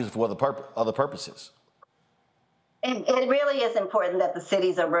decide to use it for other purposes. It really is important that the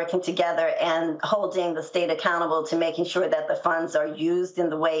cities are working together and holding the state accountable to making sure that the funds are used in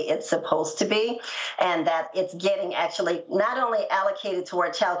the way it's supposed to be, and that it's getting actually not only allocated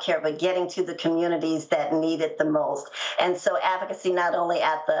toward child care, but getting to the communities that need it the most. And so advocacy not only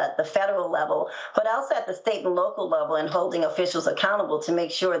at the federal level, but also at the state and local level, and holding officials accountable to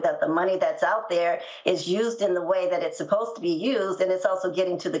make sure that the money that's out there is used in the way that it's supposed to be used, and it's also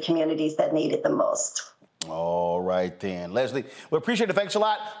getting to the communities that need it the most. All right, then. Leslie, we appreciate it. Thanks a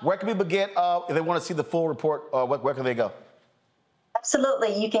lot. Where can people get, if they want to see the full report, where can they go?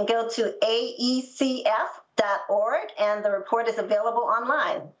 Absolutely. You can go to aecf.org, and the report is available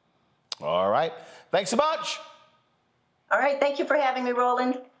online. All right. Thanks so much. All right. Thank you for having me,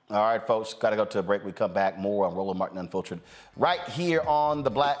 Roland. All right, folks, got to go to a break. We come back more on Roland Martin Unfiltered right here on the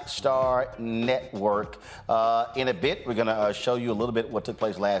Black Star Network. In a bit, we're going to show you a little bit what took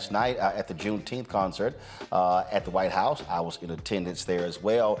place last night at the Juneteenth concert at the White House. I was in attendance there as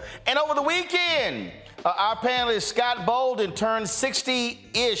well. And over the weekend, our panelist Scott Bolden turned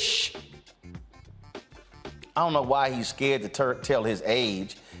 60-ish. I don't know why he's scared to tell his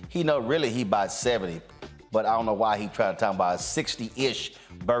age. He know really he about 70. But I don't know why he tried to talk about a 60-ish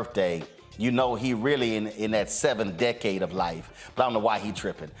birthday. You know he really in that 7th decade of life. But I don't know why he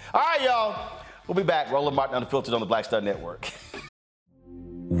tripping. All right, y'all. We'll be back. Roland Martin Unfiltered on the Black Star Network.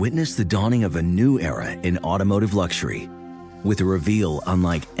 Witness the dawning of a new era in automotive luxury with a reveal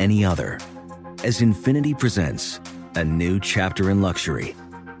unlike any other as Infiniti presents a new chapter in luxury,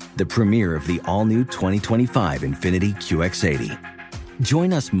 the premiere of the all-new 2025 Infiniti QX80.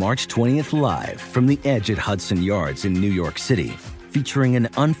 Join us March 20th live from the Edge at Hudson Yards in New York City, featuring an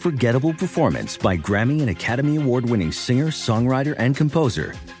unforgettable performance by Grammy and Academy Award-winning singer, songwriter, and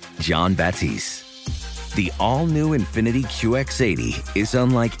composer, Jon Batiste. The all-new Infiniti QX80 is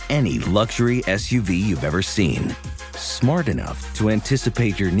unlike any luxury SUV you've ever seen. Smart enough to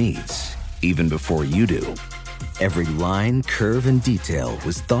anticipate your needs, even before you do. Every line, curve, and detail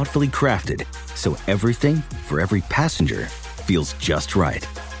was thoughtfully crafted, so everything for every passenger feels just right.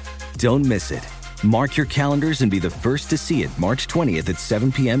 Don't miss it. Mark your calendars and be the first to see it March 20th at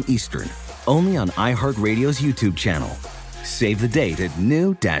 7 p.m. Eastern, only on iHeartRadio's YouTube channel. Save the date at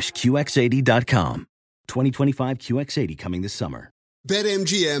new-QX80.com. 2025 QX80 coming this summer.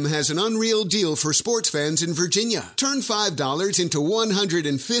 BetMGM has an unreal deal for sports fans in Virginia. Turn $5 into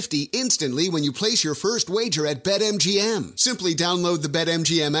 $150 instantly when you place your first wager at BetMGM. Simply download the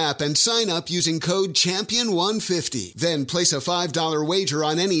BetMGM app and sign up using code CHAMPION150. Then place a $5 wager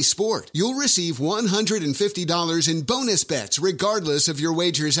on any sport. You'll receive $150 in bonus bets regardless of your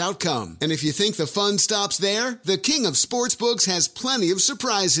wager's outcome. And if you think the fun stops there, the King of Sportsbooks has plenty of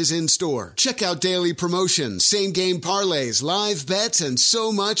surprises in store. Check out daily promotions, same-game parlays, live bets, bets, and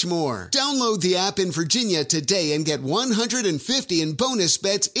so much more. Download the app in Virginia today and get $150 in bonus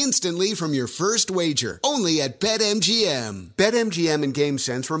bets instantly from your first wager. Only at BetMGM. BetMGM and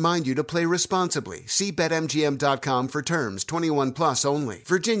GameSense remind you to play responsibly. See BetMGM.com for terms. 21 plus only.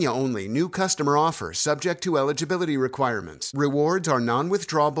 Virginia only. New customer offer. Subject to eligibility requirements. Rewards are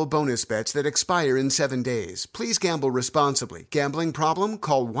non-withdrawable bonus bets that expire in 7 days. Please gamble responsibly. Gambling problem?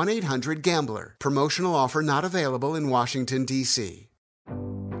 Call 1-800-GAMBLER. Promotional offer not available in Washington, D.C.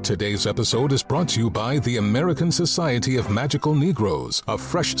 Today's episode is brought to you by the American Society of Magical Negroes, a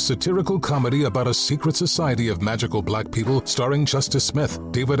fresh satirical comedy about a secret society of magical black people starring Justice Smith,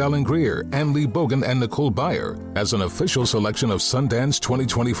 David Allen Greer, Ann Lee Bogan, and Nicole Byer. As an official selection of Sundance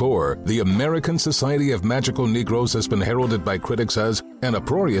 2024, the American Society of Magical Negroes has been heralded by critics as an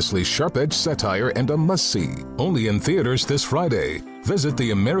uproariously sharp-edged satire and a must-see. Only in theaters this Friday. Visit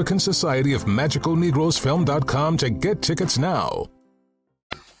the American Society of Magical Negroes Film.com to get tickets now.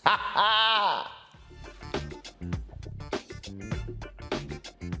 I'm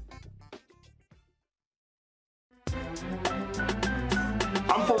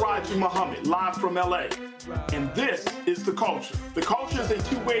Faraji Muhammad, live from LA. And this is The Culture. The Culture is a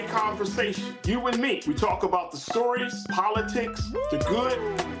two-way conversation. You and me. We talk about the stories, politics, the good,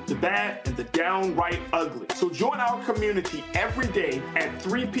 the bad, and the downright ugly. So join our community every day at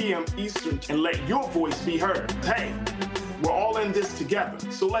 3 p.m. Eastern and let your voice be heard. Hey, we're all in this together.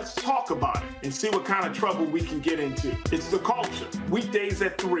 So let's talk about it and see what kind of trouble we can get into. It's The Culture. Weekdays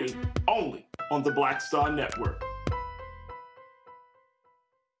at 3, only on the Black Star Network.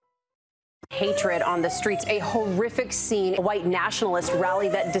 Hatred on the streets, a horrific scene, a white nationalist rally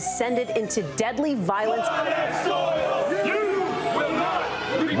that descended into deadly violence.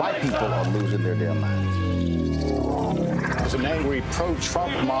 White people are losing their damn minds. As an angry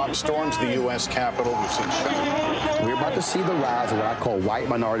pro-Trump mob storms the U.S. Capitol, we've seen shooting. We're about to see the rise of what I call white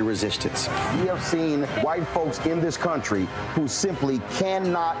minority resistance. We have seen white folks in this country who simply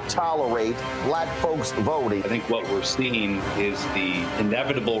cannot tolerate black folks voting. I think what we're seeing is the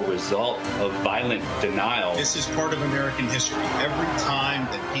inevitable result of violent denial. This is part of American history. Every time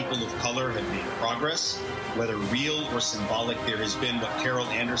that people of color have made progress, whether real or symbolic, there has been what Carol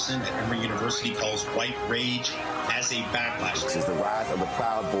Anderson at Emory University calls white rage as a backlash. This is the rise of the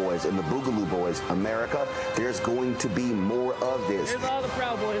Proud Boys and the Boogaloo Boys. America, there's going to be more of this. Here's all the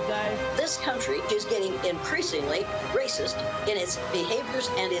Proud Boys, guys. This country is getting increasingly racist in its behaviors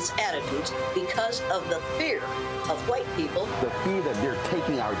and its attitudes because of the fear of white people. The fear that they're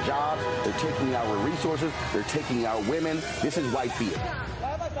taking our jobs, they're taking our resources, they're taking our women. This is white fear.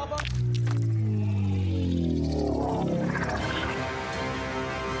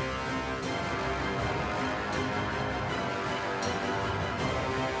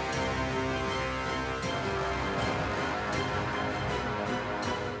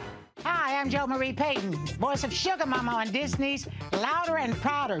 I'm Jo Marie Payton, voice of Sugar Mama on Disney's Louder and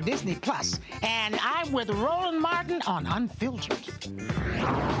Prouder, Disney Plus. And I'm with Roland Martin on Unfiltered.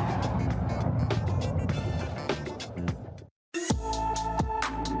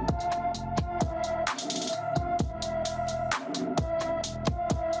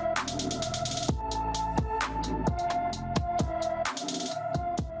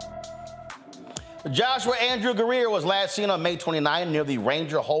 Joshua Andrew Greer was last seen on May 29 near the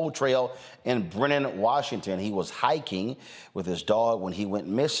Ranger Hole Trail in Brennan, Washington. He was hiking with his dog when he went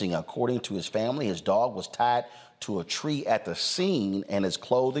missing. According to his family, his dog was tied to a tree at the scene, and his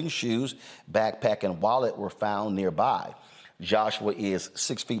clothing, shoes, backpack, and wallet were found nearby. Joshua is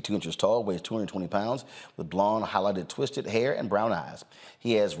 6 feet 2 inches tall, weighs 220 pounds, with blonde, highlighted, twisted hair and brown eyes.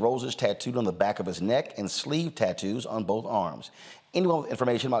 He has roses tattooed on the back of his neck and sleeve tattoos on both arms. Anyone with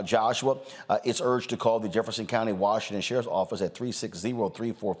information about Joshua is urged to call the Jefferson County, Washington Sheriff's Office at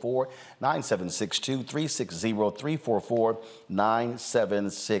 360-344-9762,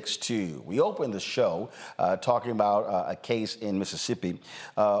 360-344-9762. We opened the show talking about a case in Mississippi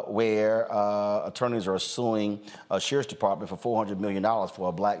where attorneys are suing a sheriff's department for $400 million for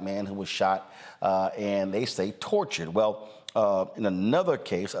a black man who was shot and they say tortured. Well, in another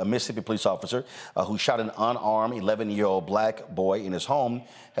case, a Mississippi police officer who shot an unarmed 11-year-old black boy in his home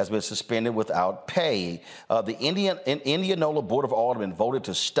has been suspended without pay. The Indianola Board of Aldermen voted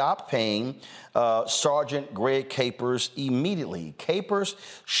to stop paying Sergeant Greg Capers immediately. Capers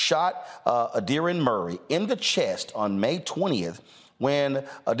shot Adarian Murray in the chest on May 20th when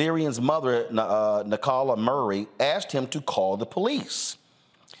Adarian's mother, Nicola Murray, asked him to call the police.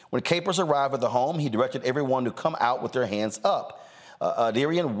 When Capers arrived at the home, he directed everyone to come out with their hands up.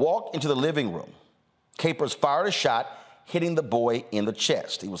 Adarian walked into the living room. Capers fired a shot, hitting the boy in the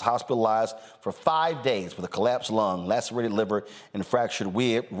chest. He was hospitalized for 5 days with a collapsed lung, lacerated liver, and fractured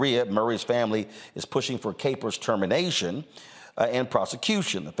rib. Murray's family is pushing for Capers' termination and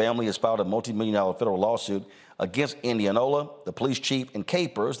prosecution. The family has filed a multi-million-dollar federal lawsuit against Indianola, the police chief, and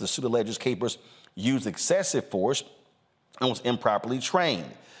Capers. The suit alleges Capers used excessive force and was improperly trained.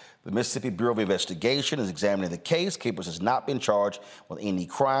 The Mississippi Bureau of Investigation is examining the case. Capers has not been charged with any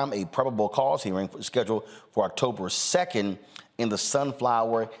crime. A probable cause hearing is scheduled for October 2nd in the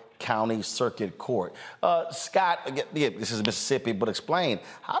Sunflower County Circuit Court. Scott, again, this is Mississippi, but explain,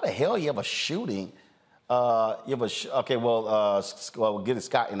 how the hell you have a shooting? We'll get to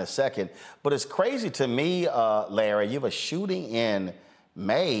Scott in a second. But it's crazy to me, Larry, you have a shooting in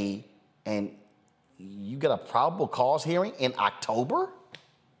May and you get a probable cause hearing in October?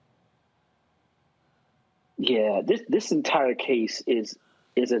 Yeah, this entire case is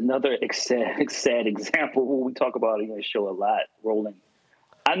another sad example of what we talk about in the show a lot, Roland.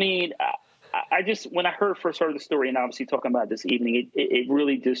 I mean, I just, when I first heard the story, and obviously talking about this evening, it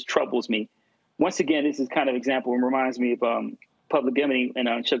really just troubles me. Once again, this is kind of example and reminds me of Public Enemy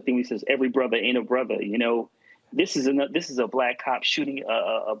and Chuck Dewey says, "Every brother ain't a brother." You know, this is a black cop shooting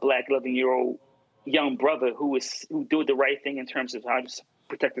a black 11-year-old young brother who did the right thing in terms of how to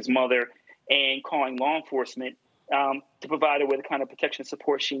protect his mother and calling law enforcement to provide her with the kind of protection and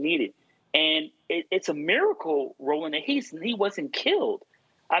support she needed. And it's a miracle, Roland, that he wasn't killed.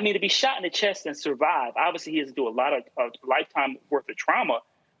 I mean, to be shot in the chest and survive, obviously he has to do a lot of lifetime worth of trauma,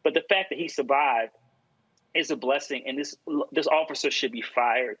 but the fact that he survived is a blessing, and this officer should be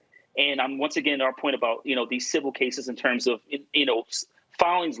fired. And once again, our point about, these civil cases in terms of,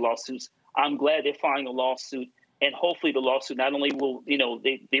 filing lawsuits, I'm glad they're filing a lawsuit. And hopefully the lawsuit not only will,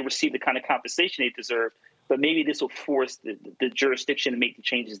 they receive the kind of compensation they deserve, but maybe this will force the jurisdiction to make the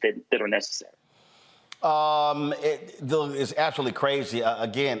changes that are necessary. It's absolutely crazy.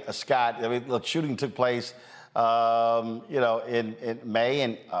 Again, Scott, I mean, look, shooting took place, in May,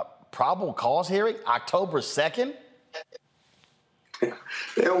 and probable cause hearing October 2nd.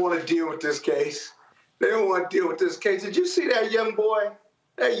 They don't want to deal with this case. They don't want to deal with this case. Did you see that young boy,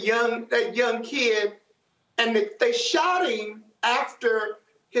 that young kid? And they shot him after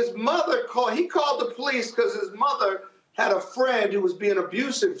his mother called. He called the police because his mother had a friend who was being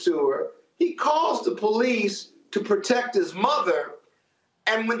abusive to her. He calls the police to protect his mother.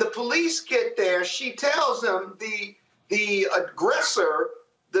 And when the police get there, she tells him the aggressor,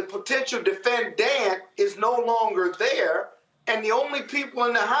 the potential defendant, is no longer there. And the only people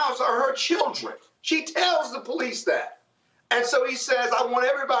in the house are her children. She tells the police that. And so he says, I want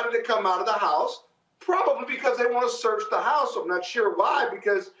everybody to come out of the house. Probably because they want to search the house. I'm not sure why,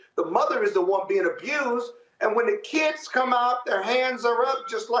 because the mother is the one being abused. And when the kids come out, their hands are up,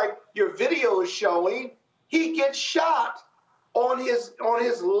 just like your video is showing. He gets shot on his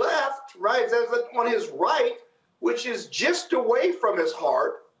left, right, on his right, which is just away from his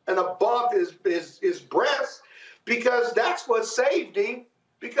heart and above his breast, because that's what saved him.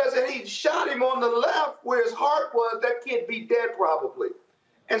 Because if he shot him on the left where his heart was, that kid be dead probably.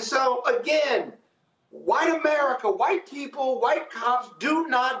 And so, again, white America, white people, white cops do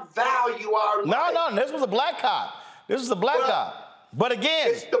not value our life. No, this was a black cop. This is a black cop. But again,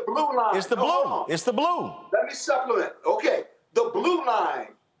 it's the blue line. It's the blue. It's the blue. Let me supplement. Okay. The blue line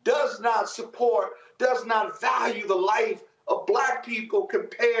does not value the life of black people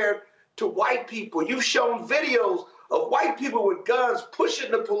compared to white people. You've shown videos of white people with guns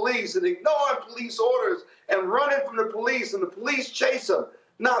pushing the police and ignoring police orders and running from the police, and the police chase them.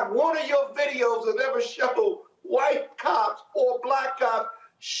 Not one of your videos has ever shown white cops or black cops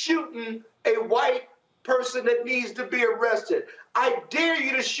shooting a white person that needs to be arrested. I dare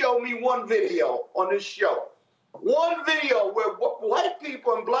you to show me one video on this show. One video where white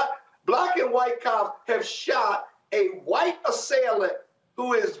people and black and white cops have shot a white assailant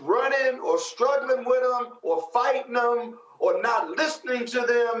who is running or struggling with them or fighting them or not listening to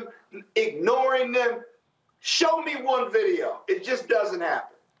them, ignoring them. Show me one video. It just doesn't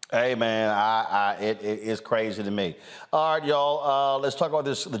happen. Hey, man, it is crazy to me. All right, y'all, let's talk about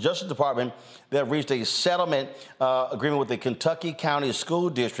this. The Justice Department, they have reached a settlement agreement with the Kentucky County School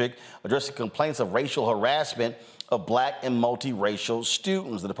District addressing complaints of racial harassment of black and multiracial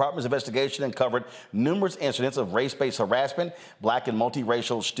students. The department's investigation uncovered numerous incidents of race-based harassment. Black and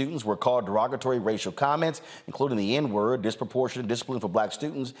multiracial students were called derogatory racial comments, including the N-word, disproportionate discipline for black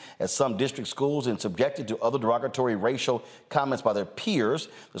students at some district schools, and subjected to other derogatory racial comments by their peers.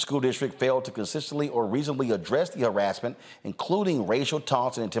 The school district failed to consistently or reasonably address the harassment, including racial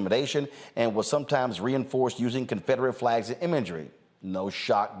taunts and intimidation, and was sometimes reinforced using Confederate flags and imagery. No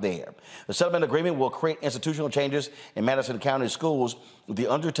shock there. The settlement agreement will create institutional changes in Madison County schools with the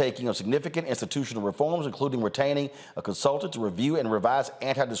undertaking of significant institutional reforms, including retaining a consultant to review and revise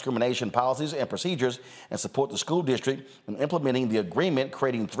anti-discrimination policies and procedures and support the school district in implementing the agreement,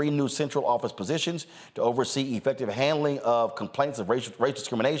 creating 3 new central office positions to oversee effective handling of complaints of race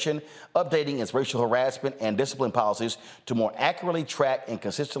discrimination, updating its racial harassment and discipline policies to more accurately track and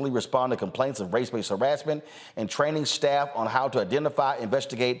consistently respond to complaints of race-based harassment, and training staff on how to identify,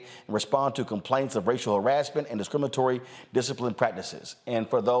 investigate, and respond to complaints of racial harassment and discriminatory discipline practices. And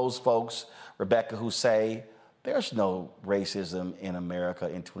for those folks, Rebecca, who say there's no racism in America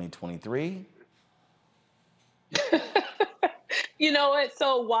in 2023. You know what?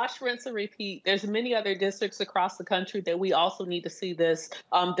 So wash, rinse, and repeat. There's many other districts across the country that we also need to see this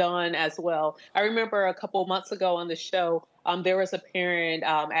done as well. I remember a couple of months ago on the show, there was a parent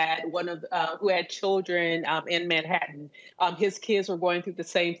at one of who had children in Manhattan. His kids were going through the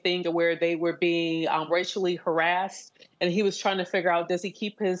same thing to where they were being racially harassed. And he was trying to figure out, does he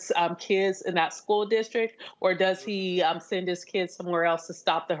keep his kids in that school district, or does he send his kids somewhere else to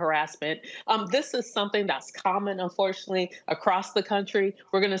stop the harassment? This is something that's common, unfortunately, across the country.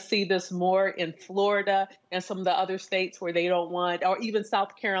 We're going to see this more in Florida and some of the other states where they don't want, or even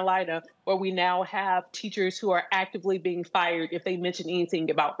South Carolina, where we now have teachers who are actively being fired if they mention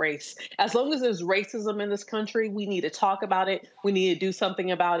anything about race. As long as there's racism in this country, we need to talk about it. We need to do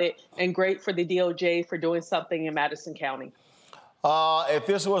something about it. And great for the DOJ for doing something in Madison County. If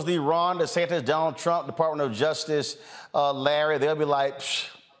this was the Ron DeSantis, Donald Trump, Department of Justice, Larry, they'll be like,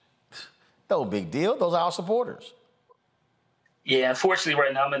 no big deal. Those are our supporters. Yeah, unfortunately,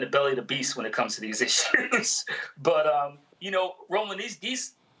 right now I'm in the belly of the beast when it comes to these issues. But, you know, Roland,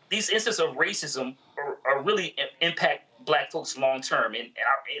 these instances of racism are really impact Black folks long term. And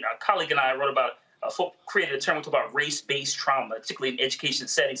our colleague and I wrote about, created a term we talk about race-based trauma, particularly in education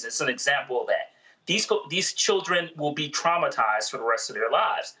settings. It's an example of that. These children will be traumatized for the rest of their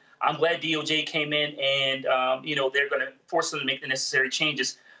lives. I'm glad DOJ came in and, you know, they're going to force them to make the necessary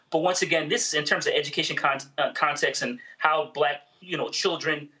changes. But once again, this is in terms of education context and how Black, you know,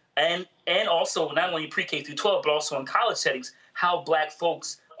 children and also not only pre-K through 12, but also in college settings, how Black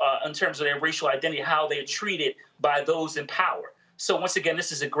folks, in terms of their racial identity, how they're treated by those in power. So once again,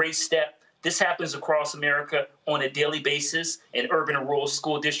 this is a great step. This happens across America on a daily basis in urban and rural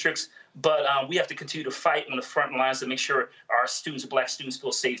school districts. But we have to continue to fight on the front lines to make sure our students, Black students,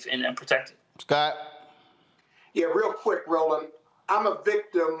 feel safe and protected. Scott? Yeah, real quick, Roland. I'm a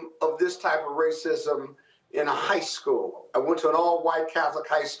victim of this type of racism in a high school. I went to an all-white Catholic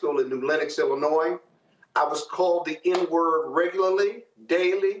high school in New Lenox, Illinois. I was called the N-word regularly,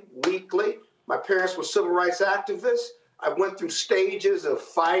 daily, weekly. My parents were civil rights activists. I went through stages of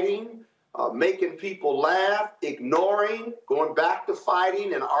fighting, making people laugh, ignoring, going back to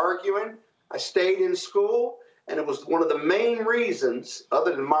fighting and arguing. I stayed in school, and it was one of the main reasons,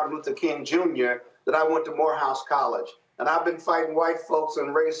 other than Martin Luther King Jr., that I went to Morehouse College. And I've been fighting white folks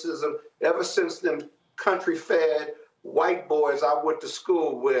and racism ever since them country-fed white boys I went to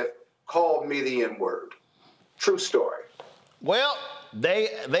school with called me the N-word. True story. Well,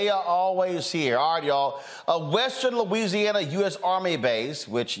 they are always here. All right, y'all. Western Louisiana U.S. Army base,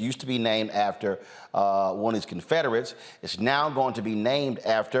 which used to be named after one of his Confederates, is now going to be named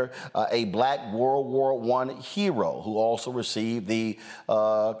after a Black World War I hero who also received the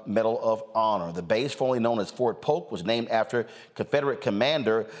Medal of Honor. The base, formerly known as Fort Polk, was named after Confederate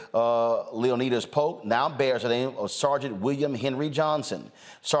Commander Leonidas Polk, now bears the name of Sergeant William Henry Johnson.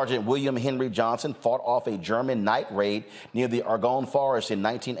 Sergeant William Henry Johnson fought off a German night raid near the Argonne Forest in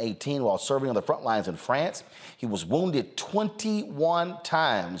 1918 while serving on the front lines in France. He was wounded 21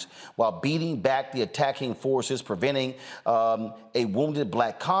 times while beating back the attacking forces, preventing a wounded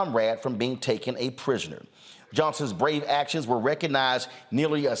Black comrade from being taken a prisoner. Johnson's brave actions were recognized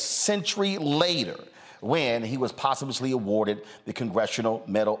nearly a century later when he was posthumously awarded the Congressional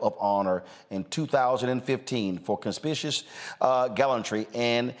Medal of Honor in 2015 for conspicuous gallantry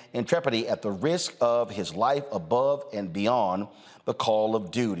and intrepidity at the risk of his life above and beyond the call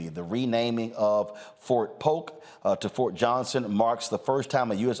of duty. The renaming of Fort Polk to Fort Johnson marks the first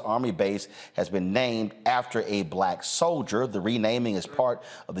time a U.S. Army base has been named after a Black soldier. The renaming is part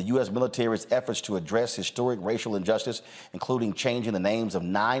of the U.S. military's efforts to address historic racial injustice, including changing the names of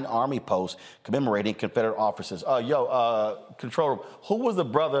 9 Army posts commemorating Confederate officers. Controller, who was the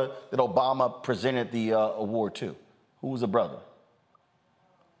brother that Obama presented the award to? Who was the brother?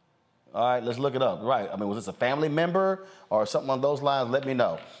 All right, let's look it up. Right. I mean, was this a family member or something on those lines? Let me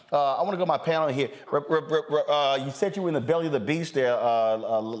know. I want to go to my panel here. You said you were in the belly of the beast there,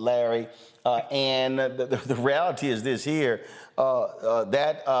 Larry. And the reality is this here.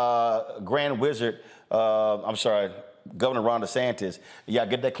 That Grand Wizard, Governor Ron DeSantis,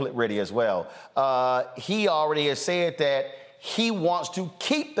 get that clip ready as well. He already has said that he wants to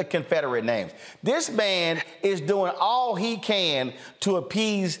keep the Confederate names. This man is doing all he can to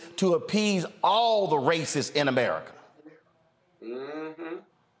appease all the racists in America. Mm-hmm.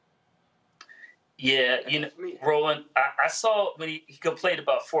 Yeah, Roland, I saw when he complained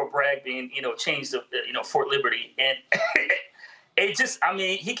about Fort Bragg being, changed to, Fort Liberty. And it just,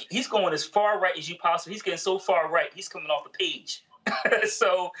 he's going as far right as you possibly. He's getting so far right, he's coming off the page.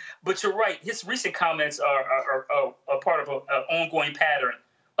 So, but you're right. His recent comments are part of an ongoing pattern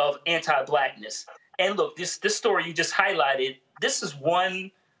of anti-blackness. And look, this story you just highlighted, this is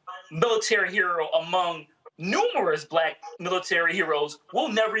one military hero among numerous black military heroes we'll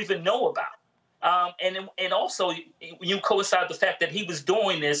never even know about. And also, you coincide the fact that he was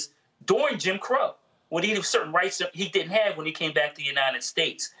doing this during Jim Crow, when he had certain rights he didn't have when he came back to the United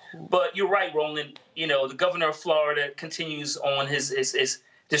States. But you're right, Roland. The governor of Florida continues on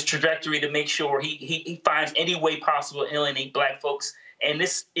this trajectory to make sure he finds any way possible to alienate black folks. And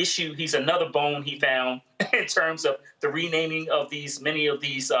this issue, he's another bone he found in terms of the renaming of many of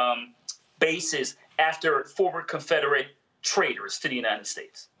these bases after former Confederate traitors to the United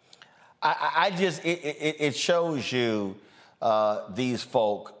States. It shows you these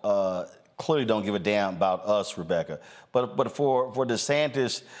folk clearly don't give a damn about us, Rebecca. But for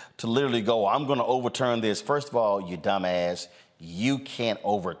DeSantis to literally go, I'm going to overturn this. First of all, you dumbass, you can't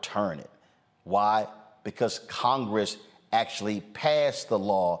overturn it. Why? Because Congress actually passed the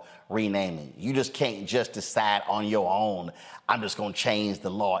law renaming. You just can't just decide on your own, I'm just going to change the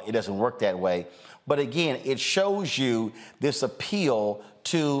law. It doesn't work that way. But again, it shows you this appeal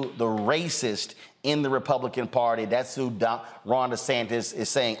to the racist in the Republican Party. That's who Ron DeSantis is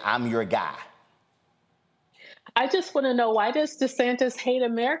saying, I'm your guy. I just want to know, why does DeSantis hate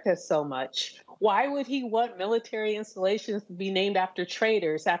America so much? Why would he want military installations to be named after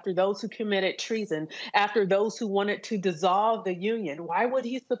traitors, after those who committed treason, after those who wanted to dissolve the Union? Why would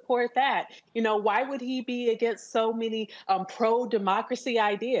he support that? Why would he be against so many pro-democracy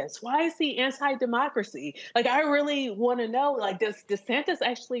ideas? Why is he anti-democracy? I really want to know, does DeSantis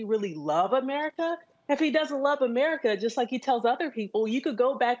actually really love America? If he doesn't love America, just like he tells other people, you could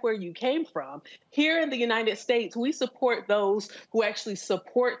go back where you came from. Here in the United States, we support those who actually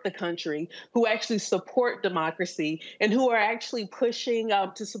support the country, who actually support democracy, and who are actually pushing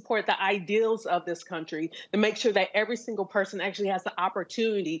to support the ideals of this country, to make sure that every single person actually has the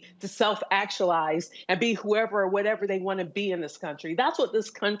opportunity to self-actualize and be whoever or whatever they want to be in this country. That's what this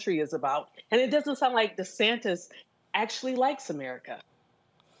country is about. And it doesn't sound like DeSantis actually likes America.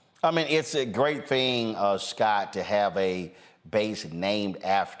 It's a great thing, Scott, to have a base named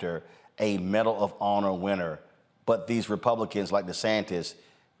after a Medal of Honor winner. But these Republicans like DeSantis,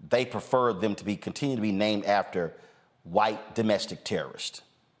 they prefer them to continue to be named after white domestic terrorists.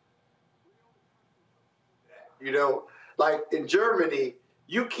 Like in Germany,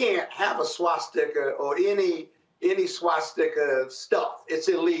 you can't have a swastika or any swastika stuff. It's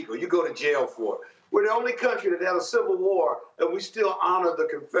illegal. You go to jail for it. We're the only country that had a civil war, and we still honor the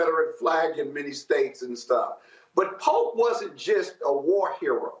Confederate flag in many states and stuff. But Polk wasn't just a war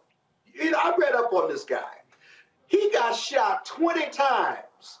hero. I read up on this guy. He got shot 20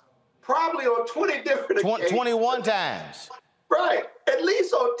 times, probably on 20 different occasions. 21 times. Right, at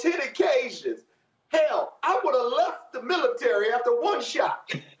least on 10 occasions. Hell, I would have left the military after one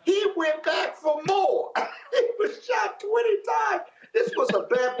shot. He went back for more. He was shot 20 times. This was a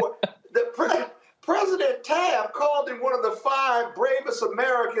bad boy. President Taft called him one of the 5 bravest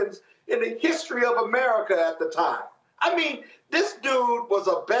Americans in the history of America at the time. This dude was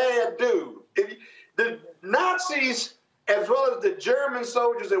a bad dude. The Nazis, as well as the German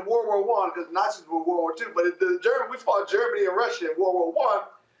soldiers in World War I, because Nazis were World War II, but we fought Germany and Russia in World War I,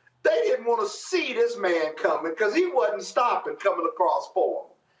 they didn't want to see this man coming because he wasn't stopping coming across for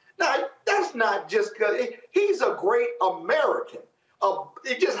them. Now, that's not just because he's a great American.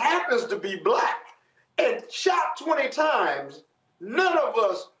 It just happens to be black. And shot 20 times, none of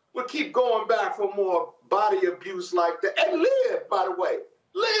us would keep going back for more body abuse like that. And lived, by the way.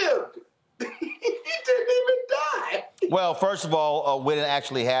 Lived. He didn't even die. Well, first of all, when it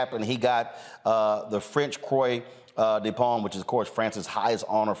actually happened, he got the French Croix de Palme, which is, of course, France's highest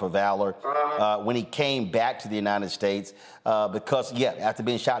honor for valor, when he came back to the United States because, after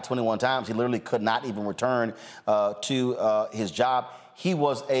being shot 21 times, he literally could not even return to his job. he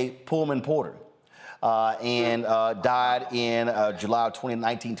was a Pullman porter. And died in July of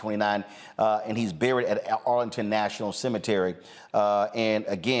 1929, and he's buried at Arlington National Cemetery. And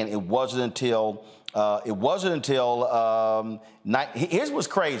again, it wasn't until his was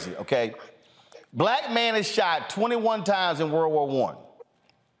crazy. Okay, black man is shot 21 times in World War I.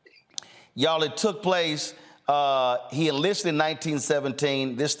 Y'all, it took place. He enlisted in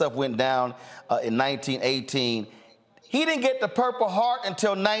 1917. This stuff went down in 1918. He didn't get the Purple Heart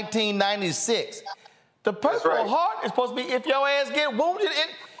until 1996. The Purple Heart is supposed to be if your ass get wounded.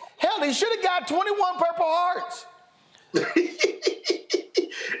 Hell, he should have got 21 Purple Hearts.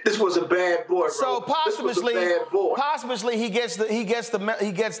 This was a bad boy, bro. So posthumously, he gets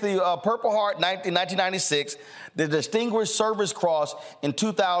the Purple Heart in 1996, the Distinguished Service Cross in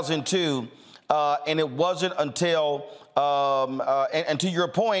 2002, and it wasn't until and to your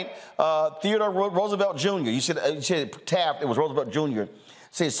point, Theodore Roosevelt Jr. You said Taft. It was Roosevelt Jr.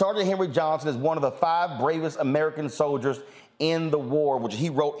 Said Sergeant Henry Johnson is one of the 5 bravest American soldiers in the war, which he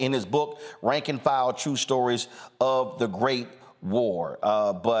wrote in his book, Rank and File: True Stories of the Great War.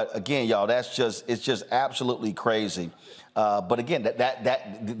 But again, y'all, it's just absolutely crazy. But again,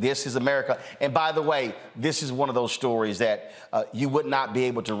 this is America. And by the way, this is one of those stories that you would not be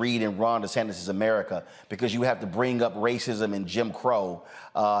able to read in Ron DeSantis' America, because you have to bring up racism and Jim Crow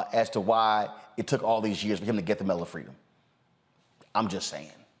as to why it took all these years for him to get the Medal of Freedom. I'm just saying.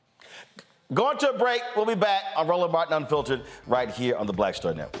 Going to a break. We'll be back on Roland Martin Unfiltered right here on the Black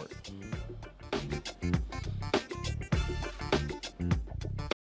Star Network.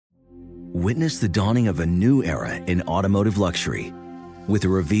 Witness the dawning of a new era in automotive luxury with a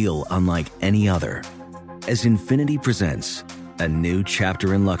reveal unlike any other as Infiniti presents a new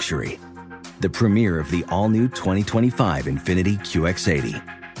chapter in luxury, the premiere of the all-new 2025 Infiniti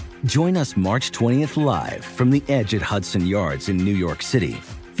QX80. Join us March 20th live from the Edge at Hudson Yards in New York City,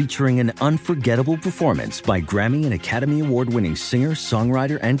 featuring an unforgettable performance by Grammy and Academy Award-winning singer,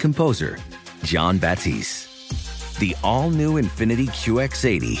 songwriter, and composer Jon Batiste. The all-new Infiniti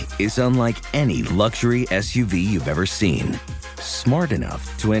QX80 is unlike any luxury SUV you've ever seen. Smart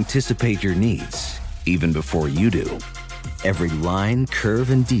enough to anticipate your needs, even before you do. Every line, curve,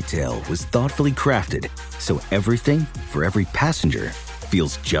 and detail was thoughtfully crafted, so everything for every passenger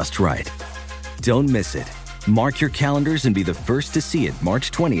feels just right. Don't miss it. Mark your calendars and be the first to see it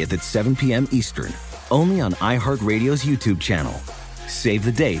March 20th at 7 p.m. Eastern, only on iHeartRadio's YouTube channel. Save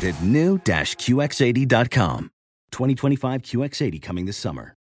the date at new-QX80.com. 2025 QX80 coming this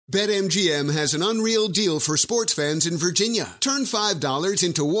summer. BetMGM has an unreal deal for sports fans in Virginia. Turn $5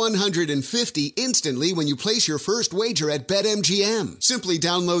 into $150 instantly when you place your first wager at BetMGM. Simply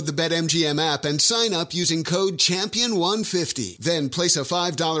download the BetMGM app and sign up using code CHAMPION150. Then place a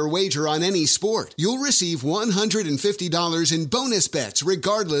 $5 wager on any sport. You'll receive $150 in bonus bets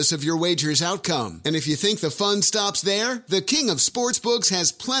regardless of your wager's outcome. And if you think the fun stops there, the King of Sportsbooks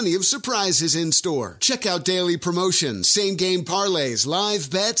has plenty of surprises in store. Check out daily promotions, same-game parlays,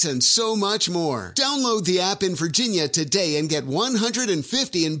 live bets, and so much more. Download the app in Virginia today and get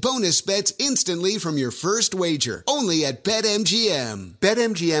 $150 in bonus bets instantly from your first wager. Only at BetMGM.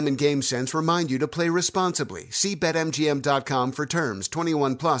 BetMGM and GameSense remind you to play responsibly. See BetMGM.com for terms.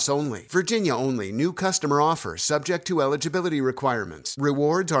 21 plus only. Virginia only. New customer offer. Subject to eligibility requirements.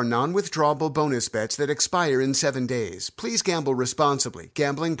 Rewards are non-withdrawable bonus bets that expire in 7 days. Please gamble responsibly.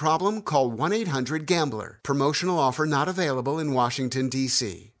 Gambling problem? Call 1-800-GAMBLER. Promotional offer not available in Washington,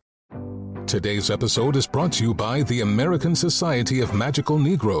 D.C. Today's episode is brought to you by the American Society of Magical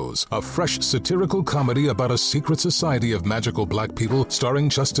Negroes, a fresh satirical comedy about a secret society of magical black people starring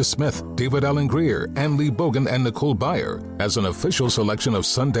Justice Smith, David Allen Greer, Ann Lee Bogan, and Nicole Byer. As an official selection of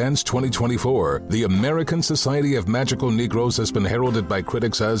Sundance 2024, the American Society of Magical Negroes has been heralded by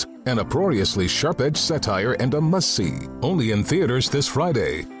critics as an uproariously sharp-edged satire and a must-see. Only in theaters this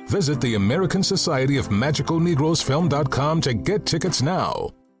Friday. Visit the American Society of Magical Negroes Film.com to get tickets now.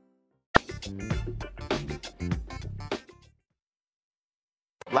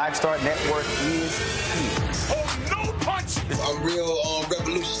 Black Star Network is here. Oh, no punch! I'm real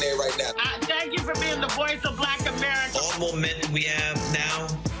revolutionary right now. Thank you for being the voice of Black America. All momentum we have now,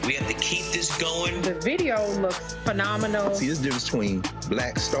 we have to keep this going. The video looks phenomenal. See, there's a difference between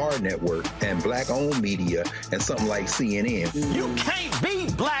Black Star Network and black-owned media and something like CNN. You can't be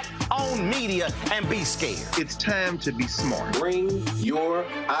black-owned media and be scared. It's time to be smart. Bring your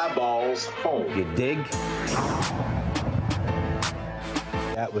eyeballs home. You dig?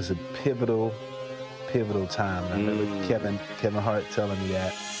 That was a pivotal time. I remember Kevin Hart telling me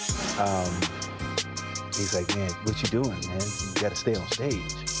that. He's like, man, what you doing, man? You got to stay on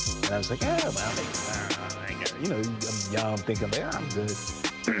stage. And I was like, yeah, well, you know, I'm young, thinking, like, I'm good.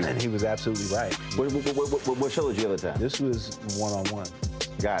 And he was absolutely right. What show did you have at the time? This was one-on-one.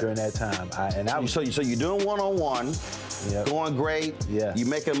 Got it. During that time. So you're doing one-on-one, going great. Yeah. You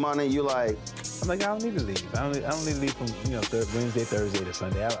making money. You like. I'm like, I don't need to leave. I don't need to leave from Wednesday, Thursday to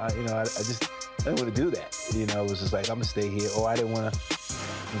Sunday. I didn't want to do that. You know, it was just like I'm gonna stay here. Or I didn't want to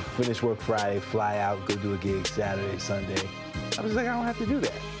finish work Friday, fly out, go do a gig Saturday, Sunday. I was like, I don't have to do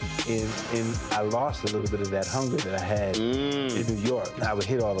that. And I lost a little bit of that hunger that I had in New York. I would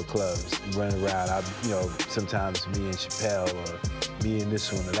hit all the clubs, run around. Sometimes me and Chappelle or me and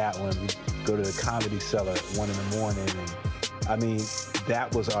this one or that one, we'd go to the Comedy Cellar at 1 in the morning. And I mean,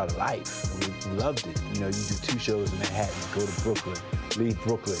 that was our life. We loved it. You know, you do 2 shows in Manhattan, go to Brooklyn, leave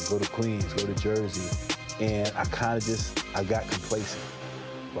Brooklyn, go to Queens, go to Jersey. And I got complacent.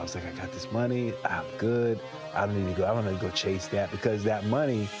 I was like, I got this money, I'm good. I don't need to go chase that, because that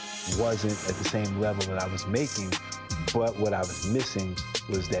money wasn't at the same level that I was making, but what I was missing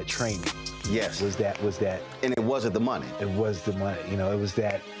was that training. Yes. Was that. And it wasn't the money. It was the money. You know, it was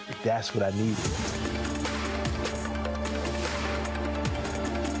that's what I needed.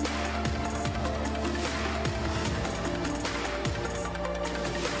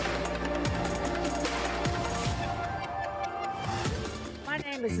 My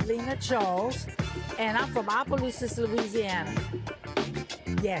name is Lena Charles, and I'm from Opelousas, Louisiana.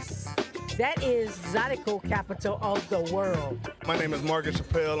 Yes, that is Zydeco capital of the world. My name is Margaret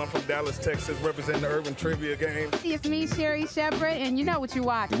Chappelle. I'm from Dallas, Texas, representing the Urban Trivia Game. It's me, Sherry Shepherd, and you know what you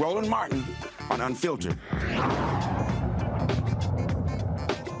watch. Roland Martin on Unfiltered.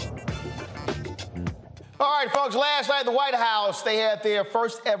 All right, folks, last night at the White House, they had their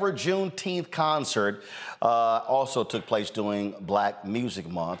first ever Juneteenth concert. Also took place during Black Music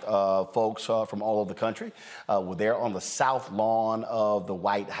Month. Folks from all over the country were there on the South Lawn of the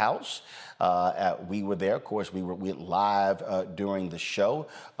White House. We were there. Of course, we went live during the show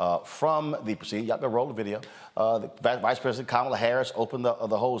from the proceeding. Y'all can roll the video. The Vice President Kamala Harris opened the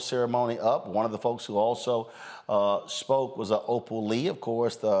whole ceremony up. One of the folks who also spoke was Opal Lee, of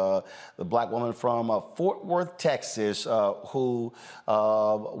course, the black woman from Fort Worth, Texas, who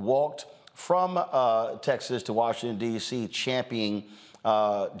walked from Texas to Washington, D.C., championing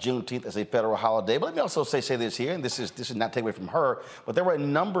Juneteenth as a federal holiday. But let me also say this here, and this is not taken away from her, but there were a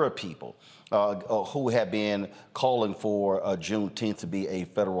number of people who have been calling for Juneteenth to be a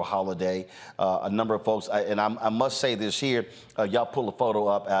federal holiday. A number of folks, I must say this here, y'all pull the photo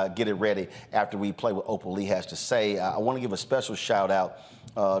up, get it ready after we play what Opal Lee has to say. I want to give a special shout out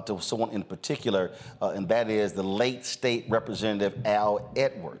to someone in particular, and that is the late State Representative Al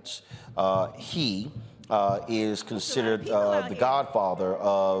Edwards. He is considered the godfather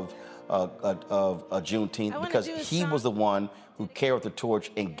of Juneteenth, because he was the one who carried the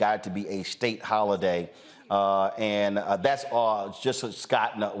torch and got it to be a state holiday. And that's just so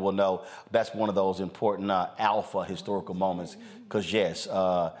Scott will know, that's one of those important alpha historical moments, because yes,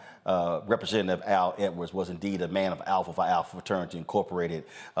 Representative Al Edwards was indeed a man of Alpha Phi Alpha Fraternity Incorporated.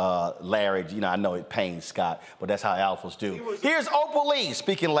 Larry, I know it pains Scott, but that's how alphas do. Here's Opal Lee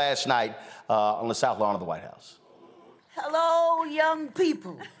speaking last night on the South Lawn of the White House. Hello, young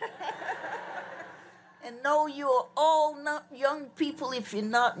people. And no, you are all not young people if you're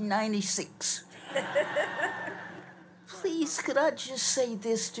not 96. Please, could I just say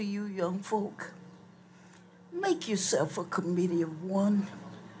this to you young folk? Make yourself a committee of one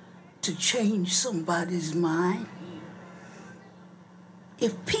to change somebody's mind.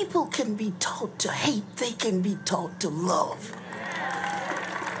 If people can be taught to hate, they can be taught to love.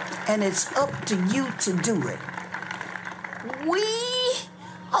 And it's up to you to do it. We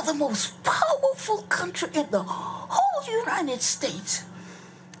are the most powerful country in the whole United States.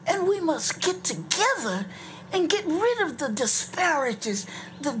 And we must get together and get rid of the disparities,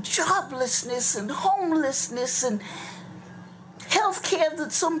 the joblessness and homelessness and health care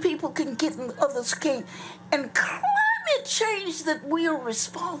that some people can get and others can't, and climate change that we are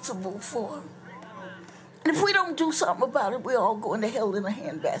responsible for. And if we don't do something about it, we're all going to hell in a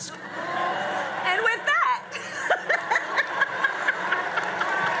handbasket. And with that,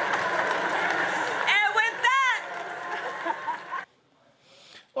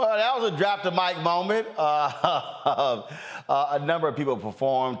 well, that was a drop the mic moment. A number of people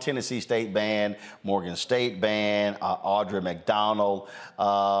performed: Tennessee State Band, Morgan State Band, Audra McDonald,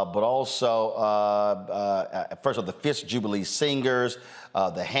 but also, first of all, the Fifth Jubilee Singers,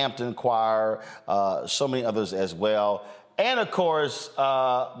 the Hampton Choir, so many others as well. And of course,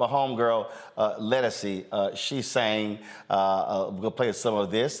 my homegirl, Lettucey, she sang, we're gonna play some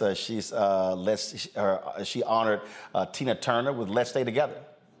of this. She honored Tina Turner with Let's Stay Together.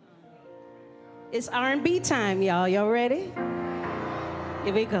 It's R&B time, y'all. Y'all ready?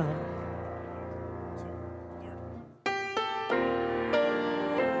 Here we go.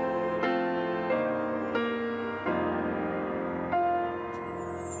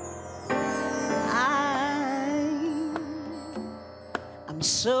 I'm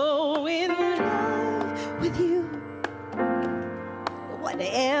so in love with you.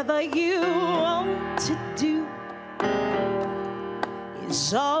 Whatever you want to do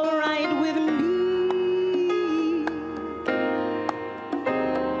is all right with me.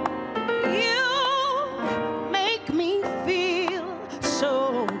 You make me feel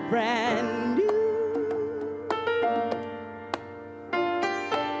so brand new.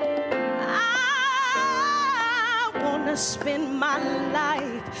 I wanna spend my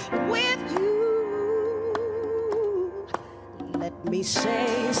life with you. Let me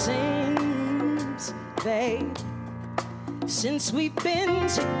say since, babe, since we've been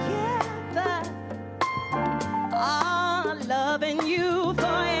together, our loving you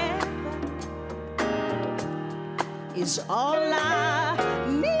forever is all I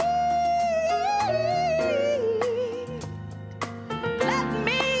need. Let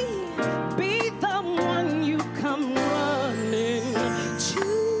me be the one you come running to.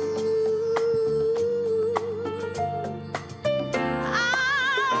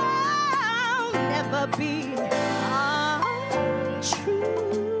 I'll never be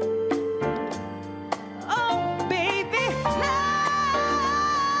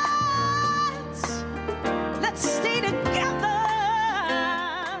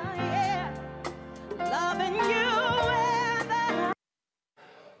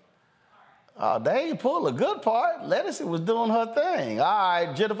They pulled a good part. Ledison was doing her thing. All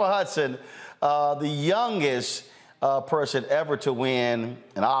right, Jennifer Hudson, the youngest person ever to win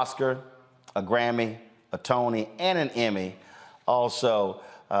an Oscar, a Grammy, a Tony, and an Emmy, also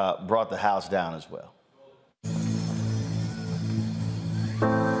brought the house down as well.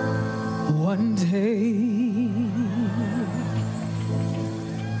 One day,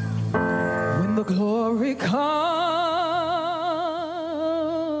 when the glory comes,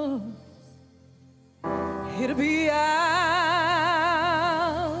 it'll be ours.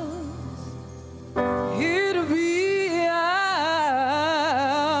 It'll be ours.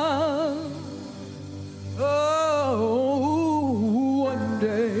 Oh, one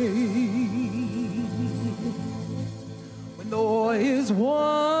day, when the war is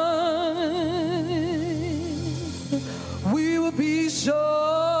won, we will be sure.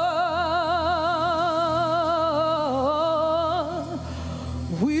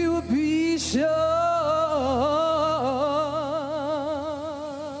 We will be sure.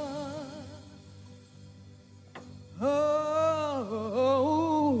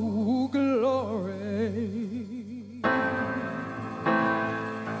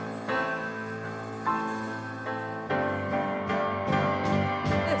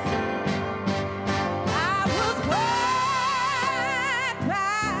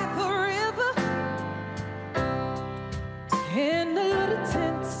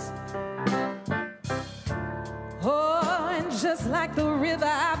 Like the river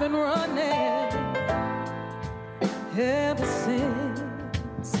I've been running ever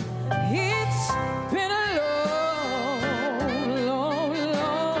since. It's been a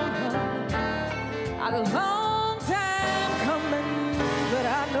long time coming, but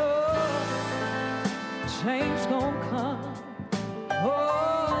I know change gonna come.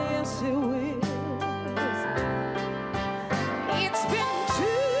 Oh, yes it will. It's been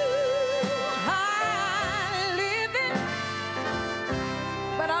too high living,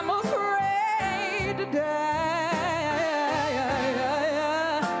 but I'm afraid to die,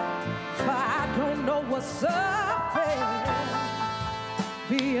 for I don't know what's up there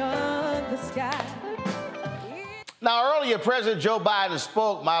beyond the sky. Now, earlier, President Joe Biden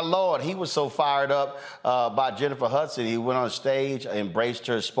spoke. My Lord, he was so fired up by Jennifer Hudson. He went on stage, embraced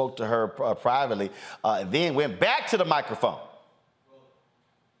her, spoke to her privately, and then went back to the microphone.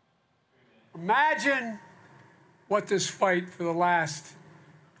 Imagine what this fight for the last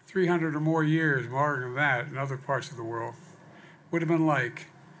 300 or more years, more than that, in other parts of the world, would have been like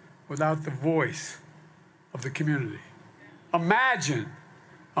without the voice of the community. Imagine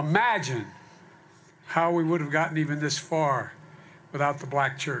how we would have gotten even this far without the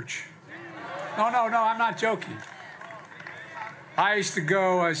black church. No, I'm not joking. I used to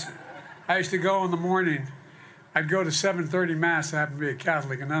go in the morning. I'd go to 7:30 Mass, I happen to be a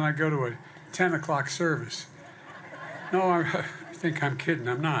Catholic, and then I'd go to a 10 o'clock service. No, I think I'm kidding,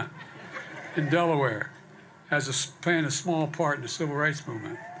 I'm not. In Delaware, playing a small part in the civil rights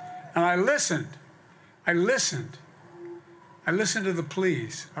movement. And I listened to the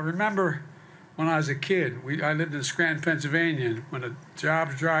pleas. I remember when I was a kid. I lived in Scranton, Pennsylvania, and when the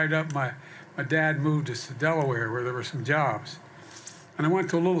jobs dried up, my dad moved us to Delaware where there were some jobs. And I went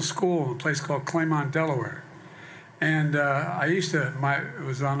to a little school in a place called Claymont, Delaware. And it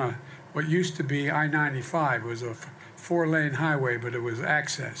was on what used to be I-95. It was a 4-lane highway, but it was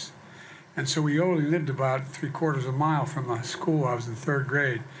access. And so we only lived about 3/4 of a mile from the school. I was in 3rd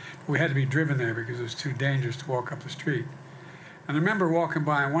grade. We had to be driven there because it was too dangerous to walk up the street. And I remember walking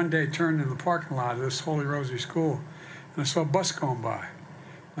by and one day turned into the parking lot of this Holy Rosary School, and I saw a bus going by.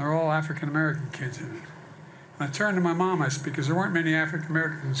 They were all African-American kids in it. And I turned to my mom, because there weren't many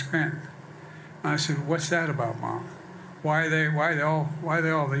African-Americans in Scranton. And I said, "What's that about, Mom? Why are they all,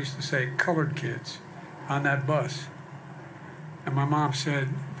 they used to say, colored kids on that bus?" And my mom said,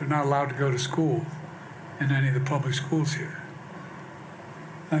 "They're not allowed to go to school in any of the public schools here."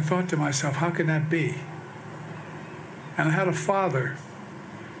 And I thought to myself, how can that be? And I had a father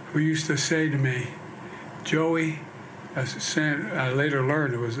who used to say to me, "Joey," I later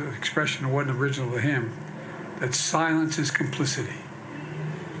learned it was an expression that wasn't original to him, that silence is complicity.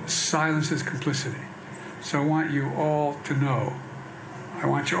 Silence is complicity. So I want you all to know,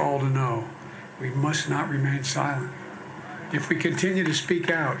 we must not remain silent. If we continue to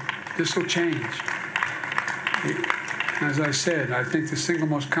speak out, this will change. As I said, I think the single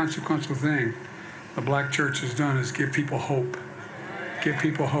most consequential thing the Black church has done is give people hope. Give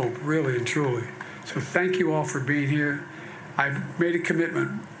people hope, really and truly. So thank you all for being here. I made a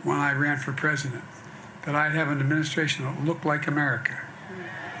commitment when I ran for president that I'd have an administration that looked like America.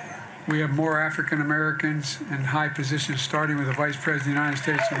 We have more African Americans in high positions, starting with the Vice President of the United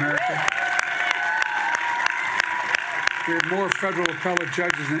States of America. We have more federal appellate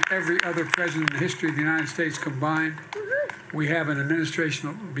judges than every other president in the history of the United States combined. We have an administration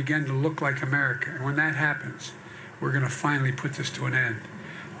that will begin to look like America. And when that happens, we're going to finally put this to an end.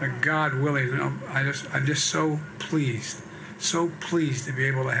 But God willing, I'm just so pleased to be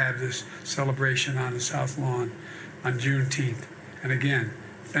able to have this celebration on the South Lawn on Juneteenth. And again,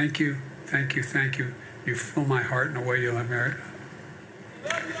 thank you, thank you, thank you. You fill my heart in a way you'll have merit.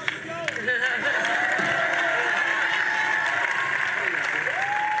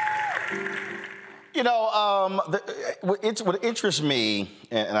 You know, what interests me,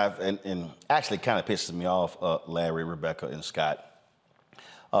 and actually kind of pisses me off, Larry, Rebecca, and Scott,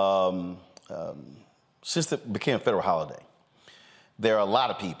 since it became a federal holiday, there are a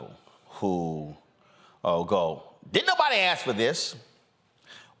lot of people who go, "Didn't nobody ask for this?"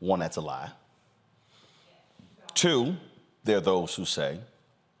 One, that's a lie. Two, there are those who say,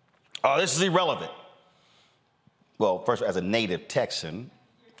 "Oh, this is irrelevant." Well, first, as a native Texan,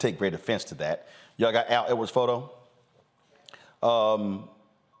 take great offense to that. Y'all got Al Edwards' photo?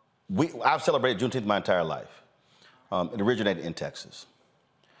 I've celebrated Juneteenth my entire life. It originated in Texas.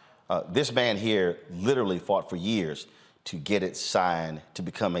 This man here literally fought for years to get it signed to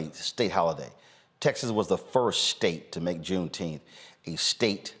become a state holiday. Texas was the first state to make Juneteenth a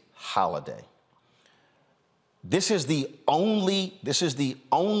state holiday. This is the only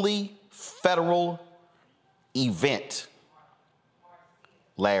federal event,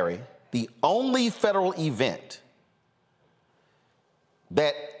 Larry, the only federal event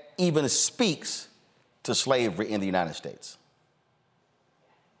that even speaks to slavery in the United States.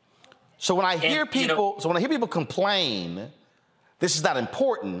 So when I hear people, complain, this is not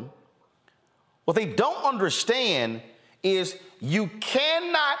important, what they don't understand is you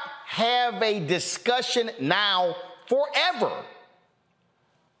cannot have a discussion now forever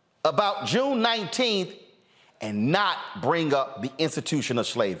about June 19th and not bring up the institution of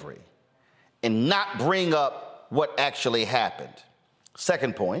slavery and not bring up what actually happened.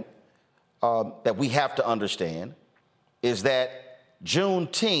 Second point that we have to understand is that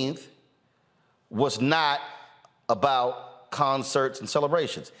Juneteenth was not about concerts and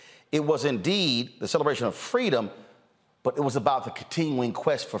celebrations. It was indeed the celebration of freedom, but it was about the continuing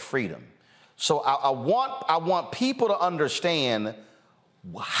quest for freedom. So I want people to understand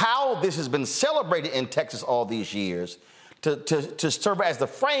how this has been celebrated in Texas all these years to serve as the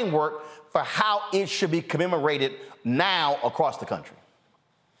framework for how it should be commemorated now across the country.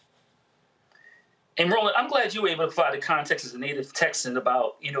 And Roland, I'm glad you were able to provide the context as a native Texan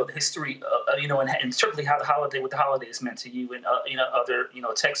about, the history, and certainly how what the holiday is meant to you and, other,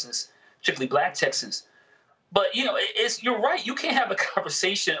 Texans, particularly Black Texans. But, you're right. You can't have a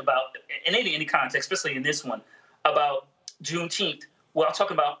conversation about, in any context, especially in this one, about Juneteenth. Well, I'm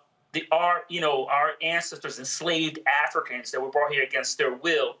talking about our ancestors, enslaved Africans that were brought here against their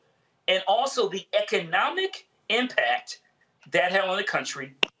will, and also the economic impact that had on the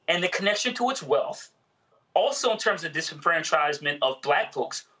country and the connection to its wealth, also in terms of disenfranchisement of Black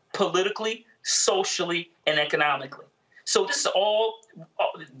folks politically, socially, and economically. So this is all,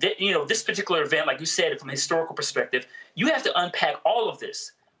 this particular event, like you said, from a historical perspective, you have to unpack all of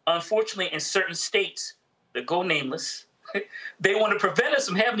this. Unfortunately, in certain states that go nameless, they want to prevent us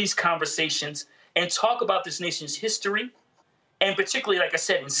from having these conversations and talk about this nation's history, and particularly, like I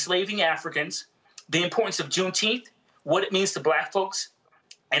said, enslaving Africans, the importance of Juneteenth, what it means to Black folks,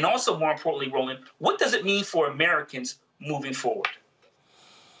 and also, more importantly, Roland, what does it mean for Americans moving forward?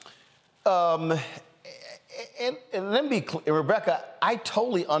 And let me be clear, Rebecca, I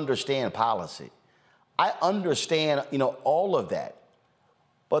totally understand policy. I understand, all of that.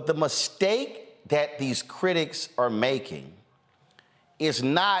 But the mistake that these critics are making is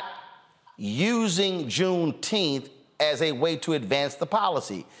not using Juneteenth as a way to advance the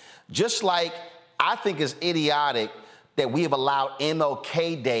policy. Just like I think it's idiotic that we have allowed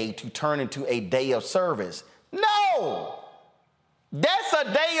MLK Day to turn into a day of service. No! That's a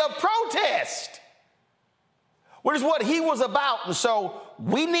day of protest, which is what he was about. And so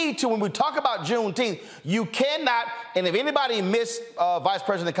we need to, when we talk about Juneteenth, you cannot, and if anybody missed Vice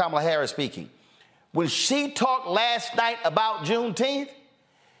President Kamala Harris speaking, when she talked last night about Juneteenth,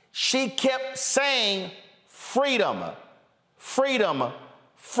 she kept saying freedom, freedom,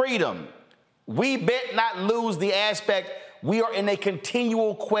 freedom. We bet not lose the aspect we are in a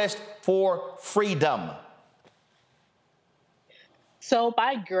continual quest for freedom. So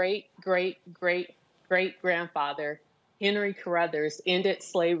my great-great-great-great-grandfather, Henry Carruthers, ended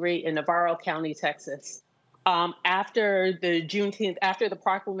slavery in Navarro County, Texas. After the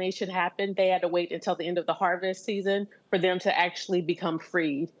proclamation happened, they had to wait until the end of the harvest season for them to actually become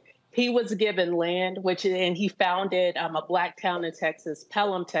freed. He was given land, and he founded a Black town in Texas,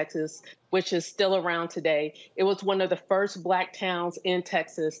 Pelham, Texas, which is still around today. It was one of the first Black towns in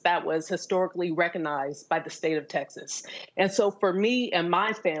Texas that was historically recognized by the state of Texas. And so for me and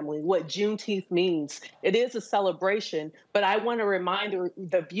my family, what Juneteenth means, it is a celebration, but I want to remind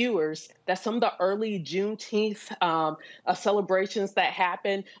the viewers that some of the early Juneteenth celebrations that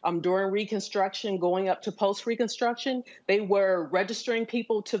happened during Reconstruction, going up to post-Reconstruction, they were registering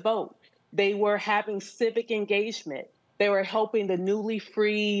people to vote. They were having civic engagement. They were helping the newly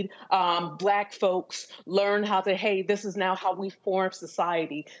freed Black folks learn how to, hey, this is now how we form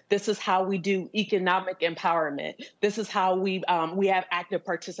society. This is how we do economic empowerment. This is how we have active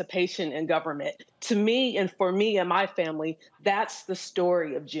participation in government. To me, and for me and my family, that's the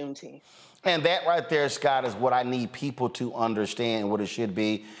story of Juneteenth. And that right there, Scott, is what I need people to understand what it should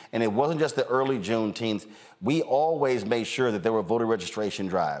be. And it wasn't just the early Juneteenth. We always made sure that there were voter registration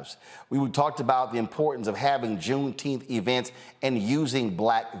drives. We talked about the importance of having Juneteenth events and using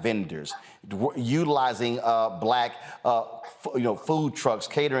Black vendors, utilizing Black food trucks,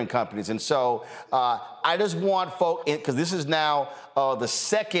 catering companies. And so I just want folks, because this is now the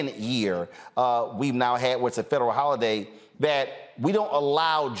second year we've now had what's a federal holiday, that we don't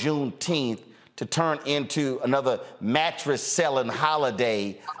allow Juneteenth to turn into another mattress selling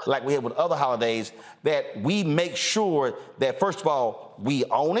holiday like we have with other holidays, that we make sure that, first of all, we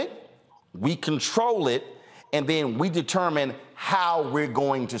own it, we control it, and then we determine how we're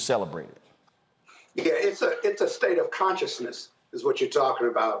going to celebrate it. Yeah, it's a state of consciousness is what you're talking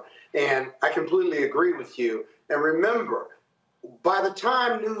about. And I completely agree with you. And remember, by the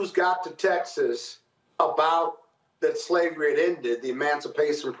time news got to Texas about that slavery had ended, the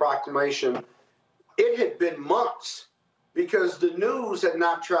Emancipation Proclamation, it had been months because the news had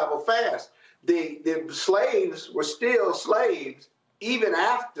not traveled fast. The slaves were still slaves even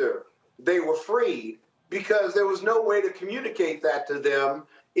after they were freed because there was no way to communicate that to them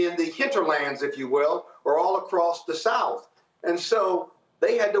in the hinterlands, if you will, or all across the South. And so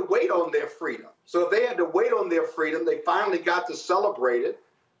they had to wait on their freedom. So if they had to wait on their freedom, they finally got to celebrate it.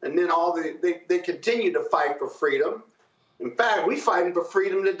 And then they continue to fight for freedom. In fact, we fighting for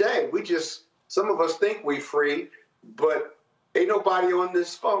freedom today. Some of us think we free, but ain't nobody on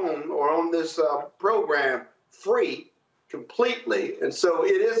this phone or on this program free completely. And so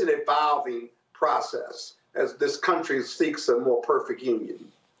it is an evolving process as this country seeks a more perfect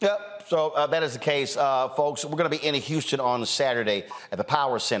union. Yep, so that is the case, folks. We're going to be in Houston on Saturday at the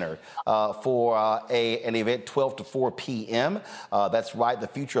Power Center for an event 12 to 4 p.m. That's right, the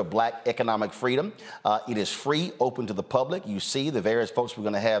future of Black economic freedom. It is free, open to the public. You see the various folks we're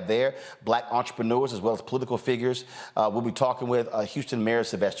going to have there, Black entrepreneurs as well as political figures. We'll be talking with Houston Mayor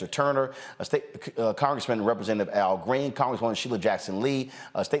Sylvester Turner, State Congressman and Representative Al Green, Congresswoman Sheila Jackson Lee,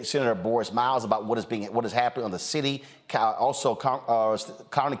 State Senator Boris Miles about what is happening on the city. Also,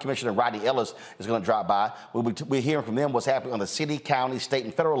 County Commissioner Rodney Ellis is going to drop by. We're hearing from them what's happening on the city, county, state,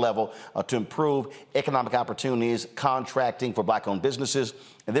 and federal level to improve economic opportunities, contracting for Black-owned businesses.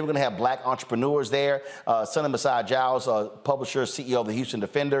 And then we're going to have black entrepreneurs there. Sonny Masai Giles, publisher, CEO of the Houston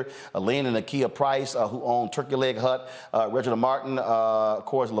Defender. Lynn and Nakia Price, who own Turkey Leg Hut. Reginald Martin, of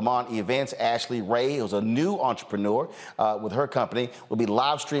course, Lamont Events. Ashley Ray, who's a new entrepreneur with her company, will be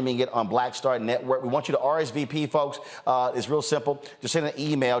live streaming it on Black Star Network. We want you to RSVP, folks. It's real simple. Just send an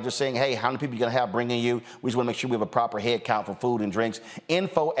email just saying, hey, how many people are you going to have bringing you? We just want to make sure we have a proper head count for food and drinks.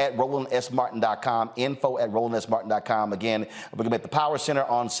 info@RolandSMartin.com. info@RolandSMartin.com. Again, we're going to be at the Power Center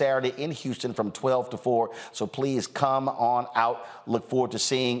on Saturday in Houston from 12 to 4. So please come on out. Look forward to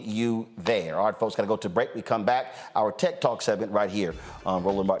seeing you there. All right, folks, got to go to break. We come back. Our Tech Talk segment right here on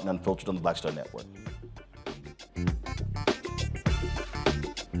Roland Martin Unfiltered on the Black Star Network.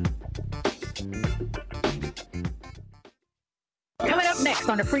 Coming up next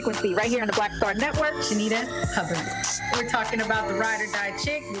on The Frequency, right here on the Black Star Network, Shanita Hubbard. We're talking about the ride or die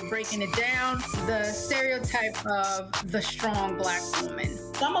chick. We're breaking it down. The stereotype of the strong black woman.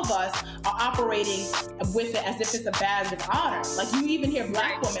 Some of us are operating with it as if it's a badge of honor. Like you even hear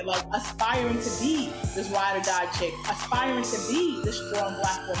black women like aspiring to be this ride or die chick, aspiring to be this strong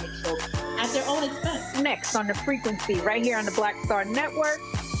black woman trope at their own expense. Next on The Frequency, right here on the Black Star Network.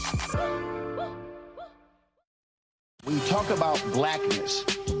 When you talk about blackness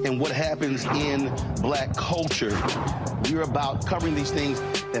and what happens in black culture, we're about covering these things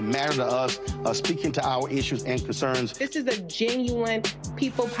that matter to us, speaking to our issues and concerns. This is a genuine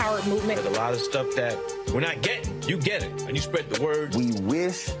people-powered movement. There's a lot of stuff that we're not getting. You get it, and you spread the word. We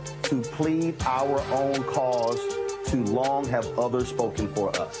wish to plead our own cause. Too long have others spoken for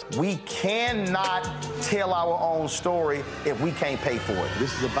us. We cannot tell our own story if we can't pay for it.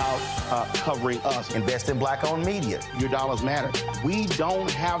 This is about covering us. Invest in black-owned media. Your dollars matter. We don't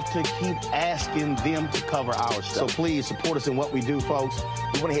have to keep asking them to cover our stuff. So please support us in what we do, folks.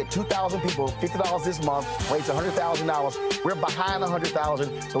 We want to hit 2,000 people, $50 this month, raise $100,000. We're behind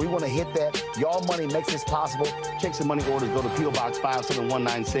 $100,000, so we want to hit that. Y'all money makes this possible. Checks and money orders go to P.O. Box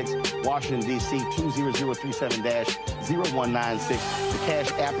 57196, Washington, D.C. 20037-0196. The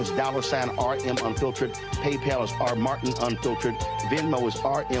Cash App is $RM Unfiltered. PayPal is R Martin Unfiltered. Venmo is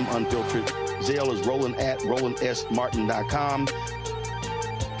RM Unfiltered. Zelle is Roland@RolandSMartin.com.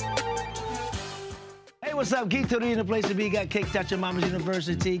 Hey, what's up? Geek Tony in the place to be. Got Kicked Out Your Mama's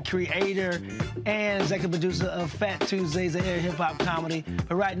University, creator and executive producer of Fat Tuesdays, an air hip-hop comedy.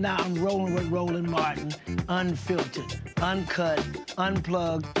 But right now, I'm rolling with Roland Martin, unfiltered, uncut,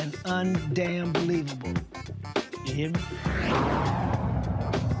 unplugged, and undamn believable. You hear me?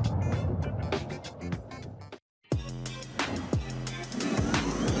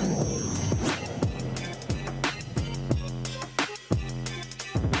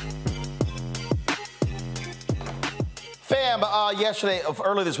 Fam,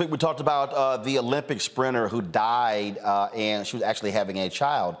 earlier this week, we talked about the Olympic sprinter who died, and she was actually having a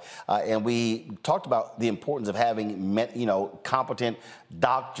child. And we talked about the importance of having, competent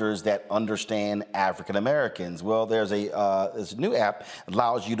doctors that understand African Americans. Well, there's a new app that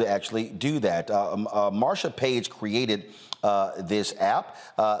allows you to actually do that. Marsha Page created this app,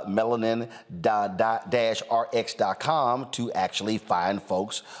 melanin-rx.com, to actually find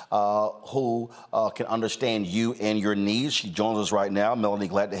folks who can understand you and your needs. She joins us right now. Melanie,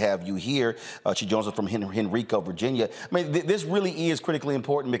 glad to have you here. She joins us from Henrico, Virginia. I mean, this really is critically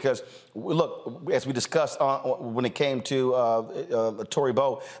important because, look, as we discussed when it came to Tory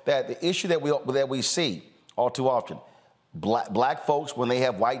Bowe, that the issue that we see all too often, Black folks, when they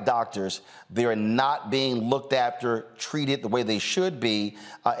have white doctors, they're not being looked after, treated the way they should be.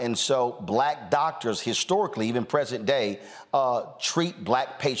 And so black doctors, historically, even present day, treat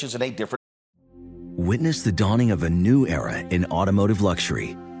black patients in a different way. Witness the dawning of a new era in automotive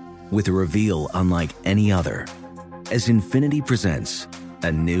luxury with a reveal unlike any other as Infiniti presents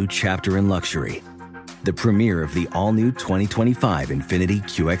a new chapter in luxury, the premiere of the all-new 2025 Infiniti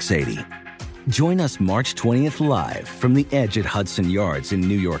QX80. Join us March 20th live from the Edge at Hudson Yards in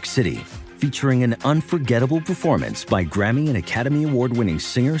New York City, featuring an unforgettable performance by Grammy and Academy Award-winning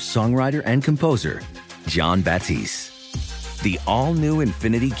singer, songwriter, and composer, Jon Batiste. The all-new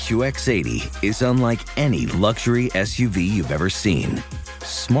Infiniti QX80 is unlike any luxury SUV you've ever seen.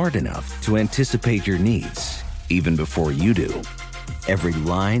 Smart enough to anticipate your needs, even before you do. Every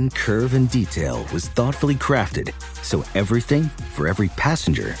line, curve, and detail was thoughtfully crafted, so everything for every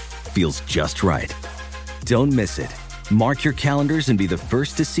passenger feels just right. Don't miss it. Mark your calendars and be the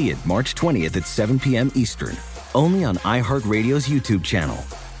first to see it March 20th at 7 p.m. Eastern, only on iHeartRadio's YouTube channel.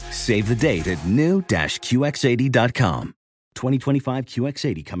 Save the date at new-QX80.com. 2025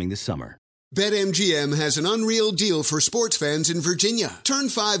 QX80 coming this summer. BetMGM has an unreal deal for sports fans in Virginia. Turn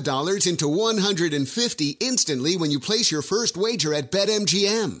 $5 into $150 instantly when you place your first wager at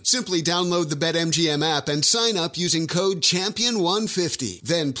BetMGM. Simply download the BetMGM app and sign up using code CHAMPION150.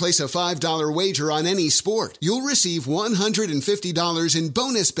 Then place a $5 wager on any sport. You'll receive $150 in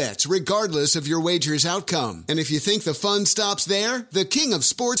bonus bets regardless of your wager's outcome. And if you think the fun stops there, the king of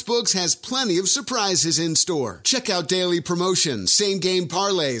sportsbooks has plenty of surprises in store. Check out daily promotions, same-game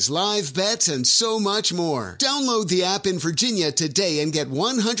parlays, live bets, and so much more. Download the app in Virginia today and get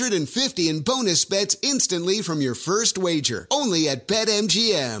 $150 in bonus bets instantly from your first wager. Only at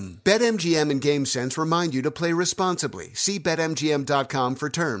BetMGM. BetMGM and GameSense remind you to play responsibly. See BetMGM.com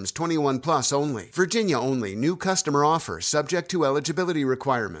for terms. 21 plus only. Virginia only. New customer offer subject to eligibility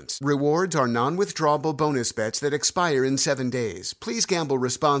requirements. Rewards are non-withdrawable bonus bets that expire in 7 days. Please gamble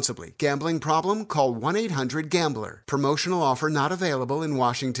responsibly. Gambling problem? Call 1-800-GAMBLER. Promotional offer not available in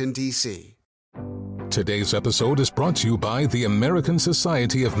Washington, D.C. Today's episode is brought to you by the American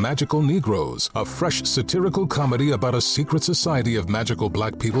Society of Magical Negroes, a fresh satirical comedy about a secret society of magical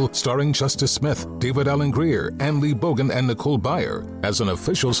black people starring Justice Smith, David Allen Greer, Ann Lee Bogan, and Nicole Byer. As an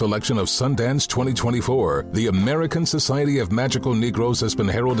official selection of Sundance 2024, the American Society of Magical Negroes has been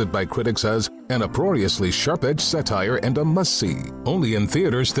heralded by critics as an uproariously sharp-edged satire and a must-see. Only in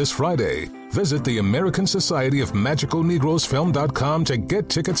theaters this Friday. Visit the American Society of Magical Negroes Film.com to get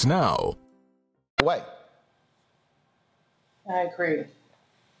tickets now. Way. I agree.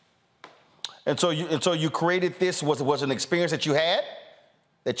 And so you created this. Was an experience that you had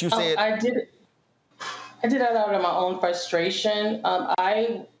that you said? I did it out of my own frustration.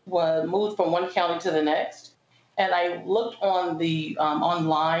 I moved from one county to the next, and I looked on the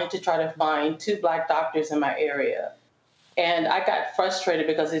online to try to find 2 Black doctors in my area, and I got frustrated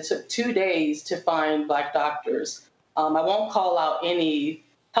because it took 2 days to find Black doctors. I won't call out any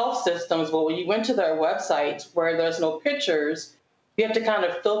health systems, but when you went to their websites where there's no pictures, you have to kind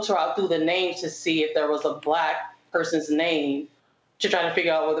of filter out through the names to see if there was a Black person's name to try to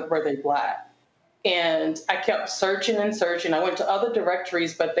figure out were they Black. And I kept searching and searching. I went to other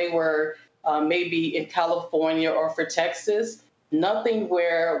directories, but they were maybe in California or for Texas. Nothing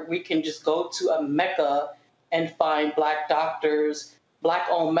where we can just go to a Mecca and find Black doctors,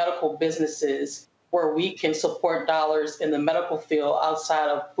 Black-owned medical businesses where we can support dollars in the medical field outside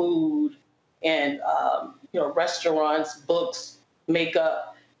of food and restaurants, books,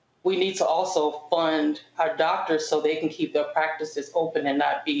 makeup. We need to also fund our doctors so they can keep their practices open and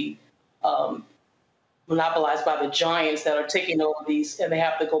not be monopolized by the giants that are taking over these, and they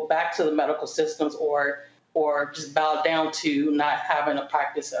have to go back to the medical systems or just bow down to not having a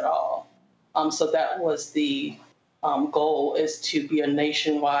practice at all. So that was the goal, is to be a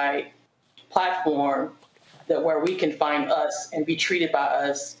nationwide platform that where we can find us and be treated by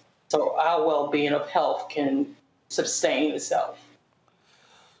us so our well-being of health can sustain itself.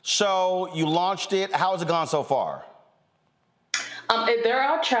 So you launched it. How has it gone so far? There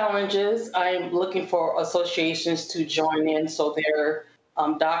are challenges. I'm looking for associations to join in so their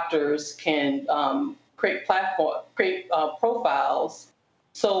doctors can create profiles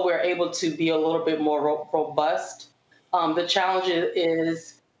so we're able to be a little bit more robust. The challenge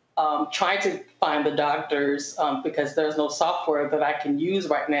is trying to find the doctors because there's no software that I can use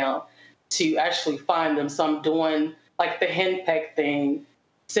right now to actually find them. So I'm doing like the henpeck thing,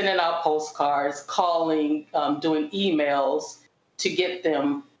 sending out postcards, calling, doing emails to get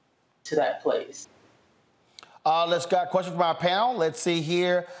them to that place. Let's got a question from our panel. Let's see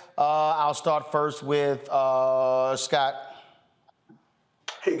here. I'll start first with Scott.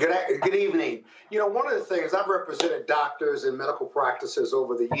 Hey, good evening. You know, one of the things, I've represented doctors and medical practices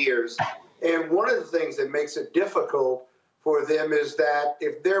over the years, and one of the things that makes it difficult for them is that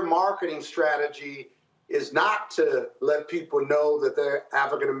if their marketing strategy is not to let people know that they're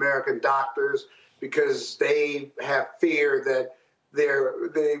African-American doctors because they have fear that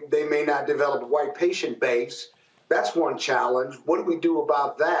they may not develop a white patient base, that's one challenge. What do we do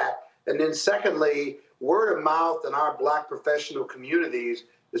about that? And then secondly, word of mouth in our Black professional communities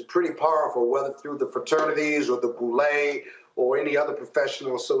is pretty powerful, whether through the fraternities or the Boulay or any other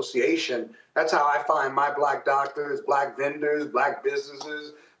professional association. That's how I find my Black doctors, Black vendors, Black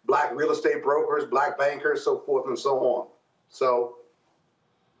businesses, Black real estate brokers, Black bankers, so forth and so on. So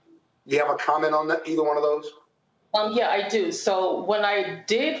you have a comment on that, either one of those? Yeah, I do. So when I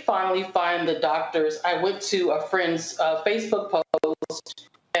did finally find the doctors, I went to a friend's Facebook post,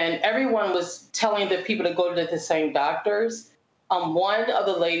 and everyone was telling the people to go to the same doctors. One of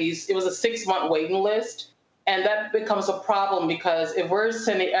the ladies, it was a 6-month waiting list, and that becomes a problem because if we're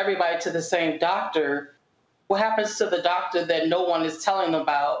sending everybody to the same doctor, what happens to the doctor that no one is telling them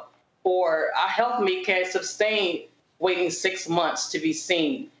about? or a health mate can't sustain waiting 6 months to be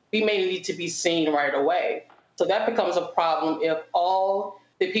seen. We may need to be seen right away. So that becomes a problem if all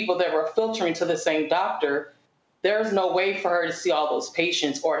the people that were filtering to the same doctor, there's no way for her to see all those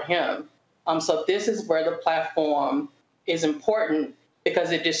patients or him. So this is where the platform is important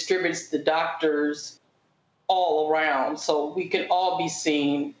because it distributes the doctors all around so we can all be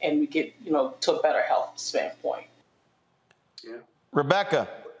seen and we get, to a better health standpoint. Yeah. Rebecca.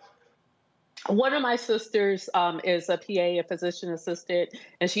 One of my sisters is a PA, a physician assistant,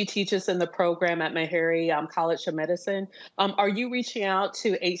 and she teaches in the program at Meharry College of Medicine. Are you reaching out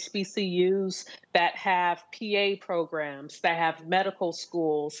to HBCUs that have PA programs, that have medical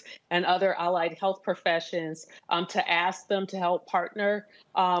schools and other allied health professions to ask them to help partner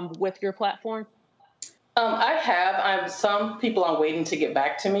with your platform? I have. Some people are waiting to get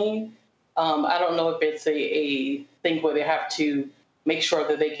back to me. I don't know if it's a thing where they have to make sure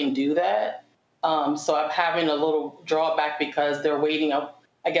that they can do that. So I'm having a little drawback because they're waiting up,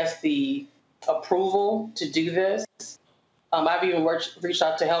 I guess, the approval to do this. I've even reached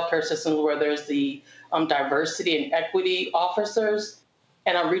out to healthcare systems where there's the diversity and equity officers,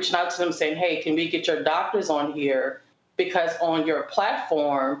 and I'm reaching out to them saying, hey, can we get your doctors on here? Because on your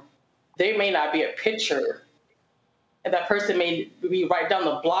platform, there may not be a picture, and that person may be right down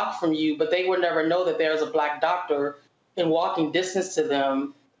the block from you, but they would never know that there's a Black doctor in walking distance to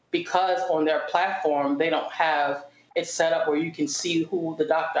them, because on their platform, they don't have it set up where you can see who the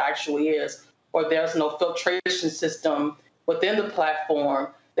doctor actually is, or there's no filtration system within the platform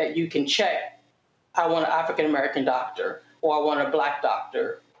that you can check. I want an African-American doctor, or I want a Black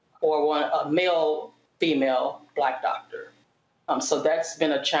doctor, or I want a male, female Black doctor. So that's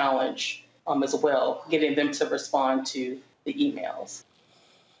been a challenge as well, getting them to respond to the emails.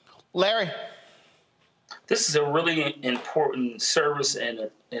 Larry. This is a really important service and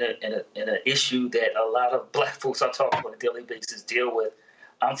an issue that a lot of Black folks I talk to on a daily basis deal with.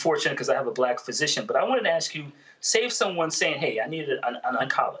 I'm fortunate because I have a Black physician, but I wanted to ask you, say if someone's saying, hey, I need an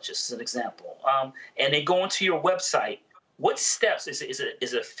oncologist, as an example, and they go onto your website, what steps, is it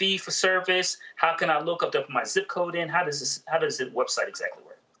a fee for service? How can I look up my zip code in? How does the website exactly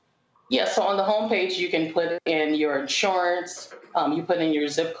work? Yeah, so on the homepage, you can put in your insurance, you put in your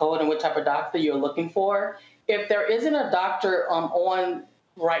zip code and what type of doctor you're looking for. If there isn't a doctor on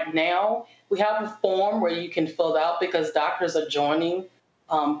right now, we have a form where you can fill out because doctors are joining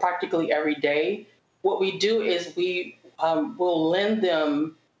practically every day. What we do is we will lend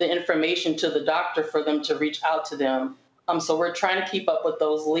them the information to the doctor for them to reach out to them. So we're trying to keep up with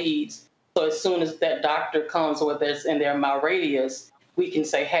those leads. So as soon as that doctor comes, whether it's in their mile radius, we can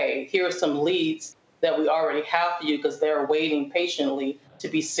say, hey, here are some leads that we already have for you because they're waiting patiently to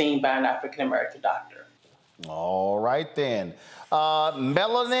be seen by an African-American doctor. All right, then.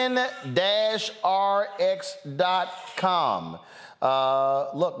 Melanin-rx.com.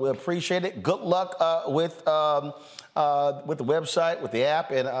 Look, we appreciate it. Good luck with the website, with the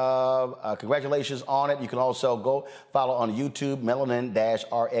app, and congratulations on it. You can also go follow on YouTube,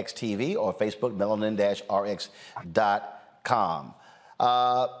 Melanin-RX TV, or Facebook, Melanin-RX.com.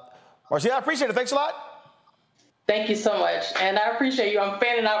 Marcia, I appreciate it. Thanks a lot. Thank you so much. And I appreciate you. I'm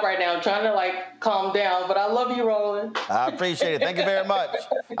fanning out right now. I'm trying to calm down, but I love you, Roland. I appreciate it. Thank you very much.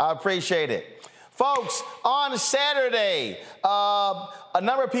 I appreciate it. Folks, on Saturday, a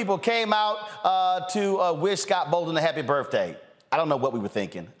number of people came out to wish Scott Bolden a happy birthday. I don't know what we were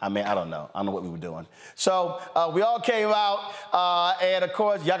thinking. I don't know. I don't know what we were doing. So we all came out, and of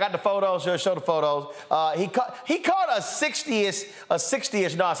course, y'all got the photos. Show the photos. He caught a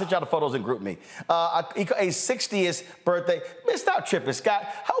 60th. No, I sent y'all the photos and grouped me. He caught a 60th birthday. Man, stop tripping, Scott.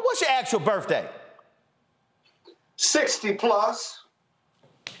 What's your actual birthday? 60 plus.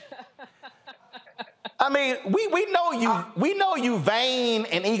 I mean, we know you vain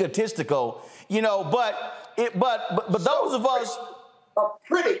and egotistical, but those of us, a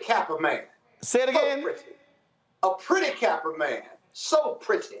pretty Kappa man. Say it again. So pretty. A pretty Kappa man. So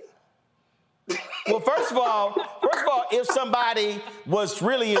pretty. Well, first of all, if somebody was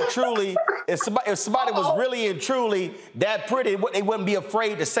really and truly, if somebody was really and truly that pretty, they wouldn't be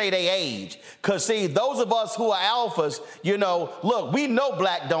afraid to say their age. Because, see, those of us who are alphas, look, we know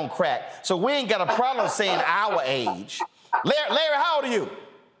black don't crack, so we ain't got a problem saying our age. Larry, how old are you?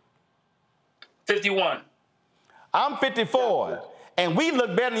 51. I'm 54, and we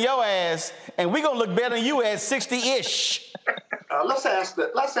look better than your ass, and we gonna look better than you at 60-ish. Let's ask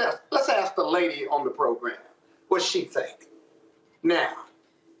the lady on the program what she think. Now,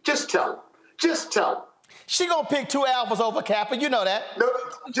 just tell her. She gonna pick 2 alphas over Kappa. You know that. No,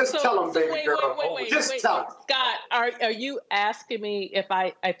 just tell him, baby girl. Wait, just tell him. Scott, are you asking me if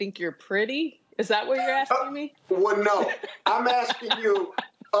I think you're pretty? Is that what you're asking me? Well, no. I'm asking you,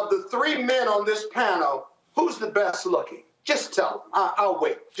 of the 3 men on this panel, who's the best looking? Just tell him. I'll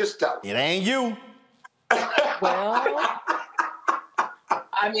wait. Just tell him. It ain't you. Well,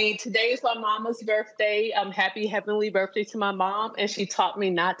 I mean, today's my mama's birthday. Happy heavenly birthday to my mom, and she taught me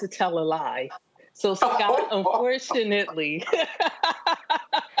not to tell a lie. So, Scott, unfortunately.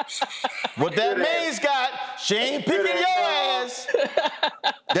 What that means, Scott, she ain't picking your ass.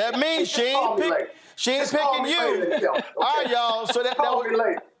 That means she ain't picking you. All right, y'all. So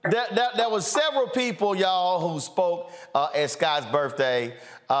that was several people, y'all, who spoke at Scott's birthday,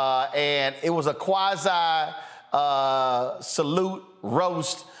 and it was a quasi salute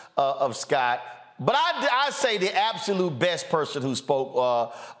roast of Scott. But I say the absolute best person who spoke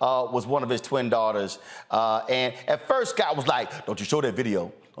was one of his twin daughters. And at first, Scott was like, don't you show that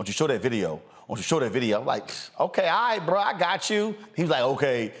video. Don't you show that video. Don't you show that video. I'm like, okay, all right, bro, I got you. He was like,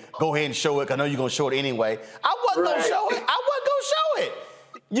 okay, go ahead and show it, because I know you're going to show it anyway. I wasn't going to show it. I wasn't going to show it.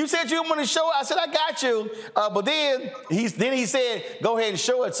 You said you were going to show it. I said, I got you. But then he said, go ahead and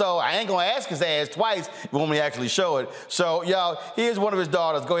show it. So I ain't going to ask his ass twice if you want me to actually show it. So, y'all, here's one of his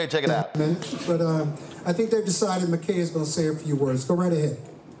daughters. Go ahead and check it out. But I think they've decided McKay is going to say a few words. Go right ahead.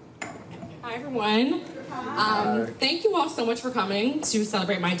 Hi, everyone. Thank you all so much for coming to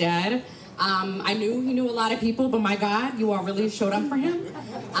celebrate my dad. I knew he knew a lot of people, but my God, you all really showed up for him.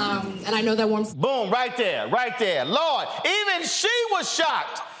 And I know that warms. Boom, right there. Lord, even she was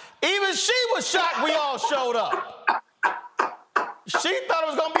shocked. Even she was shocked we all showed up. She thought it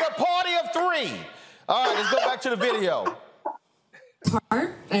was going to be a party of 3. All right, let's go back to the video.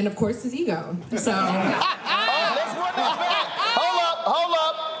 Heart, and of course his ego. So. Let's run that back. Hold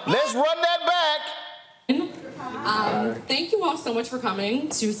up. Let's run that back. Thank you all so much for coming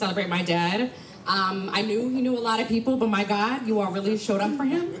to celebrate my dad. I knew he knew a lot of people, but my God, you all really showed up for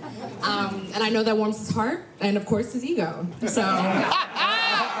him. And I know that warms his heart, and of course his ego. So.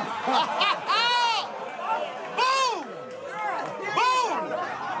 Boom! Boom!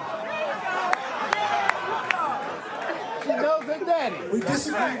 She knows her daddy. We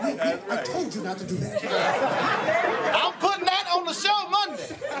disagree. I told you not to do that. I'm putting that on the show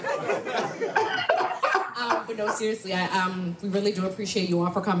Monday. But no, seriously, we really do appreciate you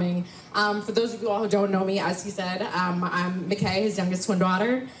all for coming. For those of you all who don't know me, as he said, I'm McKay, his youngest twin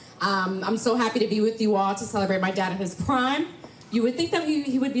daughter. I'm so happy to be with you all to celebrate my dad in his prime. You would think that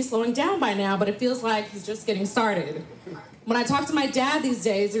he would be slowing down by now, but it feels like he's just getting started. When I talk to my dad these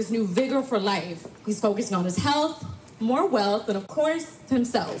days, there's new vigor for life. He's focusing on his health, more wealth, and of course,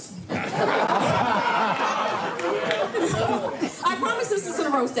 himself. I promise this isn't a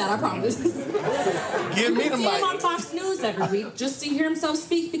roast, Dad, I promise. Give me the mic. See him on Fox News every week just to hear himself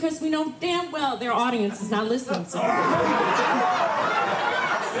speak, because we know damn well their audience is not listening to him.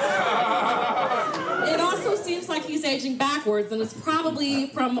 It also seems like he's aging backwards, and it's probably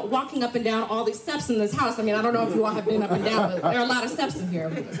from walking up and down all these steps in this house. I mean, I don't know if you all have been up and down, but there are a lot of steps in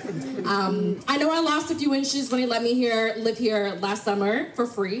here. I know I lost a few inches when he let me live here last summer for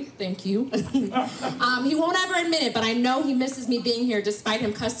free. Thank you. He won't ever admit it, but I know he misses me being here despite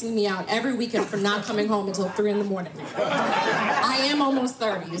him cussing me out every weekend for not coming home until 3 in the morning. I am almost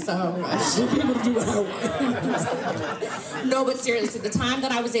 30, so I should be able to do what I want. No, but seriously, the time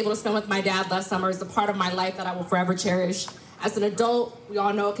that I was able to spend with my dad last summer is a part of my life that I will forever cherish. As an adult, we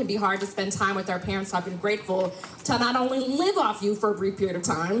all know it can be hard to spend time with our parents, so I've been grateful to not only live off you for a brief period of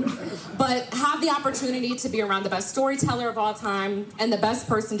time, but have the opportunity to be around the best storyteller of all time and the best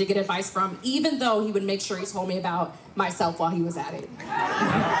person to get advice from, even though he would make sure he told me about myself while he was at it.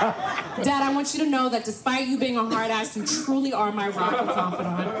 Dad, I want you to know that despite you being a hard ass, you truly are my rock and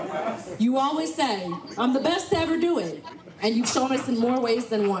confidant. You always say, I'm the best to ever do it. And you've shown us in more ways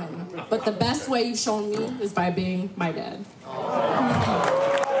than one. But the best way you've shown me is by being my dad.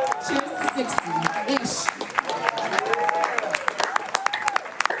 Cheers to 60-ish.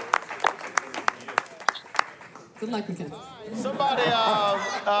 Good luck, McKenna. Somebody,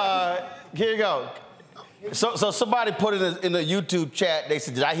 here you go. So somebody put it in the YouTube chat. They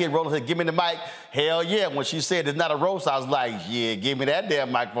said, did I hear Roland say, give me the mic? Hell yeah. When she said it's not a roast, I was like, yeah, give me that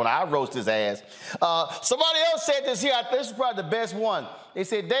damn microphone. I'll roast his ass. Somebody else said this here. This is probably the best one. They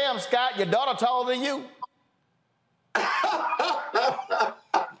said, damn, Scott, your daughter taller than you.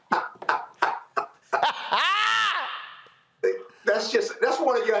 That's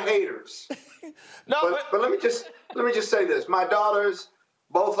one of your haters. No, but let me just say this. My daughters,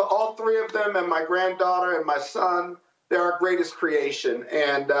 all 3 of them, and my granddaughter and my son, they're our greatest creation.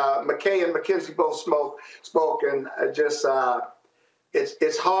 And McKay and Mackenzie both spoke, and just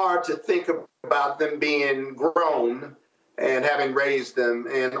it's hard to think about them being grown and having raised them.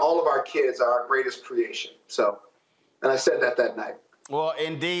 And all of our kids are our greatest creation. So, and I said that night. Well,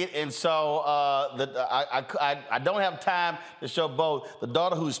 indeed, and so I don't have time to show both. The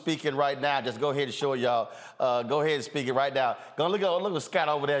daughter who's speaking right now, just go ahead and show y'all. Go ahead and speak it right now. Look at Scott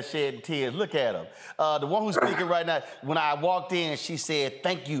over there shedding tears. Look at him. The one who's speaking right now, when I walked in, she said,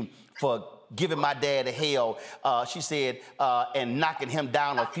 "Thank you for giving my dad a hell," she said, and knocking him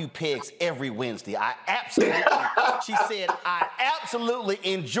down a few pegs every Wednesday. She said, I absolutely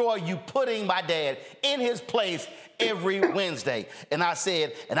enjoy you putting my dad in his place every Wednesday. And I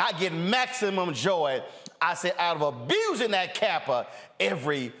said, and I get maximum joy, I said, out of abusing that Kappa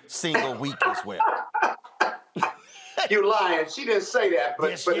every single week as well. You lying. She didn't say that, but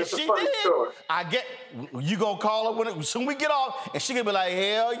it's a funny story. You gonna call her soon we get off, and she gonna be like,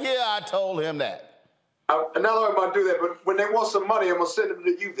 hell yeah, I told him that. Not only am I gonna do that, but when they want some money, I'm gonna send them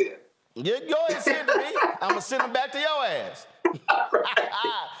to you then. Yeah, go ahead and send it to me. I'm gonna send them back to your ass.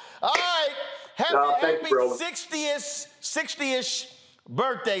 All right. Happy 60-ish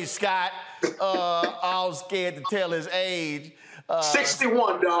birthday, Scott. I was scared to tell his age.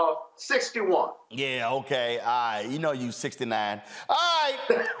 61, dog. 61. Yeah, okay. All right. You know you 69. All right.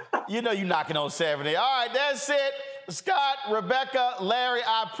 You know you knocking on 70. All right, that's it. Scott, Rebecca, Larry,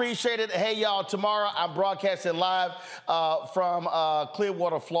 I appreciate it. Hey, y'all, tomorrow I'm broadcasting live from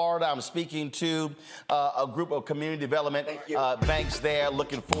Clearwater, Florida. I'm speaking to a group of community development banks there.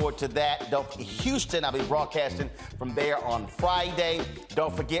 Looking forward to that. Houston, I'll be broadcasting from there on Friday.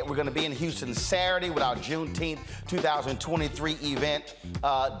 Don't forget, we're going to be in Houston Saturday with our Juneteenth 2023 event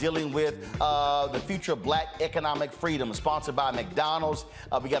dealing with the future of black economic freedom, sponsored by McDonald's.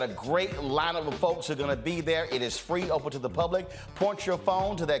 We got a great lineup of folks who are going to be there. It is free, open to the public. Point your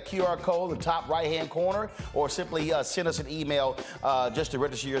phone to that QR code in the top right-hand corner, or simply send us an email just to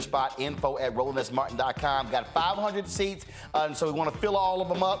register your spot, info@RolandSMartin.com. Got 500 seats, and so we want to fill all of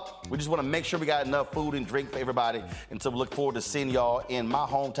them up. We just want to make sure we got enough food and drink for everybody, and so we look forward to seeing y'all in my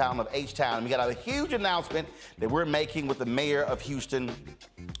hometown of H-Town. We got a huge announcement that we're making with the mayor of Houston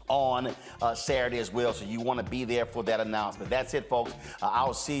on Saturday as well, so you want to be there for that announcement. That's it, folks.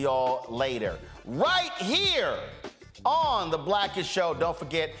 I'll see y'all later. Right here on The Blackest Show. Don't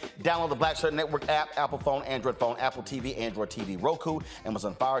forget, download the Black Star Network app, Apple phone, Android phone, Apple TV, Android TV, Roku,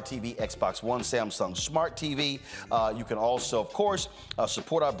 Amazon Fire TV, Xbox One, Samsung Smart TV. You can also, of course,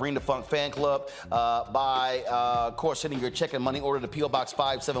 support our Bring the Funk fan club by, of course, sending your check and money order to P.O. Box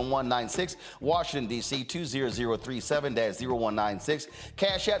 57196, Washington, D.C. 20037-0196.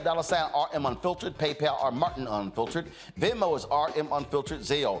 Cash App, $RM Unfiltered. PayPal, R Martin Unfiltered. Venmo is RM Unfiltered.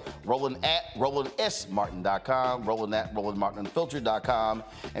 Zelle, RolandSMartin.com. RolandMartinUnfiltered.com.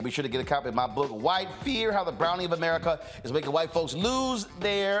 And be sure to get a copy of my book, White Fear, How the Browning of America is Making White Folks Lose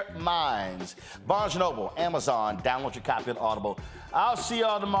Their Minds. Barnes & Noble, Amazon, download your copy on Audible. I'll see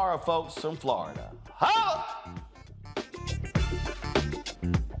y'all tomorrow, folks, from Florida. Holla!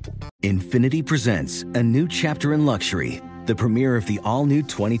 Infiniti presents a new chapter in luxury, the premiere of the all-new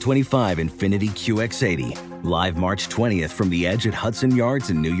 2025 Infiniti QX80, live March 20th from the Edge at Hudson Yards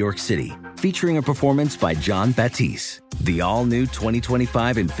in New York City, featuring a performance by John Batiste. The all-new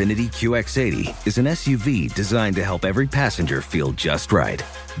 2025 Infiniti QX80 is an SUV designed to help every passenger feel just right.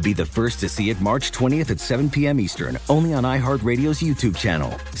 Be the first to see it March 20th at 7 p.m. Eastern, only on iHeartRadio's YouTube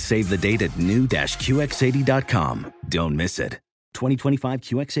channel. Save the date at new-QX80.com. Don't miss it. 2025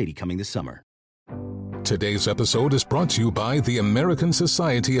 QX80 coming this summer. Today's episode is brought to you by the American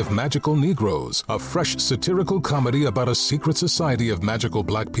Society of Magical Negroes, a fresh satirical comedy about a secret society of magical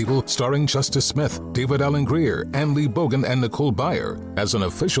black people starring Justice Smith, David Allen Greer, Ann Lee Bogan, and Nicole Byer. As an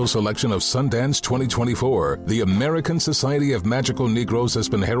official selection of Sundance 2024, the American Society of Magical Negroes has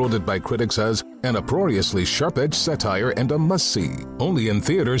been heralded by critics as an uproariously sharp-edged satire and a must-see. Only in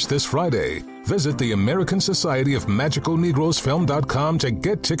theaters this Friday. Visit the American Society of Magical Negroes Film.com to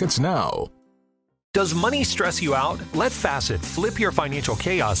get tickets now. Does money stress you out? Let Facet flip your financial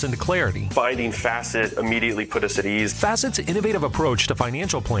chaos into clarity. Finding Facet immediately put us at ease. Facet's innovative approach to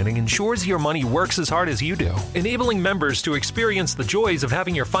financial planning ensures your money works as hard as you do, enabling members to experience the joys of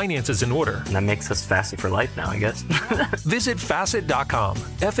having your finances in order. And that makes us Facet for life now, I guess. Visit Facet.com,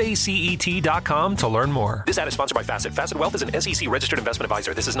 FACET.com to learn more. This ad is sponsored by Facet. Facet Wealth is an SEC registered investment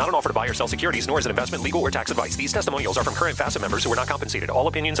advisor. This is not an offer to buy or sell securities, nor is it investment, legal, or tax advice. These testimonials are from current Facet members who are not compensated. All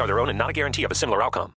opinions are their own and not a guarantee of a similar outcome.